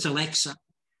 it's Alexa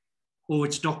or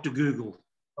it's Dr. Google.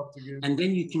 And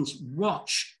then you can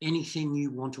watch anything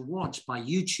you want to watch by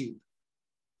YouTube.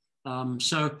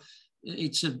 So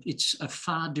it's a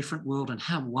far different world, and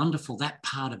how wonderful that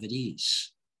part of it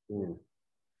is. Mm.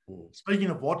 Speaking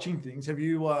of watching things, have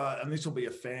you, and this will be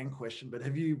a fan question, but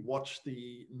have you watched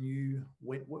the new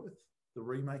Wentworth, the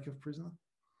remake of Prisoner?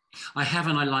 I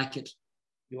haven't. I like it.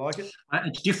 You like it?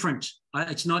 It's different.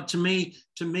 It's not, to me,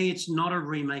 it's not a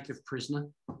remake of Prisoner.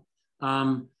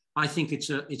 I think it's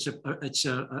a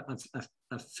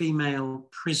female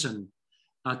prison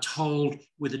told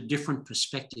with a different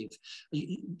perspective.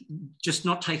 Just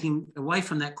not taking away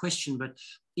from that question, but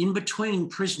in between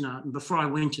Prisoner and before I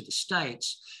went to the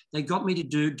States, they got me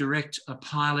to direct a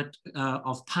pilot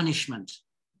of Punishment,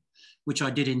 which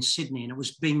I did in Sydney, and it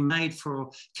was being made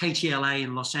for KTLA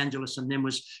in Los Angeles, and then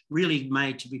was really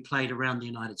made to be played around the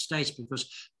United States because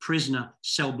Prisoner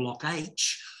cellblockh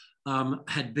H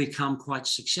had become quite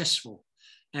successful.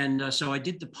 And so I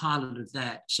did the pilot of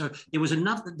that. So there was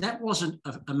another, that wasn't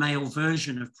a male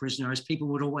version of Prisoner, as people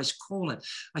would always call it.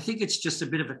 I think it's just a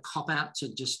bit of a cop-out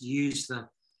to just use the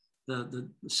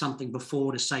something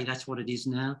before to say that's what it is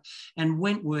now. And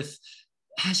Wentworth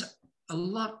has a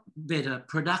lot better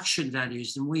production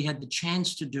values than we had the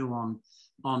chance to do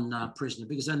on Prisoner,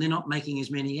 because they're not making as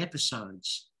many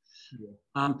episodes.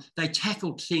 Yeah. They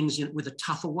tackled things with a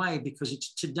tougher way because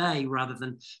it's today rather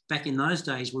than back in those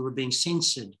days. We were being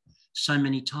censored so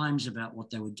many times about what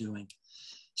they were doing.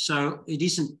 So it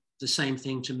isn't the same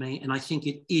thing to me, and I think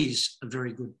it is a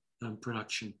very good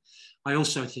production. I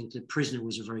also think that Prisoner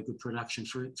was a very good production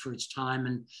for its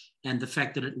time, and the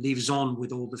fact that it lives on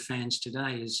with all the fans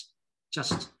today is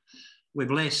just, we're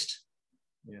blessed.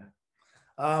 Yeah.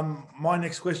 My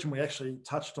next question we actually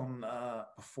touched on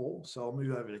before, so I'll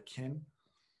move over to Ken.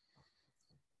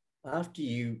 After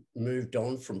you moved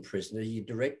on from Prisoner, you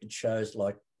directed shows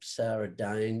like Sarah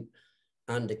Dane,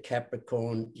 Under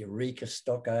Capricorn, Eureka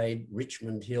Stockade,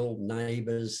 Richmond Hill,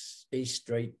 Neighbours, East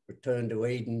Street, Return to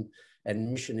Eden,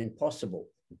 and Mission Impossible.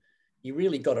 You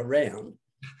really got around.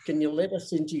 Can you let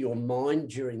us into your mind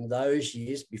during those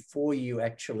years before you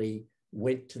actually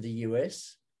went to the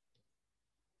US?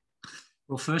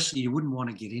 Well, firstly, you wouldn't want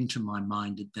to get into my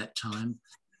mind at that time.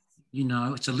 You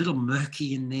know, it's a little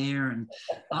murky in there, and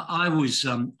I was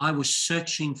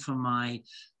searching for my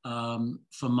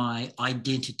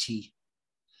identity.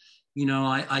 You know,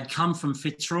 I'd come from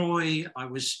Fitzroy.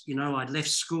 I'd left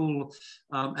school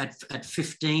at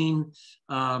 15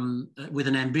 with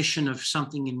an ambition of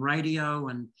something in radio,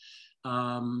 and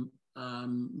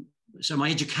so my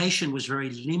education was very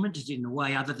limited in a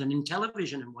way, other than in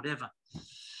television and whatever.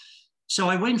 So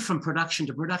I went from production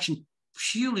to production.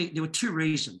 there were two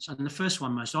reasons. And the first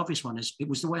one, most obvious one, is it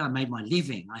was the way I made my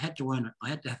living. I had to earn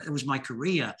it. It was my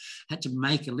career. I had to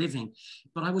make a living.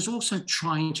 But I was also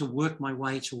trying to work my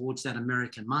way towards that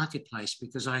American marketplace,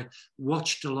 because I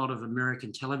watched a lot of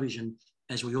American television,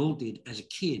 as we all did as a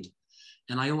kid.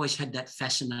 And I always had that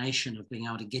fascination of being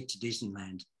able to get to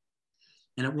Disneyland.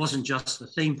 And it wasn't just the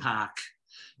theme park.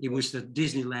 It was the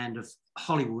Disneyland of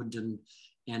Hollywood, and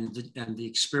the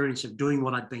experience of doing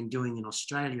what I'd been doing in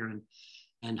Australia,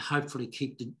 and hopefully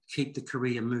keep the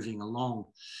career moving along.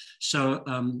 So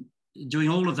doing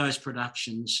all of those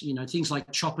productions, things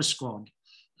like Chopper Squad,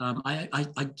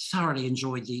 I thoroughly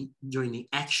enjoyed doing the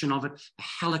action of it, a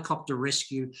helicopter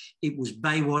rescue. It was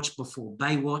Baywatch before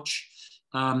Baywatch.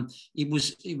 It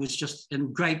was just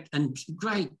great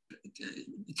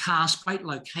cast, great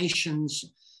locations.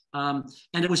 And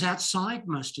it was outside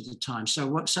most of the time.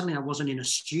 So suddenly I wasn't in a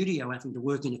studio having to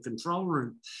work in a control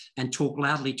room and talk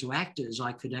loudly to actors.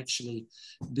 I could actually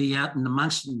be out in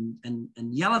amongst them and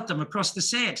yell at them across the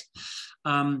set.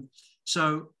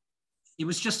 So it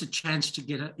was just a chance to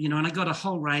get and I got a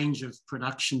whole range of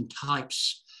production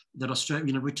types that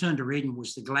Australia, Return to Eden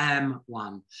was the glam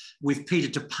one with Peter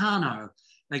Tupano.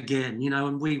 Again,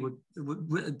 and we would,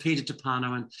 Peter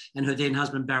Tupano and her then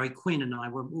husband Barry Quinn and I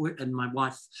and my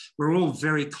wife were all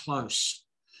very close.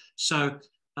 So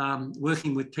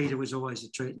working with Peter was always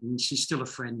a treat, and she's still a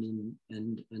friend,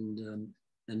 and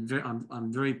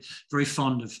I'm very, very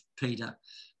fond of Peter.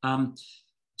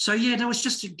 So yeah, that was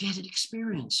just to get an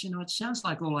experience. It sounds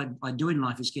like all I do in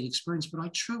life is get experience, but I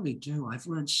truly do. I've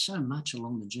learned so much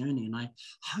along the journey, and I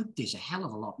hope there's a hell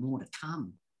of a lot more to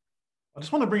come. I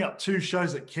just want to bring up two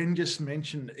shows that Ken just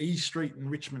mentioned, E Street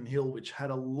and Richmond Hill, which had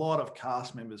a lot of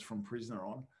cast members from Prisoner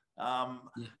on.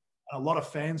 Yeah. A lot of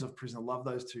fans of Prisoner love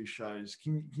those two shows.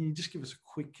 Can you just give us a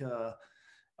quick...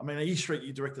 E Street,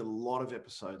 you directed a lot of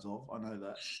episodes of. I know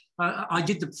that. I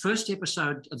did the first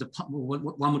episode of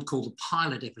what one would call the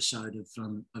pilot episode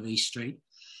of E Street.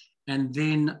 And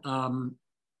then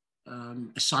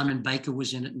Simon Baker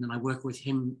was in it, and then I worked with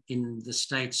him in the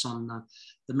States on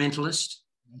The Mentalist.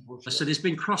 So there's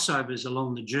been crossovers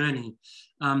along the journey,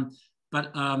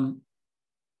 but I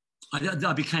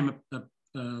became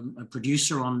a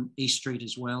producer on E Street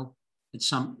as well at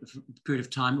some period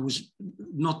of time. It was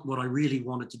not what I really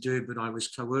wanted to do, but I was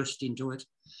coerced into it.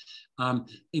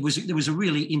 It was a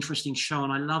really interesting show,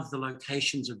 and I love the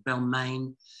locations of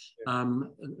Balmain.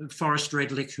 Forrest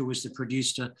Redlick, who was the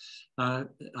producer,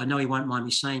 I know he won't mind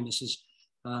me saying this,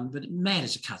 but mad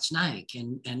as a cut snake,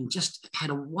 and just had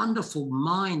a wonderful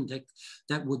mind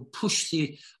that would push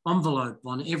the envelope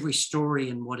on every story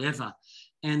and whatever.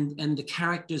 And the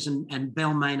characters and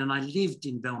Balmain, and I lived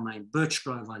in Balmain,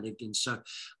 Birchgrove I lived in. So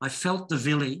I felt the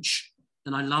village,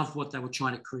 and I loved what they were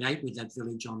trying to create with that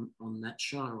village on that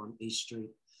show on East Street.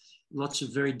 Lots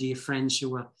of very dear friends who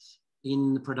were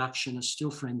in the production are still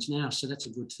friends now, so that's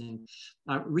a good thing.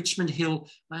 Richmond Hill,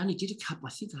 I only did a couple. I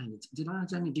think I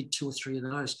only did 2 or 3 of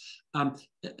those.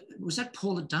 Was that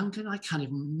Paula Duncan? I can't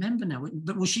even remember now.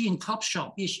 But was she in Cop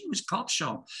Shop? Yeah, she was Cop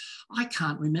Shop. I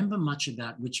can't remember much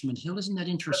about Richmond Hill. Isn't that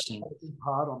interesting? Had a big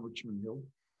part on Richmond Hill.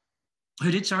 Who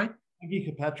did? Sorry. Maggie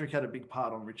Kirkpatrick had a big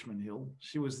part on Richmond Hill.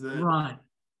 She was the right.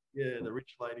 Yeah, the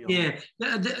rich lady. Yeah,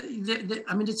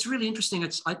 it's really interesting.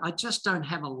 I just don't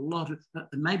have a lot of.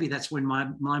 Maybe that's when my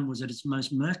mind was at its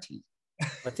most murky.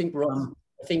 I think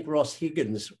Ross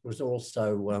Higgins was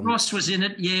also. Ross was in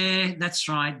it. Yeah, that's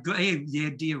right.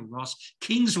 Yeah, dear Ross.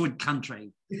 Kingswood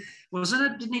Country, wasn't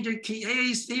it? Didn't he do?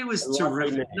 He was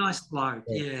terrific. Nice bloke.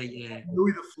 Yeah.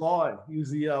 Louis the Fly. He was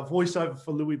the voiceover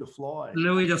for Louis the Fly.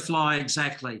 Louis the Fly,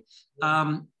 exactly.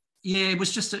 It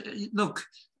was just look.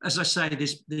 As I say,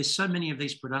 there's so many of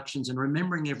these productions, and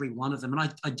remembering every one of them.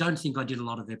 And I don't think I did a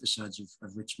lot of episodes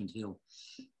of Richmond Hill,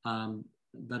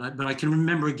 but I can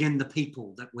remember again the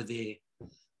people that were there.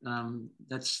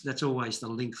 That's always the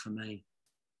link for me.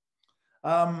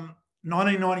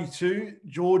 1992,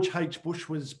 George H. Bush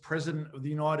was president of the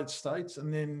United States,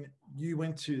 and then you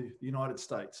went to the United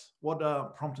States. What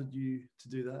prompted you to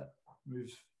do that, move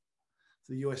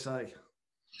to the USA?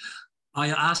 I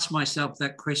asked myself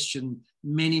that question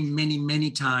many, many,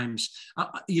 many times.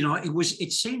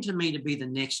 It seemed to me to be the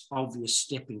next obvious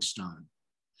stepping stone.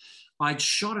 I'd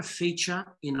shot a feature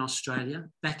in Australia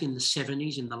back in the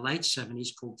 70s, in the late 70s,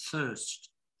 called Thirst.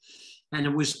 And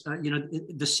it was,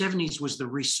 the 70s was the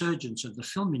resurgence of the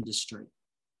film industry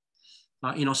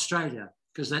in Australia,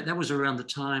 because that was around the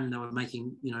time they were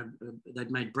making, they'd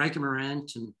made Breaker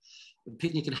Morant and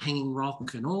Picnic at Hanging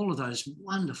Rock and all of those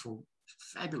wonderful,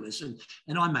 fabulous, and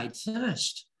I made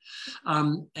Thirst.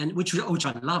 and which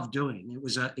I loved doing. It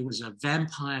was a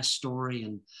vampire story,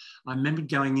 and I remember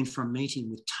going in for a meeting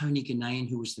with Tony Ganane,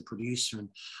 who was the producer, and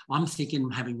I'm thinking,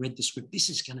 having read the script, this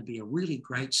is going to be a really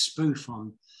great spoof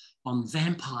on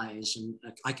vampires, and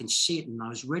I can see it. And I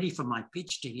was ready for my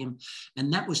pitch to him,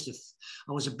 and that was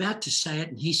I was about to say it,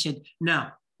 and he said,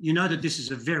 "Now, you know that this is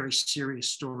a very serious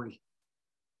story.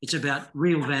 It's about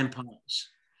real vampires."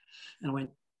 And I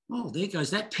went, "Oh, there goes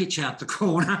that pitch out the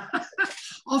corner."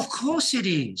 Of course it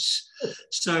is.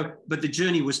 So, but the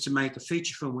journey was to make a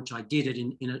feature film, which I did it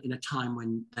in a time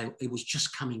when it was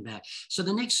just coming back. So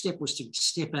the next step was to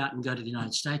step out and go to the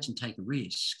United States and take a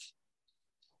risk.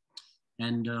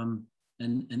 And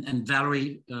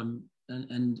Valerie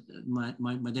and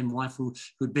my then wife,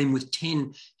 who'd been with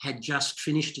 10, had just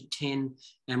finished at 10,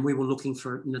 and we were looking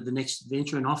for the next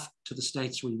adventure, and off to the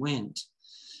States we went.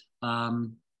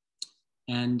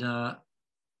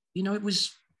 It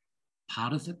was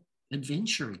part of the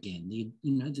adventure again,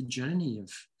 the journey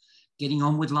of getting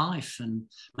on with life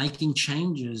and making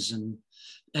changes, and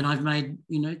I've made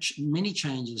many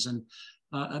changes, and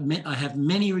I have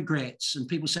many regrets, and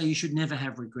people say you should never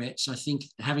have regrets. I think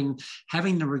having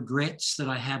the regrets that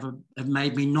I have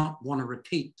made me not want to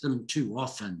repeat them too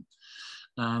often,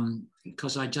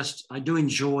 because I do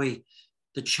enjoy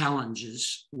the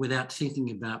challenges without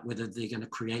thinking about whether they're going to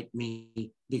create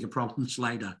me bigger problems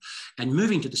later. And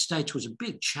moving to the States was a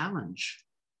big challenge.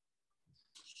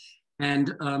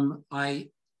 And I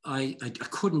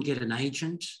couldn't get an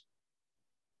agent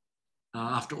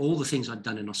after all the things I'd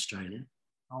done in Australia.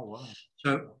 Oh,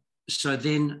 wow. So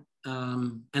then,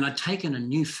 and I'd taken a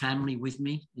new family with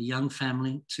me, a young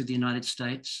family, to the United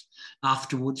States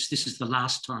afterwards. This is the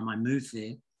last time I moved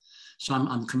there. So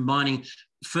I'm combining,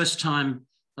 first time,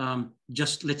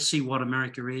 just let's see what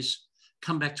America is,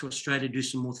 come back to Australia, do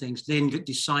some more things, then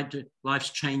decide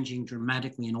life's changing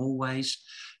dramatically in all ways,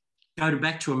 go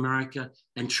back to America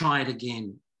and try it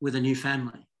again with a new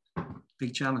family.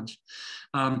 Big challenge.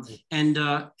 And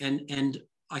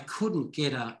I couldn't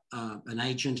get an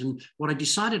agent. And what I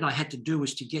decided I had to do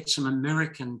was to get some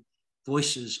American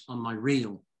voices on my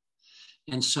reel.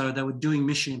 And so they were doing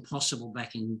Mission Impossible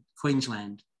back in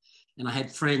Queensland. And I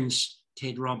had friends,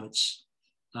 Ted Roberts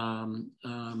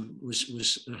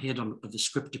was head of the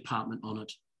script department on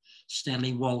it.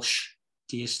 Stanley Walsh,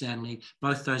 dear Stanley.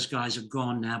 Both those guys are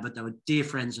gone now, but they were dear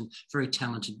friends and very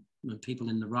talented people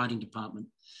in the writing department.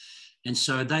 And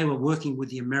so they were working with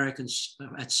the Americans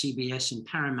at CBS and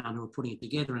Paramount who were putting it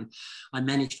together. And I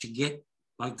managed to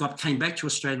came back to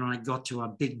Australia, and I got to a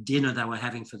big dinner they were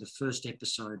having for the first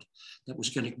episode that was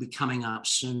going to be coming up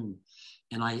soon.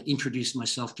 And I introduced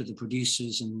myself to the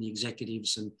producers and the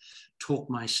executives and talked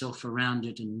myself around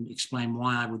it and explained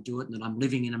why I would do it and that I'm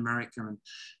living in America.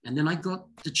 And then I got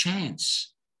the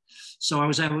chance. So I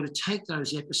was able to take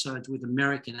those episodes with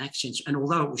American accents. And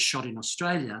although it was shot in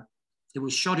Australia, it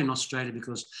was shot in Australia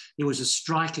because there was a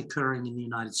strike occurring in the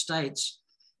United States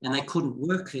and they couldn't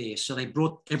work there. So they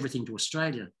brought everything to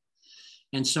Australia.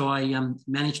 And so I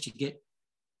managed to get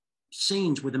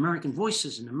scenes with American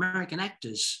voices and American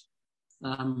actors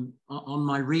on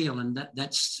my reel, and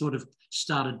that sort of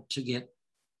started to get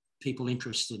people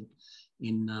interested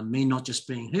in me not just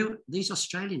being these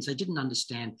Australians. They didn't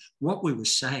understand what we were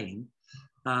saying,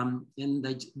 and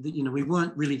we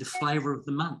weren't really the flavour of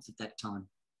the month at that time.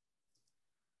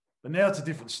 But now it's a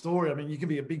different story. I mean, you can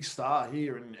be a big star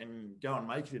here and go and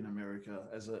make it in America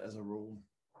as a rule.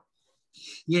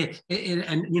 Yeah,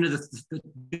 and the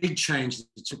big change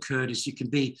that's occurred is you can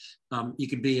be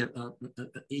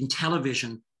in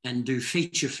television and do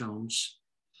feature films,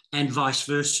 and vice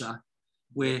versa.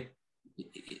 Where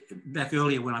back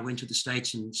earlier when I went to the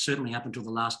States, and certainly up until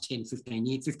the last 15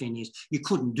 years, you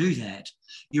couldn't do that.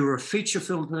 You were a feature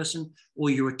film person or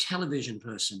you were a television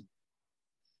person,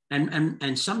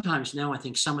 and sometimes now I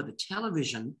think some of the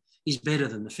television is better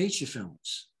than the feature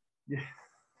films. Yeah.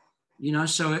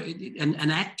 So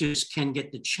and actors can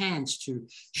get the chance to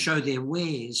show their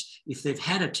wares. If they've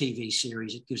had a TV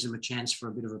series, it gives them a chance for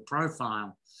a bit of a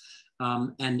profile.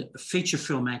 And feature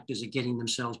film actors are getting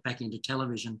themselves back into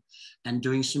television and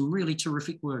doing some really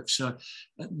terrific work. So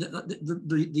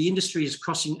the industry is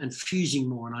crossing and fusing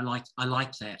more, and I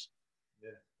like that.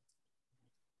 Yeah.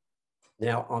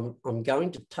 Now I'm going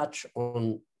to touch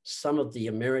on some of the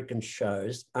American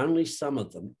shows, only some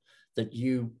of them that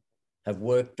you have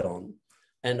worked on,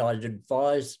 and I'd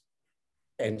advise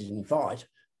and invite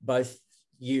both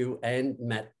you and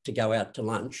Matt to go out to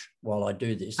lunch while I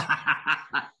do this.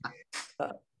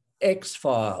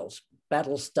 X-Files,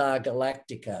 Battlestar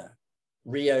Galactica,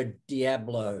 Rio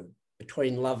Diablo,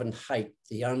 Between Love and Hate,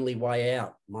 The Only Way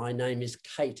Out, My Name is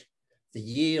Kate, The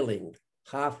Yearling,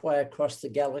 Halfway Across the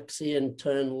Galaxy and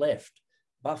Turn Left,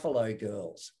 Buffalo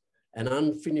Girls, An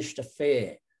Unfinished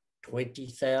Affair,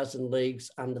 20,000 Leagues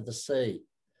Under the Sea,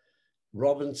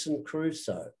 Robinson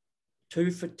Crusoe,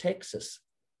 Two for Texas,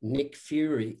 Nick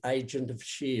Fury, Agent of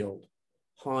S.H.I.E.L.D.,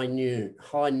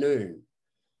 High Noon,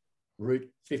 Route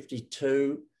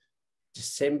 52,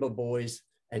 December Boys,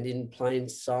 and In Plain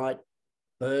Sight,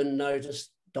 Burn Notice,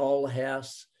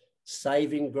 Dollhouse,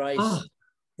 Saving Grace,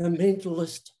 The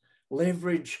Mentalist,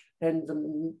 Leverage,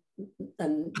 and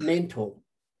Mental.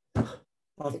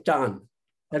 I've done.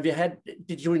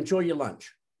 Did you enjoy your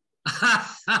lunch?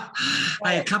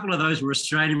 Hey, a couple of those were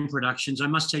Australian productions. I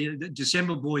must tell you,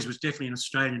 December Boys was definitely an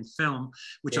Australian film,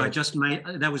 which I just made.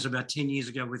 That was about 10 years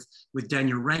ago with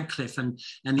Daniel Radcliffe. And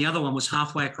the other one was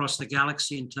Halfway Across the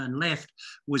Galaxy and Turn Left,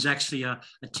 was actually a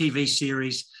TV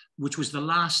series, which was the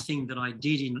last thing that I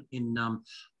did in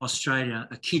Australia,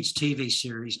 a kids' TV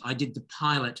series. I did the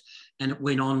pilot and it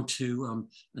went on to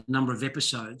a number of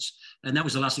episodes. And that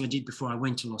was the last thing I did before I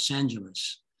went to Los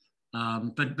Angeles.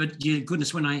 But yeah,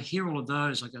 goodness, when I hear all of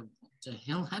those, I go, what the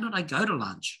hell? How did I go to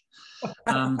lunch?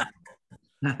 I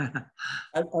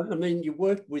mean, you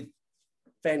worked with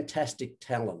fantastic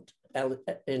talent,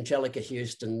 Angelica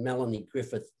Houston, Melanie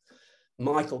Griffith,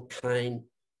 Michael Caine,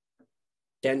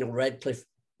 Daniel Radcliffe.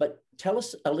 But tell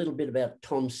us a little bit about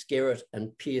Tom Skerritt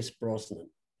and Pierce Brosnan.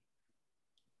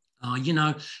 You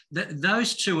know,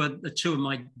 those two are two of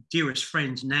my dearest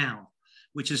friends now.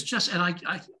 Which is just, and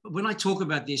I when I talk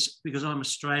about this, because I'm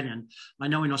Australian, I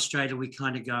know in Australia we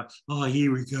kind of go, oh,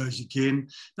 here he goes again.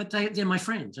 But they're my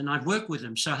friends and I've worked with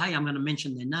them. So, hey, I'm going to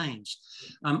mention their names.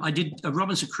 I did a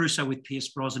Robinson Crusoe with Pierce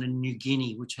Brosnan in New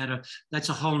Guinea, which that's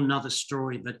a whole nother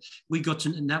story. But we got to,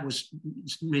 and that was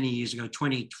many years ago,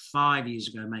 25 years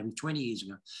ago, maybe 20 years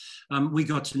ago. We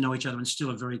got to know each other and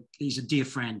still he's a dear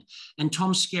friend. And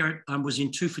Tom Skerritt was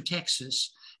in Two for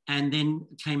Texas, and then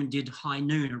came and did High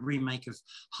Noon, a remake of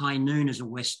High Noon as a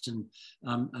Western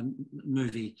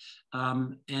movie.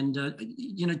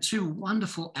 You know, two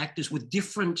wonderful actors with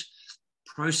different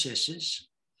processes,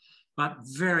 but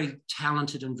very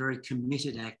talented and very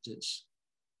committed actors.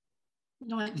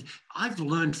 You know, I've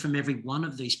learned from every one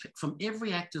of these, from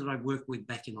every actor that I've worked with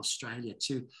back in Australia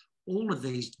to all of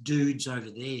these dudes over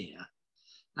there.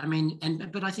 I mean,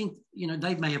 but I think, you know,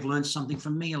 they may have learned something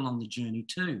from me along the journey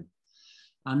too.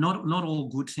 Not all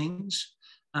good things,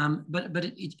 but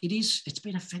it's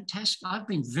been a fantastic. I've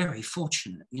been very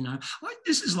fortunate, you know.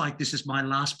 This is my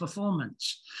last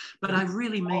performance, but I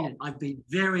really mean it. I've been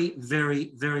very,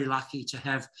 very, very lucky to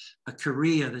have a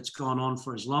career that's gone on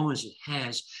for as long as it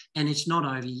has, and it's not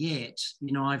over yet.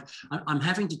 You know, I'm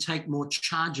having to take more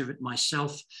charge of it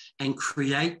myself and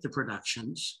create the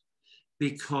productions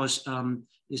because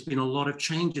there's been a lot of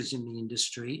changes in the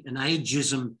industry, and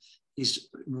ageism is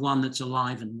one that's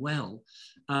alive and well.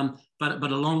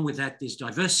 But along with that, there's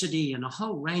diversity and a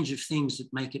whole range of things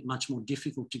that make it much more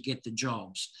difficult to get the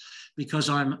jobs. Because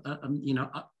I'm you know,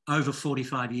 over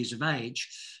 45 years of age,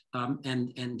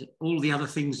 and all the other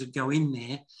things that go in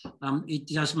there, it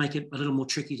does make it a little more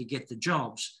tricky to get the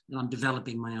jobs, and I'm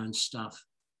developing my own stuff.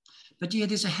 But yeah,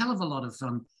 there's a hell of a lot of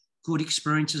good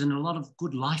experiences and a lot of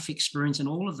good life experience in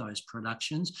all of those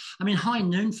productions. I mean, High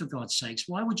Noon, for God's sakes,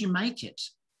 why would you make it?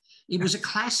 It was a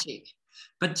classic,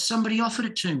 but somebody offered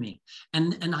it to me.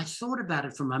 And I thought about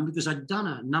it for a moment because I'd done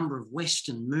a number of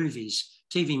Western movies,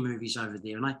 TV movies over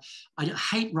there. And I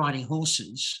hate riding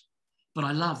horses, but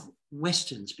I love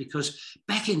Westerns because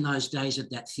back in those days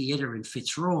at that theatre in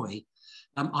Fitzroy,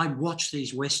 I'd watch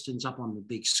these Westerns up on the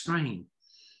big screen.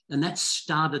 And that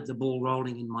started the ball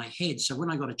rolling in my head. So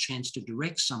when I got a chance to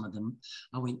direct some of them,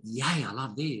 I went, yay, I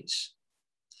love this.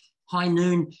 High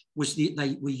Noon was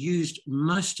we used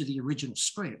most of the original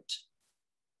script.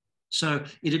 So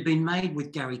it had been made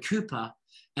with Gary Cooper,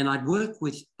 and I'd worked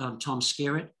with Tom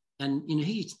Skerritt, and you know,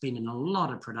 he's been in a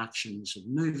lot of productions of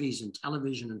movies and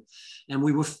television, and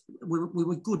we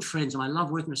were good friends, and I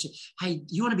love working with him. I said, hey,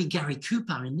 you want to be Gary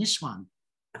Cooper in this one?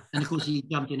 And of course he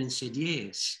jumped in and said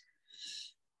yes.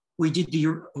 We did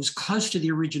it was close to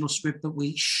the original script, but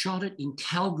we shot it in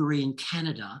Calgary in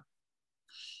Canada.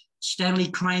 Stanley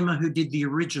Kramer, who did the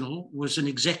original, was an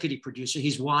executive producer.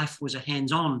 His wife was a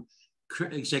hands-on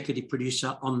executive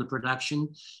producer on the production,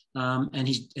 and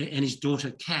his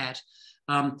daughter, Kat.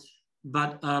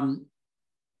 But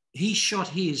he shot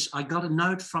his. I got a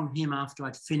note from him after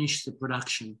I'd finished the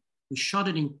production. We shot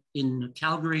it in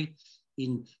Calgary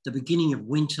in the beginning of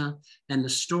winter, and the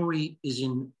story is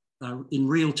in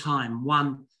real time.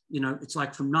 It's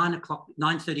like from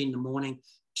 9:30 in the morning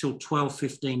till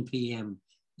 12:15 p.m.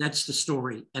 That's the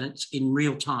story, and it's in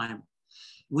real time.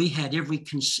 We had it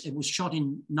was shot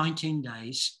in 19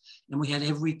 days, and we had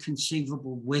every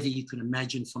conceivable weather you could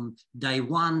imagine from day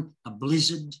one, a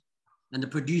blizzard, and the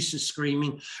producers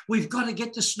screaming, we've got to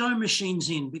get the snow machines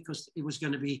in because it was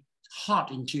going to be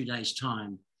hot in 2 days'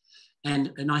 time.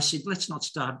 And I said, let's not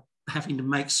start having to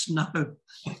make snow,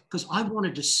 because I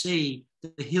wanted to see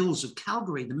the hills of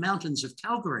Calgary, the mountains of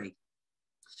Calgary.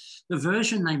 The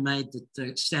version they made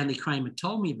that Stanley Kramer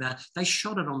told me about, they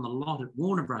shot it on the lot at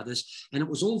Warner Brothers, and it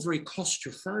was all very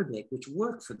claustrophobic, which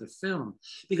worked for the film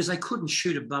because they couldn't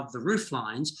shoot above the roof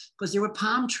lines because there were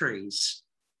palm trees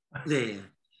there.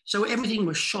 So everything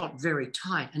was shot very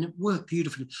tight, and it worked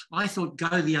beautifully. I thought,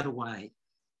 go the other way.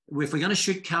 If we're going to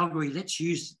shoot Calgary, let's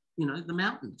use, the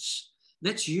mountains.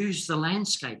 Let's use the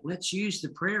landscape. Let's use the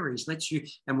prairies.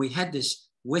 And we had this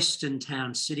western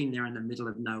town sitting there in the middle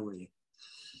of nowhere.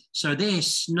 So there's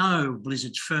snow,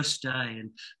 blizzard's first day,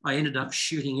 and I ended up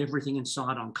shooting everything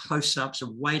inside on close-ups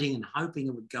and waiting and hoping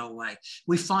it would go away.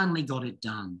 We finally got it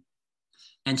done.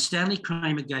 And Stanley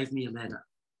Kramer gave me a letter,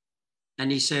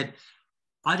 and he said,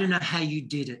 I don't know how you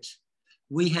did it.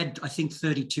 We had, I think,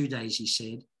 32 days, he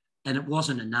said, and it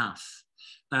wasn't enough.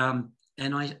 And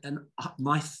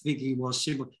my thinking was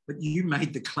simple, but you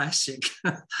made the classic.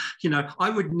 I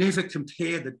would never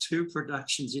compare the two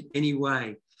productions in any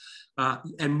way.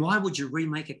 And why would you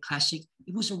remake a classic?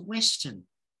 It was a Western,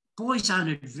 boy's own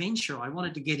adventure. I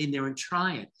wanted to get in there and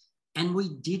try it. And we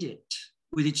did it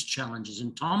with its challenges.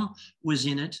 And Tom was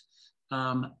in it.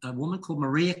 A woman called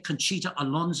Maria Conchita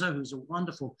Alonso, who's a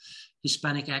wonderful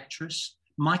Hispanic actress.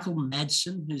 Michael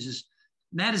Madsen, who's as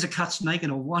mad as a cut snake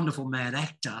and a wonderful mad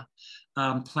actor,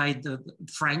 played the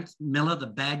Frank Miller, the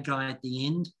bad guy at the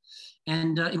end.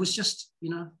 And it was just,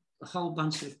 a whole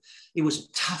bunch of, it was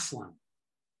a tough one.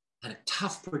 Had a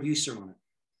tough producer on it.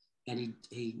 And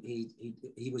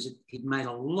he'd made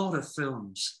a lot of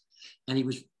films, and he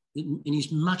was in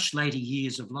his much later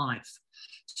years of life.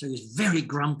 So he was very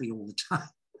grumpy all the time.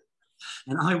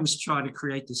 And I was trying to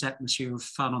create this atmosphere of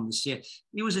fun on the set.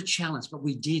 It was a challenge, but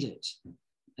we did it.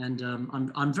 And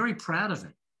I'm very proud of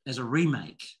it as a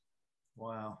remake.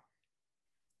 Wow.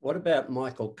 What about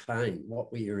Michael Caine?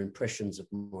 What were your impressions of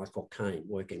Michael Caine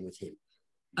working with him?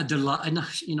 A delight. And,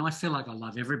 I feel like I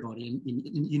love everybody,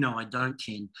 and I don't,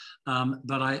 Ken.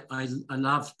 But I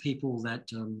love people that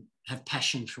have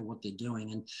passion for what they're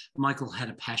doing. And Michael had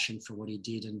a passion for what he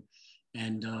did.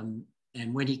 And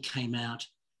when he came out,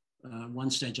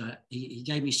 one stage, he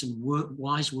gave me some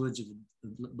wise words of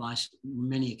advice on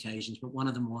many occasions, but one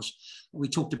of them was, we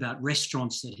talked about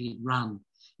restaurants that he'd run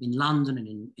in London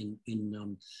and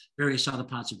in various other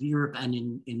parts of Europe and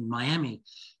in Miami.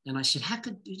 And I said,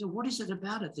 what is it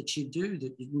about it that you do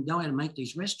that you can know how to make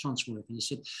these restaurants work? And he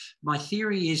said, my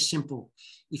theory is simple.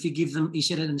 If you give them, he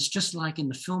said, and it's just like in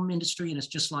the film industry, and it's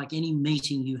just like any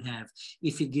meeting you have.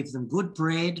 If you give them good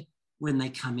bread when they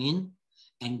come in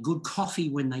and good coffee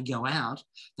when they go out,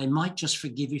 they might just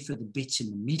forgive you for the bits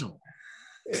in the middle.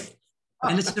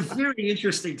 And it's a very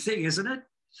interesting thing, isn't it?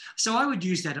 So I would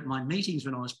use that at my meetings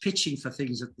when I was pitching for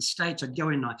things at the States. I'd go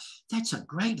in like, that's a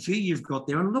great view you've got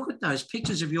there. And look at those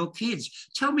pictures of your kids.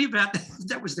 Tell me about that.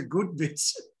 That was the good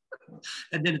bits.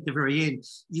 And then at the very end,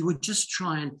 you would just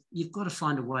try you've got to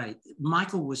find a way.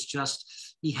 Michael was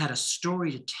he had a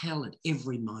story to tell at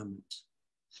every moment.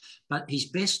 But his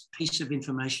best piece of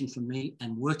information for me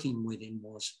and working with him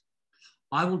was,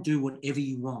 I will do whatever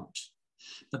you want.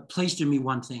 But please do me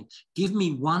one thing. Give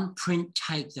me one print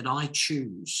take that I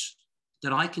choose,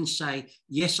 that I can say,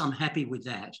 yes, I'm happy with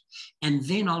that. And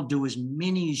then I'll do as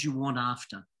many as you want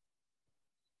after.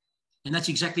 And that's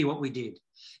exactly what we did.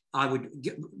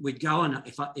 We'd go, and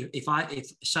if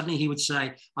suddenly he would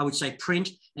say, I would say print,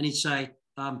 and he'd say,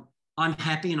 I'm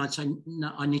happy. And I'd say,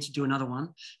 no, I need to do another one.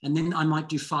 And then I might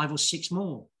do 5 or 6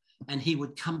 more. And he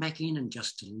would come back in and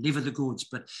just deliver the goods.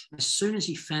 But as soon as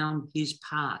he found his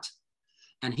part,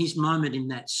 and his moment in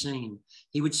that scene,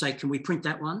 he would say, can we print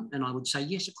that one? And I would say,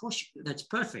 yes, of course, that's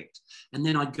perfect. And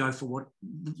then I'd go for what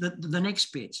the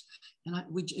next bits. And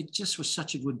it just was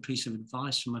such a good piece of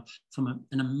advice from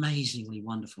an amazingly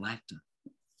wonderful actor.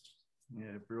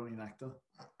 Yeah, brilliant actor.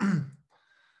 And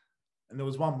there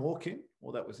was one more, Ken,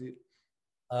 or that was it?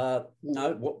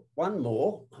 No, one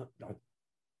more.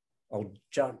 I'll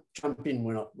jump in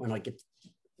when I get,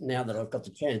 now that I've got the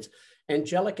chance.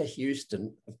 Angelica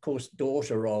Houston, of course,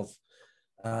 daughter of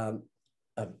an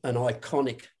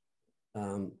iconic.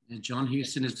 John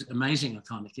Huston is amazing,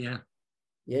 iconic. Yeah.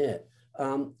 Yeah.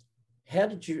 How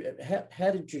did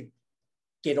you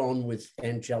get on with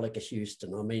Angelica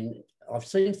Houston? I mean, I've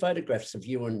seen photographs of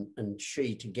you and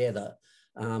she together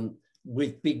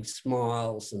with big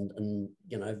smiles and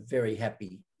very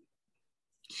happy.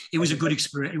 It was a good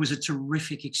experience. It was a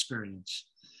terrific experience.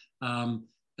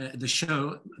 The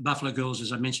show Buffalo Girls,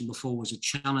 as I mentioned before, was a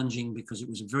challenging because it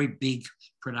was a very big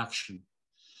production,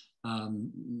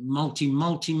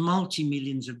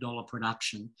 multi-millions of dollar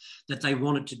production that they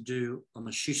wanted to do on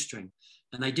a shoestring.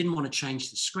 And they didn't want to change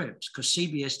the scripts because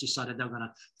CBS decided they were going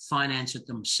to finance it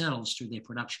themselves through their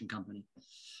production company.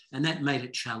 And that made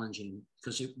it challenging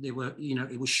because it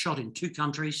was shot in 2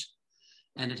 countries,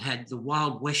 and it had the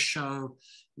Wild West show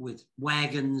with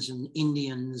wagons and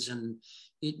Indians, and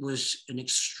it was an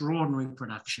extraordinary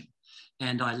production.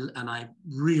 And I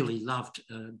really loved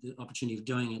the opportunity of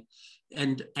doing it.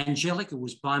 And Angelica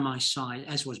was by my side,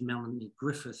 as was Melanie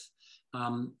Griffith,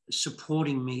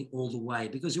 supporting me all the way,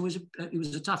 because it was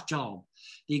a tough job.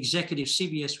 The executive,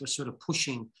 CBS, was sort of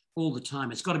pushing all the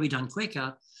time. It's got to be done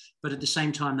quicker. But at the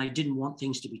same time, they didn't want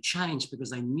things to be changed because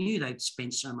they knew they'd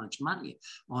spent so much money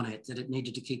on it that it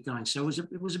needed to keep going. So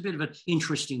it was a bit of an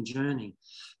interesting journey.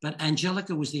 But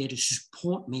Angelica was there to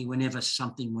support me whenever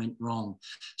something went wrong.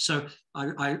 So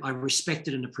I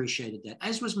respected and appreciated that,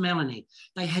 as was Melanie.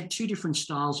 They had 2 different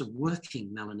styles of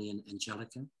working, Melanie and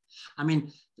Angelica. I mean,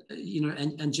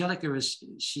 and Angelica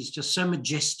she's just so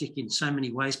majestic in so many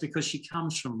ways because she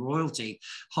comes from royalty,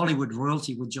 Hollywood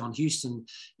royalty with John Huston.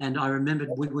 And I remembered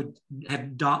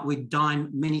we'd dine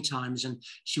many times and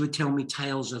she would tell me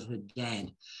tales of her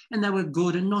dad. And they were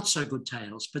good and not so good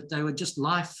tales, but they were just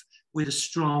life with a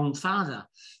strong father,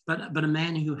 but a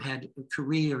man who had a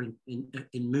career in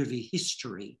movie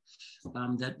history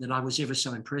that I was ever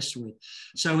so impressed with.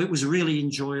 So it was really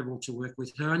enjoyable to work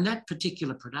with her. And that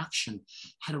particular production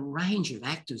had a range of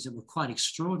actors that were quite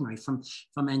extraordinary, from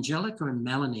Angelica and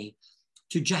Melanie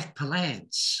to Jack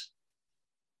Palance.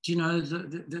 Do you know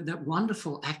that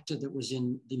wonderful actor that was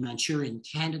in The Manchurian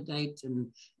Candidate,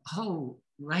 and a whole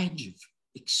range of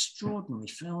extraordinary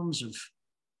films of,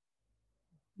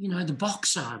 the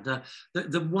boxer,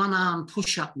 the one-arm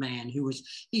push-up man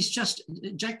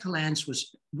Jack Palance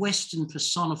was Western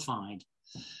personified.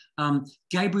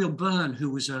 Gabriel Byrne, who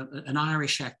was an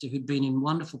Irish actor who'd been in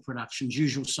wonderful productions,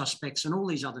 Usual Suspects and all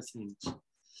these other things.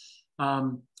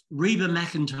 Reba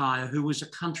McEntire, who was a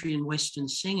country and Western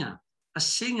singer,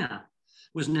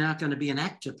 was now going to be an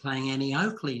actor playing Annie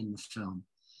Oakley in the film.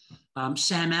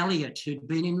 Sam Elliott, who'd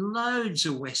been in loads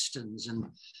of Westerns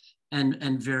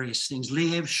and various things.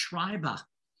 Leivschreiber,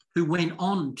 who went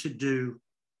on to do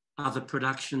other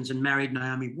productions and married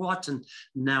Naomi Watt and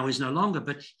now is no longer,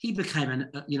 but he became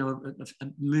a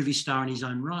movie star in his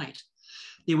own right.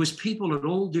 There was people at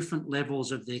all different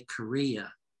levels of their career.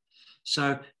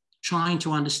 So trying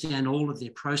to understand all of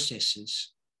their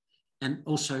processes and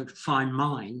also find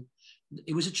mine,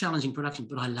 it was a challenging production,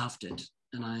 but I loved it.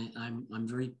 And I'm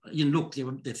very, look, there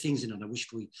are things in it I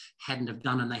wished we hadn't have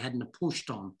done and they hadn't have pushed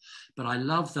on. But I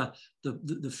love the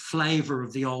flavour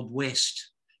of the Old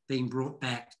West being brought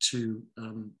back to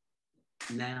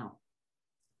now.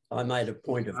 I made a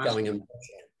point of going and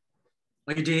watching it.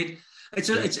 Oh, you did? It's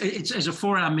a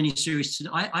 4-hour miniseries.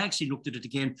 I actually looked at it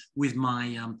again with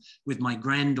my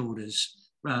granddaughters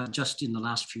just in the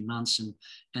last few months, and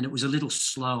it was a little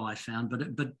slow, I found,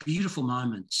 but beautiful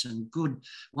moments and good,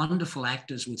 wonderful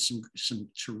actors with some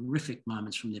terrific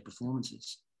moments from their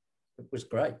performances. It was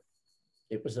great.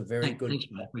 It was a very good. Thank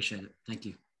you, I appreciate it. Thank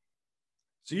you.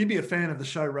 So you'd be a fan of the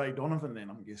show Ray Donovan then,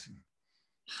 I'm guessing.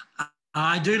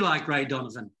 I do like Ray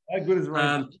Donovan. How good is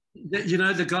Ray?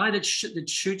 The guy that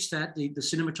shoots that, the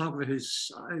cinematographer who's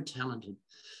so talented,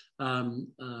 and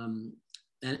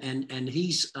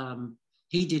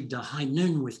he did High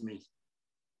Noon with me.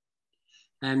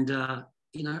 And,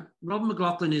 Rob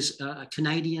McLaughlin is a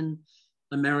Canadian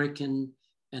American,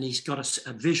 and he's got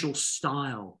a visual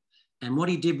style. And what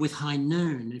he did with High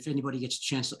Noon, if anybody gets a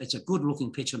chance, it's a good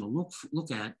looking picture to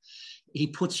look at. He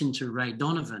puts into Ray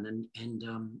Donovan and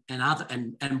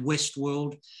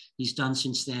Westworld he's done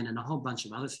since then, and a whole bunch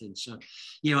of other things. So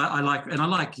yeah, I like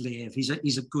Liev.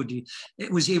 He's a good.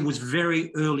 It was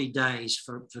very early days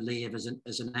for Liev as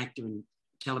an actor in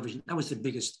television. That was the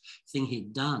biggest thing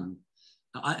he'd done.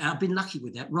 I've been lucky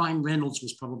with that. Ryan Reynolds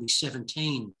was probably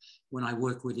 17 when I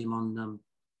worked with him on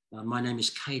My Name is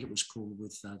Kate, it was called,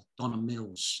 with Donna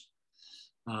Mills,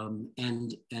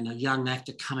 and a young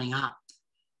actor coming up.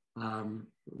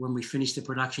 When we finished the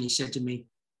production, he said to me,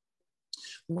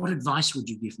 "What advice would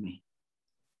you give me?"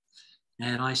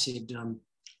 And I said,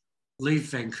 "Leave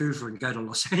Vancouver and go to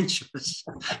Los Angeles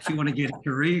if you want to get a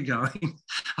career going."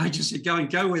 I just said,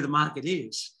 go where the market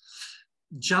is.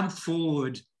 Jump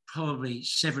forward, probably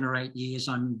 7 or 8 years,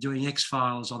 I'm doing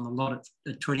X-Files on the lot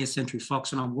at 20th Century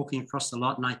Fox, and I'm walking across the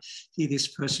lot and I hear this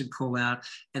person call out,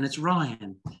 and it's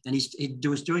Ryan. And he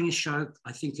was doing a show,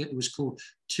 I think it was called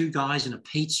Two Guys and a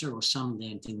Pizza or some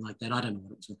damn thing like that. I don't know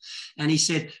what it was. And he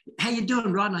said, how you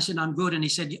doing, Ryan? I said, I'm good. And he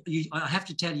said, I have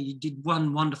to tell you, you did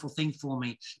one wonderful thing for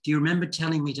me. Do you remember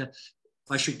telling me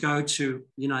I should go to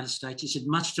the United States? He said,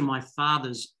 much to my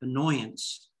father's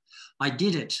annoyance, I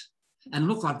did it. And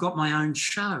look, I've got my own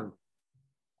show.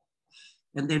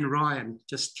 And then Ryan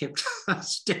just kept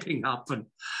stepping up, and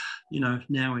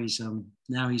now he's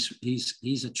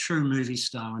a true movie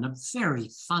star and a very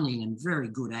funny and very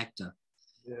good actor.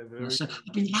 Yeah, very. So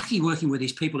I've been lucky working with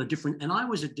these people at different, and I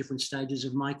was at different stages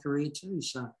of my career too.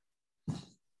 So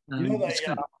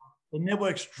the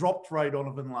networks dropped Ray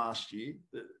Donovan last year.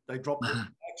 They dropped it,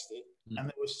 and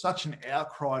there was such an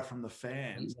outcry from the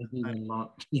fans.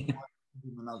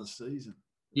 Another season.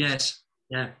 Yes.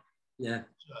 Yeah.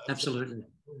 Absolutely.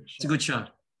 It's a good show.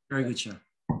 Very good show.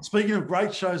 Speaking of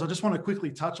great shows, I just want to quickly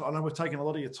touch. I know we're taking a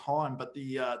lot of your time, but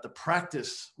the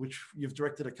Practice, which you've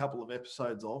directed a couple of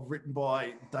episodes of, written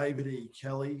by David E.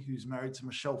 Kelly, who's married to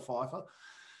Michelle Pfeiffer.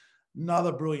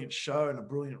 Another brilliant show and a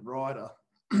brilliant writer.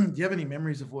 Do you have any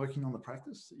memories of working on The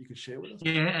Practice that you could share with us?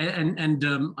 Yeah, and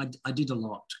I did a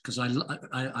lot because I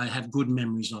have good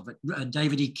memories of it.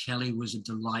 David E. Kelly was a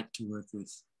delight to work with.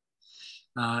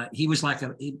 He was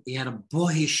he had a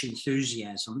boyish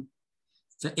enthusiasm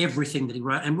for everything that he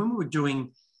wrote. And when we were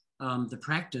doing The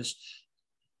Practice,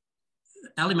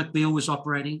 Ally McBeal was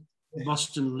operating,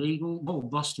 Boston Legal, or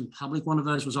Boston Public, one of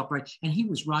those was operating, and he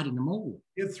was writing them all.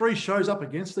 You had 3 shows up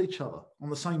against each other on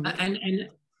the same day.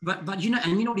 But what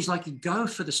he's like, you go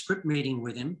for the script meeting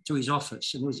with him to his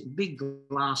office, and there was a big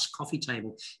glass coffee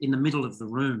table in the middle of the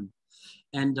room,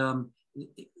 and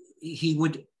he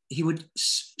would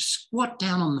squat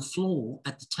down on the floor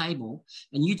at the table,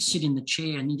 and you'd sit in the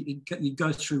chair, and you'd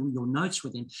go through your notes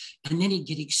with him, and then he'd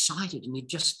get excited and he'd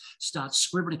just start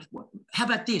scribbling. How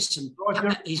about this? And how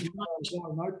about his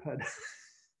notepad.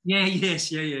 Yeah.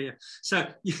 So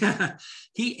yeah,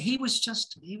 he was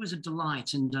a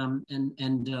delight, and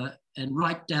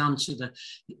right down to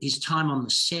his time on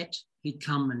the set, he'd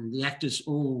come, and the actors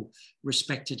all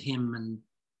respected him,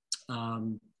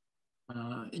 and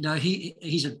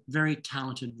he's a very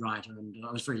talented writer, and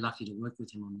I was very lucky to work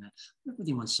with him on that. I worked with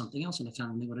him on something else, and I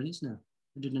can't remember what it is now.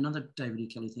 I did another David E.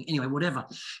 Kelly thing. Anyway, whatever.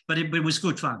 But it was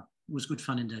good fun. It was good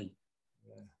fun indeed.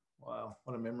 Yeah. Wow,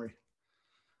 what a memory.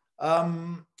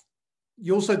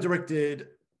 You also directed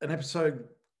an episode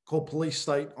called Police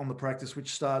State on The Practice, which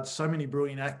starred so many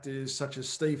brilliant actors such as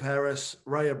Steve Harris,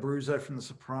 Ray Abruzzo from The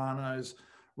Sopranos,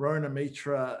 Rona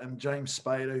Mitra, and James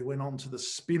Spader, who went on to the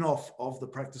spin-off of The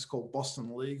Practice called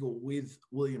Boston Legal with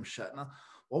William Shatner.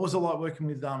 What was it like working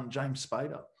with James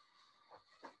Spader?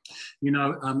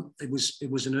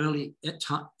 It was an early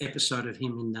episode of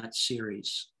him in that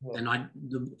series, and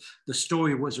the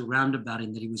story was around about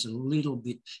him that he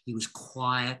was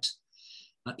quiet.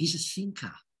 He's a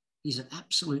thinker. He's an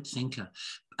absolute thinker.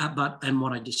 And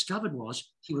what I discovered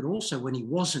was he would also, when he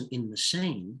wasn't in the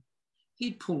scene,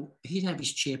 he'd have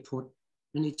his chair put,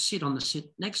 and he'd sit on the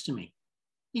sit next to me.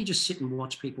 He'd just sit and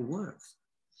watch people work.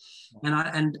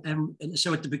 And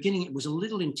so at the beginning, it was a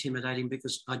little intimidating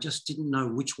because I just didn't know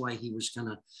which way he was going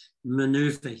to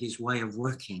maneuver his way of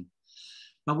working.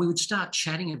 But we would start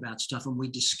chatting about stuff, and we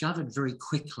discovered very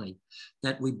quickly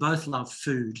that we both love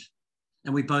food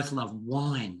and we both love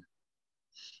wine.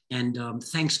 And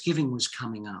Thanksgiving was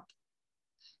coming up,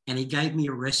 and he gave me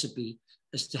a recipe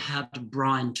as to how to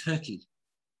brine turkey.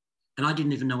 And I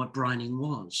didn't even know what brining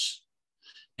was,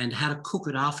 and how to cook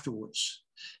it afterwards.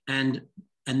 And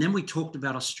then we talked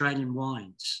about Australian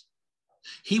wines.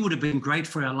 He would have been great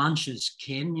for our lunches,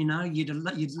 Ken.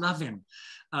 You'd love him.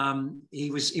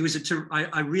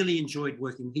 I really enjoyed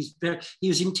working. He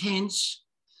was intense,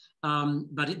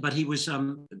 but he was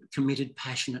committed,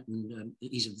 passionate, and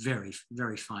he's a very,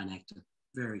 very fine actor.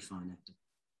 Very fine actor.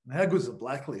 How good is The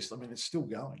Blacklist? I mean, it's still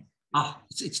going. Oh,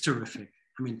 it's terrific.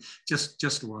 I mean,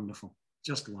 just wonderful.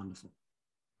 Just wonderful.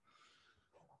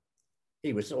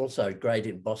 He was also great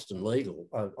in Boston Legal.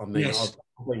 I mean, yes.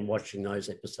 I've been watching those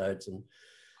episodes, and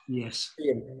yes,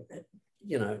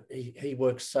 he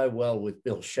works so well with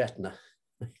Bill Shatner.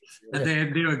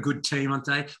 They're a good team, aren't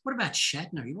they? What about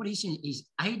Shatner? What is he? He's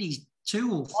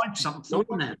 82 or something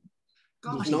like that.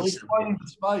 Gosh, he's playing in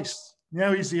space.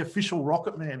 Now he's the official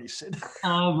rocket man, he said.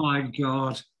 Oh my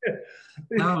God.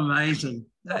 How amazing.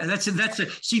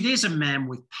 See, there's a man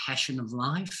with passion of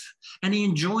life, and he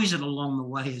enjoys it along the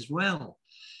way as well.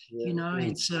 Yeah,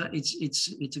 it's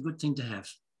a good thing to have.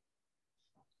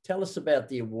 Tell us about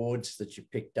the awards that you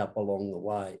picked up along the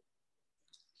way.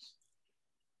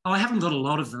 Oh, I haven't got a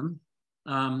lot of them,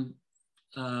 and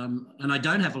I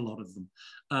don't have a lot of them.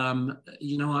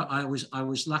 You know, I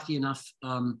was lucky enough.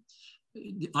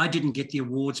 I didn't get the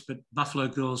awards, but Buffalo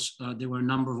Girls, there were a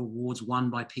number of awards won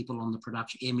by people on the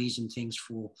production, Emmys and things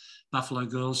for Buffalo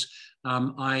Girls.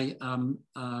 I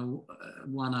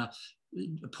won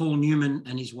Paul Newman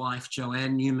and his wife,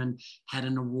 Joanne Newman, had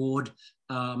an award,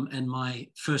 and my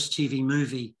first TV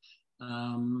movie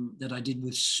that I did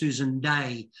with Susan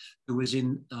Day, who was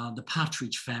in The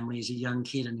Partridge Family as a young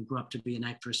kid and grew up to be an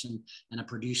actress and a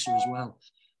producer as well.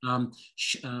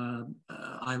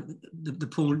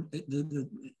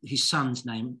 His son's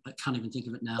name, I can't even think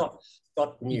of it now.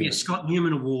 Scott Newman. Yeah, Scott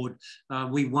Newman Award.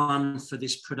 We won for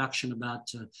this production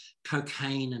about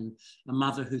cocaine and a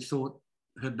mother who thought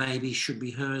her baby should be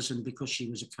hers, and because she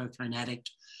was a cocaine addict,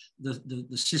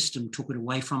 the system took it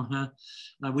away from her.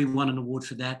 We won an award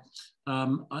for that.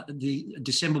 The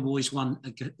December Boys won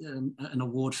an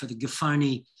award for the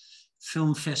Gaffoni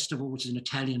Film Festival, which is an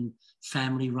Italian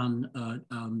family-run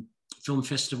film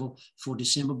festival for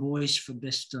December Boys for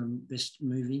best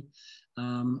movie.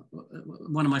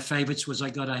 One of my favorites was I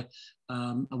got a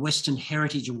Western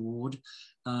Heritage Award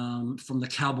from the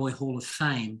Cowboy Hall of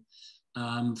Fame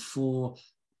for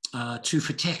Two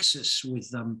for Texas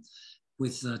with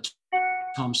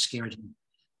Tom Skerritt.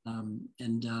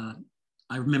 And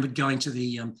I remember going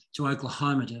to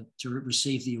Oklahoma to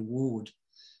receive the award.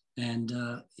 And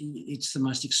it's the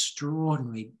most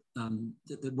extraordinary,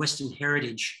 the Western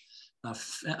Heritage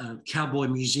Cowboy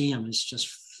Museum is just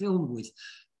filled with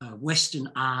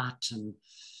Western art and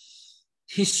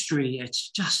history. It's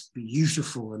just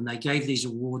beautiful. And they gave these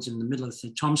awards in the middle of the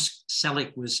thing. Tom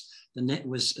Selleck was the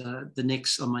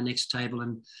next on my next table,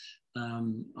 and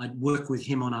I'd work with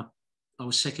him on I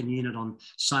was second unit on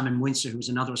Simon Windsor, who was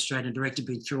another Australian director,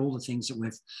 been through all the things that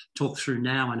we've talked through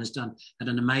now, and had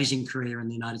an amazing career in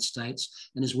the United States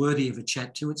and is worthy of a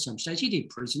chat too at some stage. He did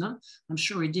Prisoner, I'm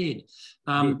sure he did.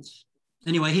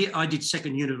 Anyway, I did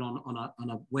second unit on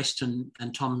a Western,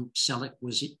 and Tom Selleck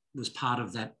was part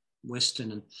of that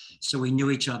Western, and so we knew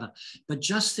each other. But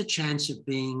just the chance of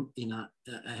being in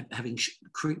having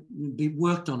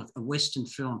worked on a Western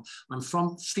film. I'm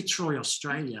from Fitzroy,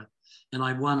 Australia, and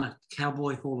I won a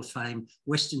Cowboy Hall of Fame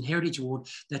Western Heritage Award.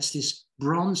 That's this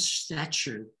bronze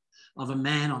statue of a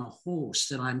man on a horse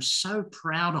that I'm so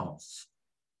proud of.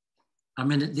 I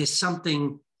mean, there's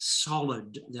something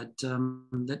solid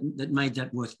that made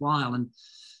that worthwhile. And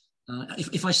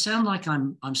if I sound like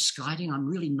I'm skiting, I'm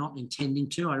really not intending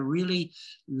to. I really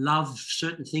love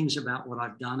certain things about what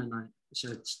I've done, and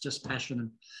so it's just passion.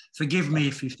 And forgive me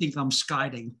if you think I'm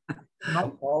skiting.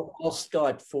 No, I'll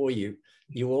skite for you.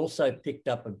 You also picked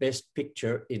up a Best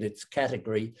Picture in its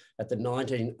category at the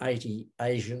 1980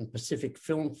 Asian Pacific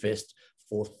Film Fest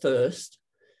for Thirst.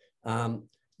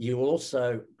 You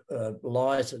also,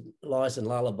 Lies and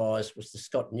Lullabies was the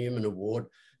Scott Newman Award,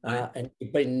 and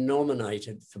you've been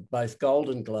nominated for both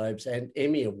Golden Globes and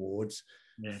Emmy Awards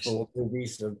for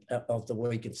movies of the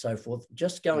week and so forth.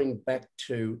 Just going back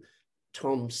to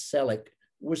Tom Selleck,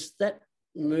 was that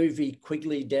movie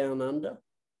Quigley Down Under?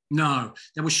 No,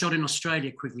 that was shot in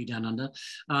Australia, Quigley Down Under.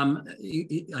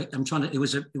 It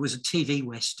was a TV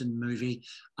Western movie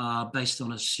based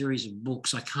on a series of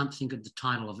books. I can't think of the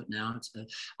title of it now.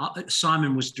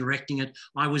 Simon was directing it.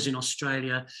 I was in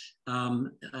Australia. There's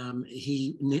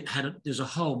a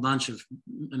whole bunch of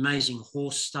amazing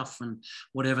horse stuff and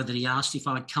whatever that he asked if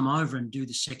I would come over and do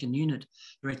the second unit,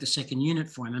 direct the second unit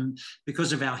for him. And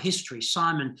because of our history,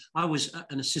 I was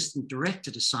an assistant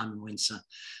director to Simon Windsor.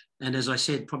 And as I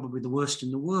said, probably the worst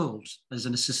in the world as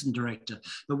an assistant director.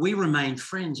 But we remained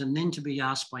friends. And then to be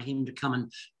asked by him to come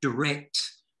and direct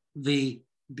the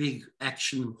big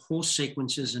action horse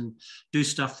sequences and do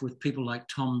stuff with people like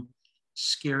Tom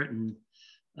Skerritt and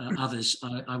others,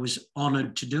 I was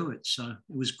honoured to do it. So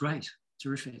it was great,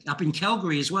 terrific. Up in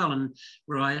Calgary as well, and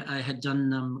where I had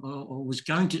done,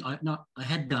 I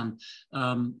had done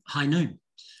High Noon.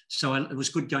 So it was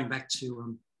good going back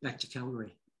to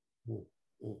Calgary.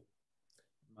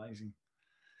 Amazing.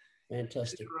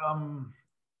 Fantastic.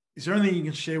 Is there anything you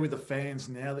can share with the fans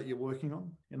now that you're working on?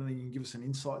 Anything you can give us an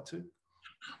insight to?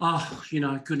 Oh,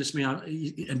 goodness me.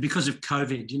 And because of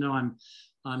COVID,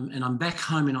 I'm back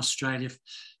home in Australia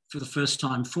for the first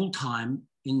time, full time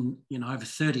in, over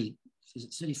 30, is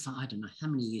it 35? I don't know how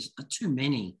many years, too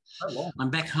many. Oh, wow.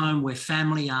 I'm back home where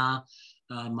family are,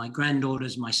 my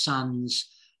granddaughters, my sons,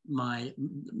 my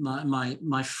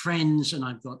friends, and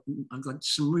I've got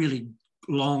some really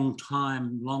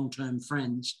long-term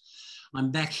friends.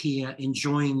 I'm back here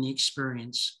enjoying the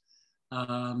experience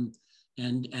and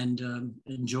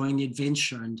enjoying the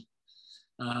adventure. And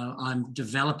I'm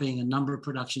developing a number of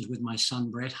productions with my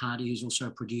son, Rodhardy, who's also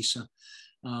a producer.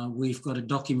 We've got a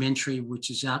documentary which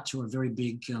is out to a very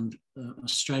big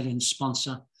Australian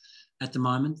sponsor at the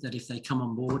moment, that if they come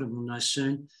on board, and we'll know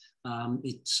soon.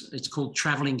 It's called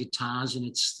Travelling Guitars, and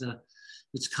it's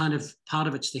kind of, part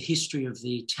of it's the history of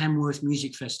the Tamworth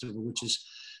Music Festival, which is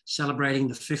celebrating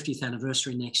the 50th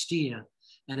anniversary next year.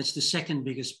 And it's the second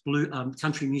biggest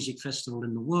country music festival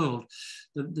in the world.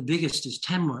 The biggest is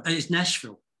is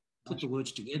Nashville. Put the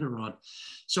words together, Rod.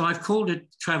 So I've called it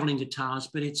Travelling Guitars,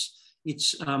 but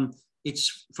it's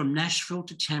from Nashville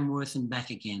to Tamworth and back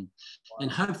again. Wow.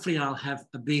 And hopefully I'll have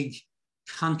a big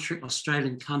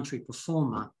Australian country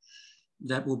performer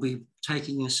that will be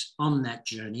taking us on that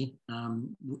journey.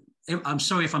 I'm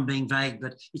sorry if I'm being vague,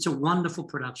 but it's a wonderful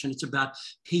production. It's about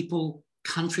people,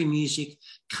 country music,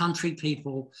 country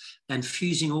people, and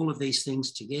fusing all of these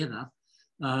things together.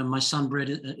 My son Brett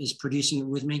is producing it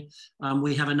with me.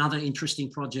 We have another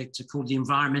interesting project called the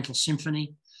Environmental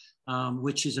Symphony,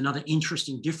 which is another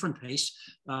interesting, different piece.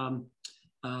 A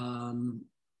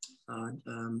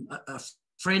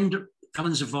friend,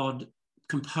 Alan Zavod,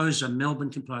 composer, Melbourne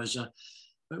composer,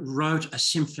 wrote a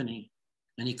symphony,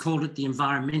 and he called it the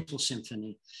Environmental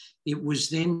Symphony. It was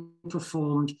then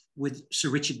performed with Sir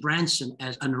Richard Branson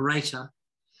as a narrator,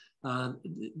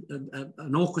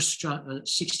 an orchestra, a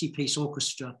 60-piece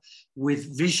orchestra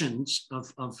with visions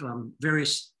of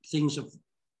various things of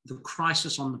the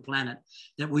crisis on the planet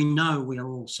that we know we are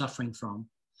all suffering from.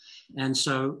 And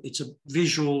so it's a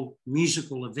visual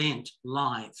musical event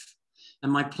live.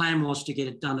 And my plan was to get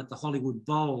it done at the Hollywood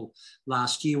Bowl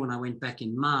last year when I went back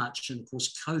in March, and of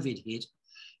course COVID hit,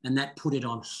 and that put it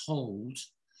on hold.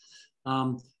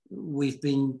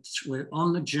 We're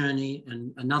on the journey,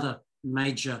 and another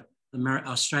major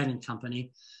Australian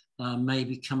company may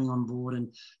be coming on board,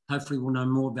 and hopefully we'll know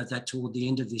more about that toward the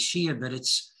end of this year. But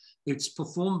it's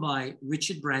performed by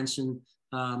Richard Branson,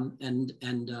 and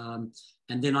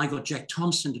then I got Jack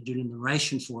Thompson to do the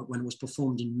narration for it when it was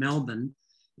performed in Melbourne.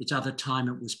 It's other time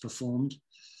it was performed.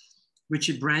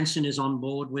 Richard Branson is on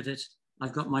board with it.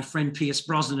 I've got my friend Pierce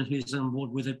Brosnan who's on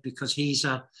board with it because he's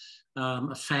a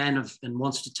fan of and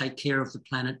wants to take care of the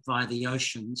planet via the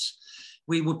oceans.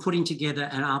 We were putting together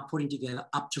and are putting together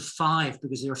up to 5,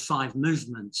 because there are 5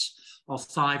 movements of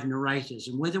 5 narrators.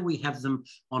 And whether we have them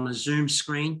on a Zoom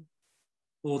screen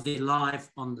or they're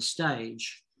live on the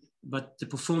stage, but the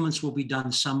performance will be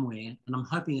done somewhere. And I'm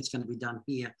hoping it's going to be done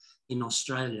here in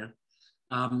Australia,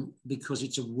 because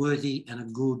it's a worthy and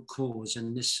a good cause.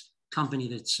 And this company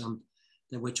that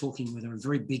we're talking with are a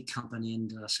very big company,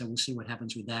 and so we'll see what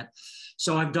happens with that.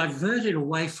 So I've diverted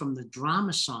away from the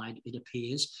drama side, it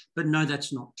appears, but no,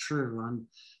 that's not true. I'm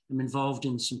involved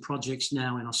in some projects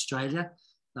now in Australia,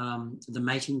 the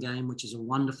Mating Game, which is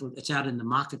it's out in the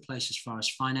marketplace as far as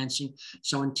financing.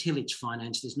 So until it's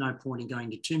financed, there's no point in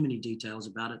going into too many details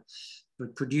about it,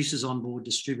 but producers on board,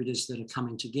 distributors that are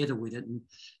coming together with it,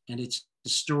 and it's the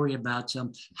story about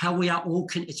how we are all,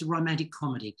 it's a romantic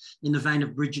comedy in the vein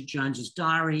of Bridget Jones's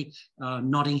Diary,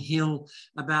 Notting Hill,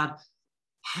 about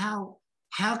how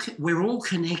we're all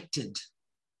connected,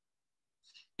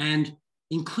 and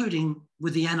including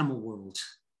with the animal world.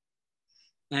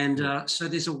 And so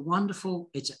there's a wonderful,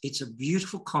 it's a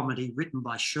beautiful comedy written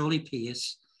by Shirley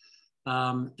Pearce,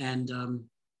 and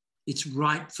it's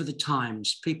right for the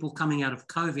times. People coming out of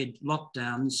COVID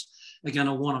lockdowns are going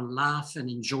to want to laugh and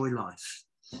enjoy life.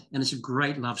 And it's a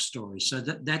great love story. So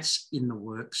that's in the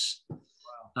works.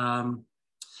 Wow.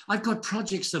 I've got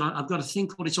projects that I've got a thing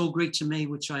called It's All Greek to Me,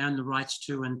 which I own the rights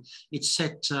to. And it's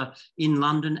set in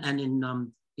London and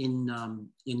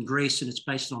in Greece, and it's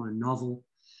based on a novel.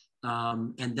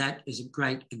 And that is a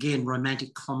great, again,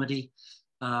 romantic comedy,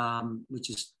 which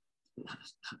is,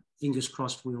 fingers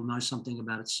crossed we'll know something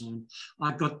about it soon.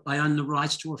 I own the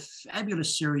rights to a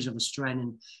fabulous series of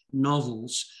Australian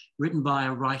novels written by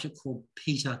a writer called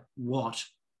Peter Watt.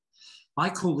 I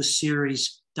call the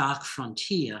series Dark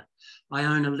Frontier. I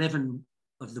own 11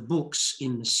 of the books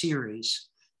in the series.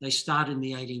 They start in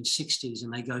the 1860s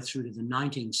and they go through to the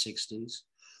 1960s.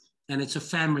 And it's a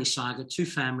family saga, 2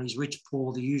 families, rich,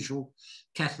 poor, the usual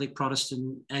Catholic,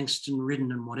 Protestant,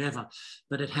 angst-ridden and whatever.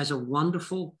 But it has a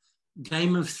wonderful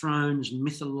Game of Thrones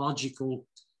mythological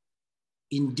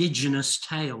indigenous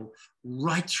tale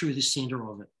right through the center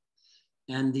of it.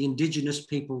 And the indigenous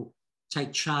people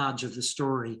take charge of the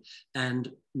story and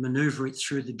maneuver it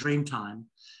through the dreamtime.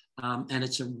 And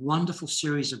it's a wonderful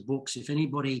series of books. If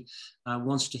anybody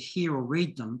wants to hear or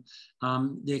read them,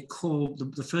 they're called,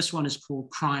 the first one is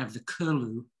called Cry of the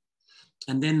Curlew,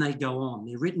 and then they go on.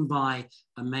 They're written by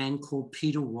a man called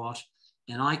Peter Watt,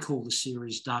 and I call the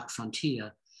series Dark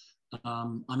Frontier.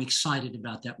 I'm excited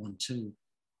about that one too.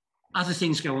 Other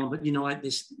things go on, but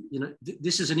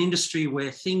this is an industry where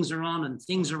things are on and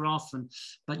things are off,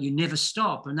 but you never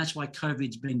stop, and that's why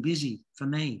COVID's been busy for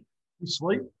me. You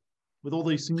sleep with all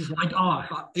these things?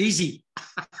 Easy.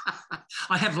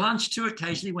 I have lunch too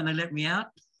occasionally when they let me out.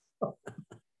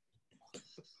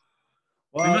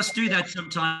 We must do that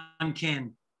sometime,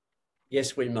 Ken.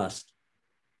 Yes, we must.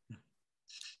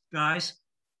 Guys,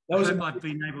 I hope I've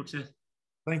been able to.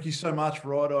 Thank you so much,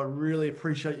 Rod. I really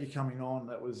appreciate you coming on.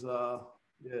 That was,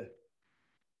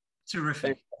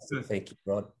 terrific. Thank you,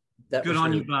 Rod. Good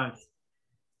on you both.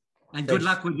 And good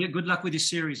luck with your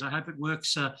series. I hope it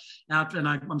works out. And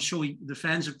I'm sure the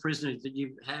fans of Prisoner that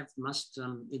you have must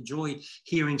enjoy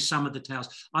hearing some of the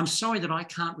tales. I'm sorry that I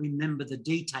can't remember the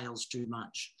details too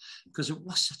much because it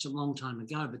was such a long time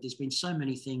ago, but there's been so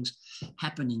many things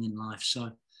happening in life.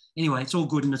 So anyway, it's all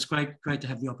good, and it's great to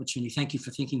have the opportunity. Thank you for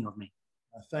thinking of me.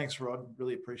 Thanks, Rod.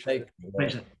 Really appreciate it.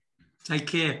 Pleasure. Take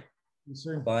care. See you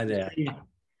soon. Bye now.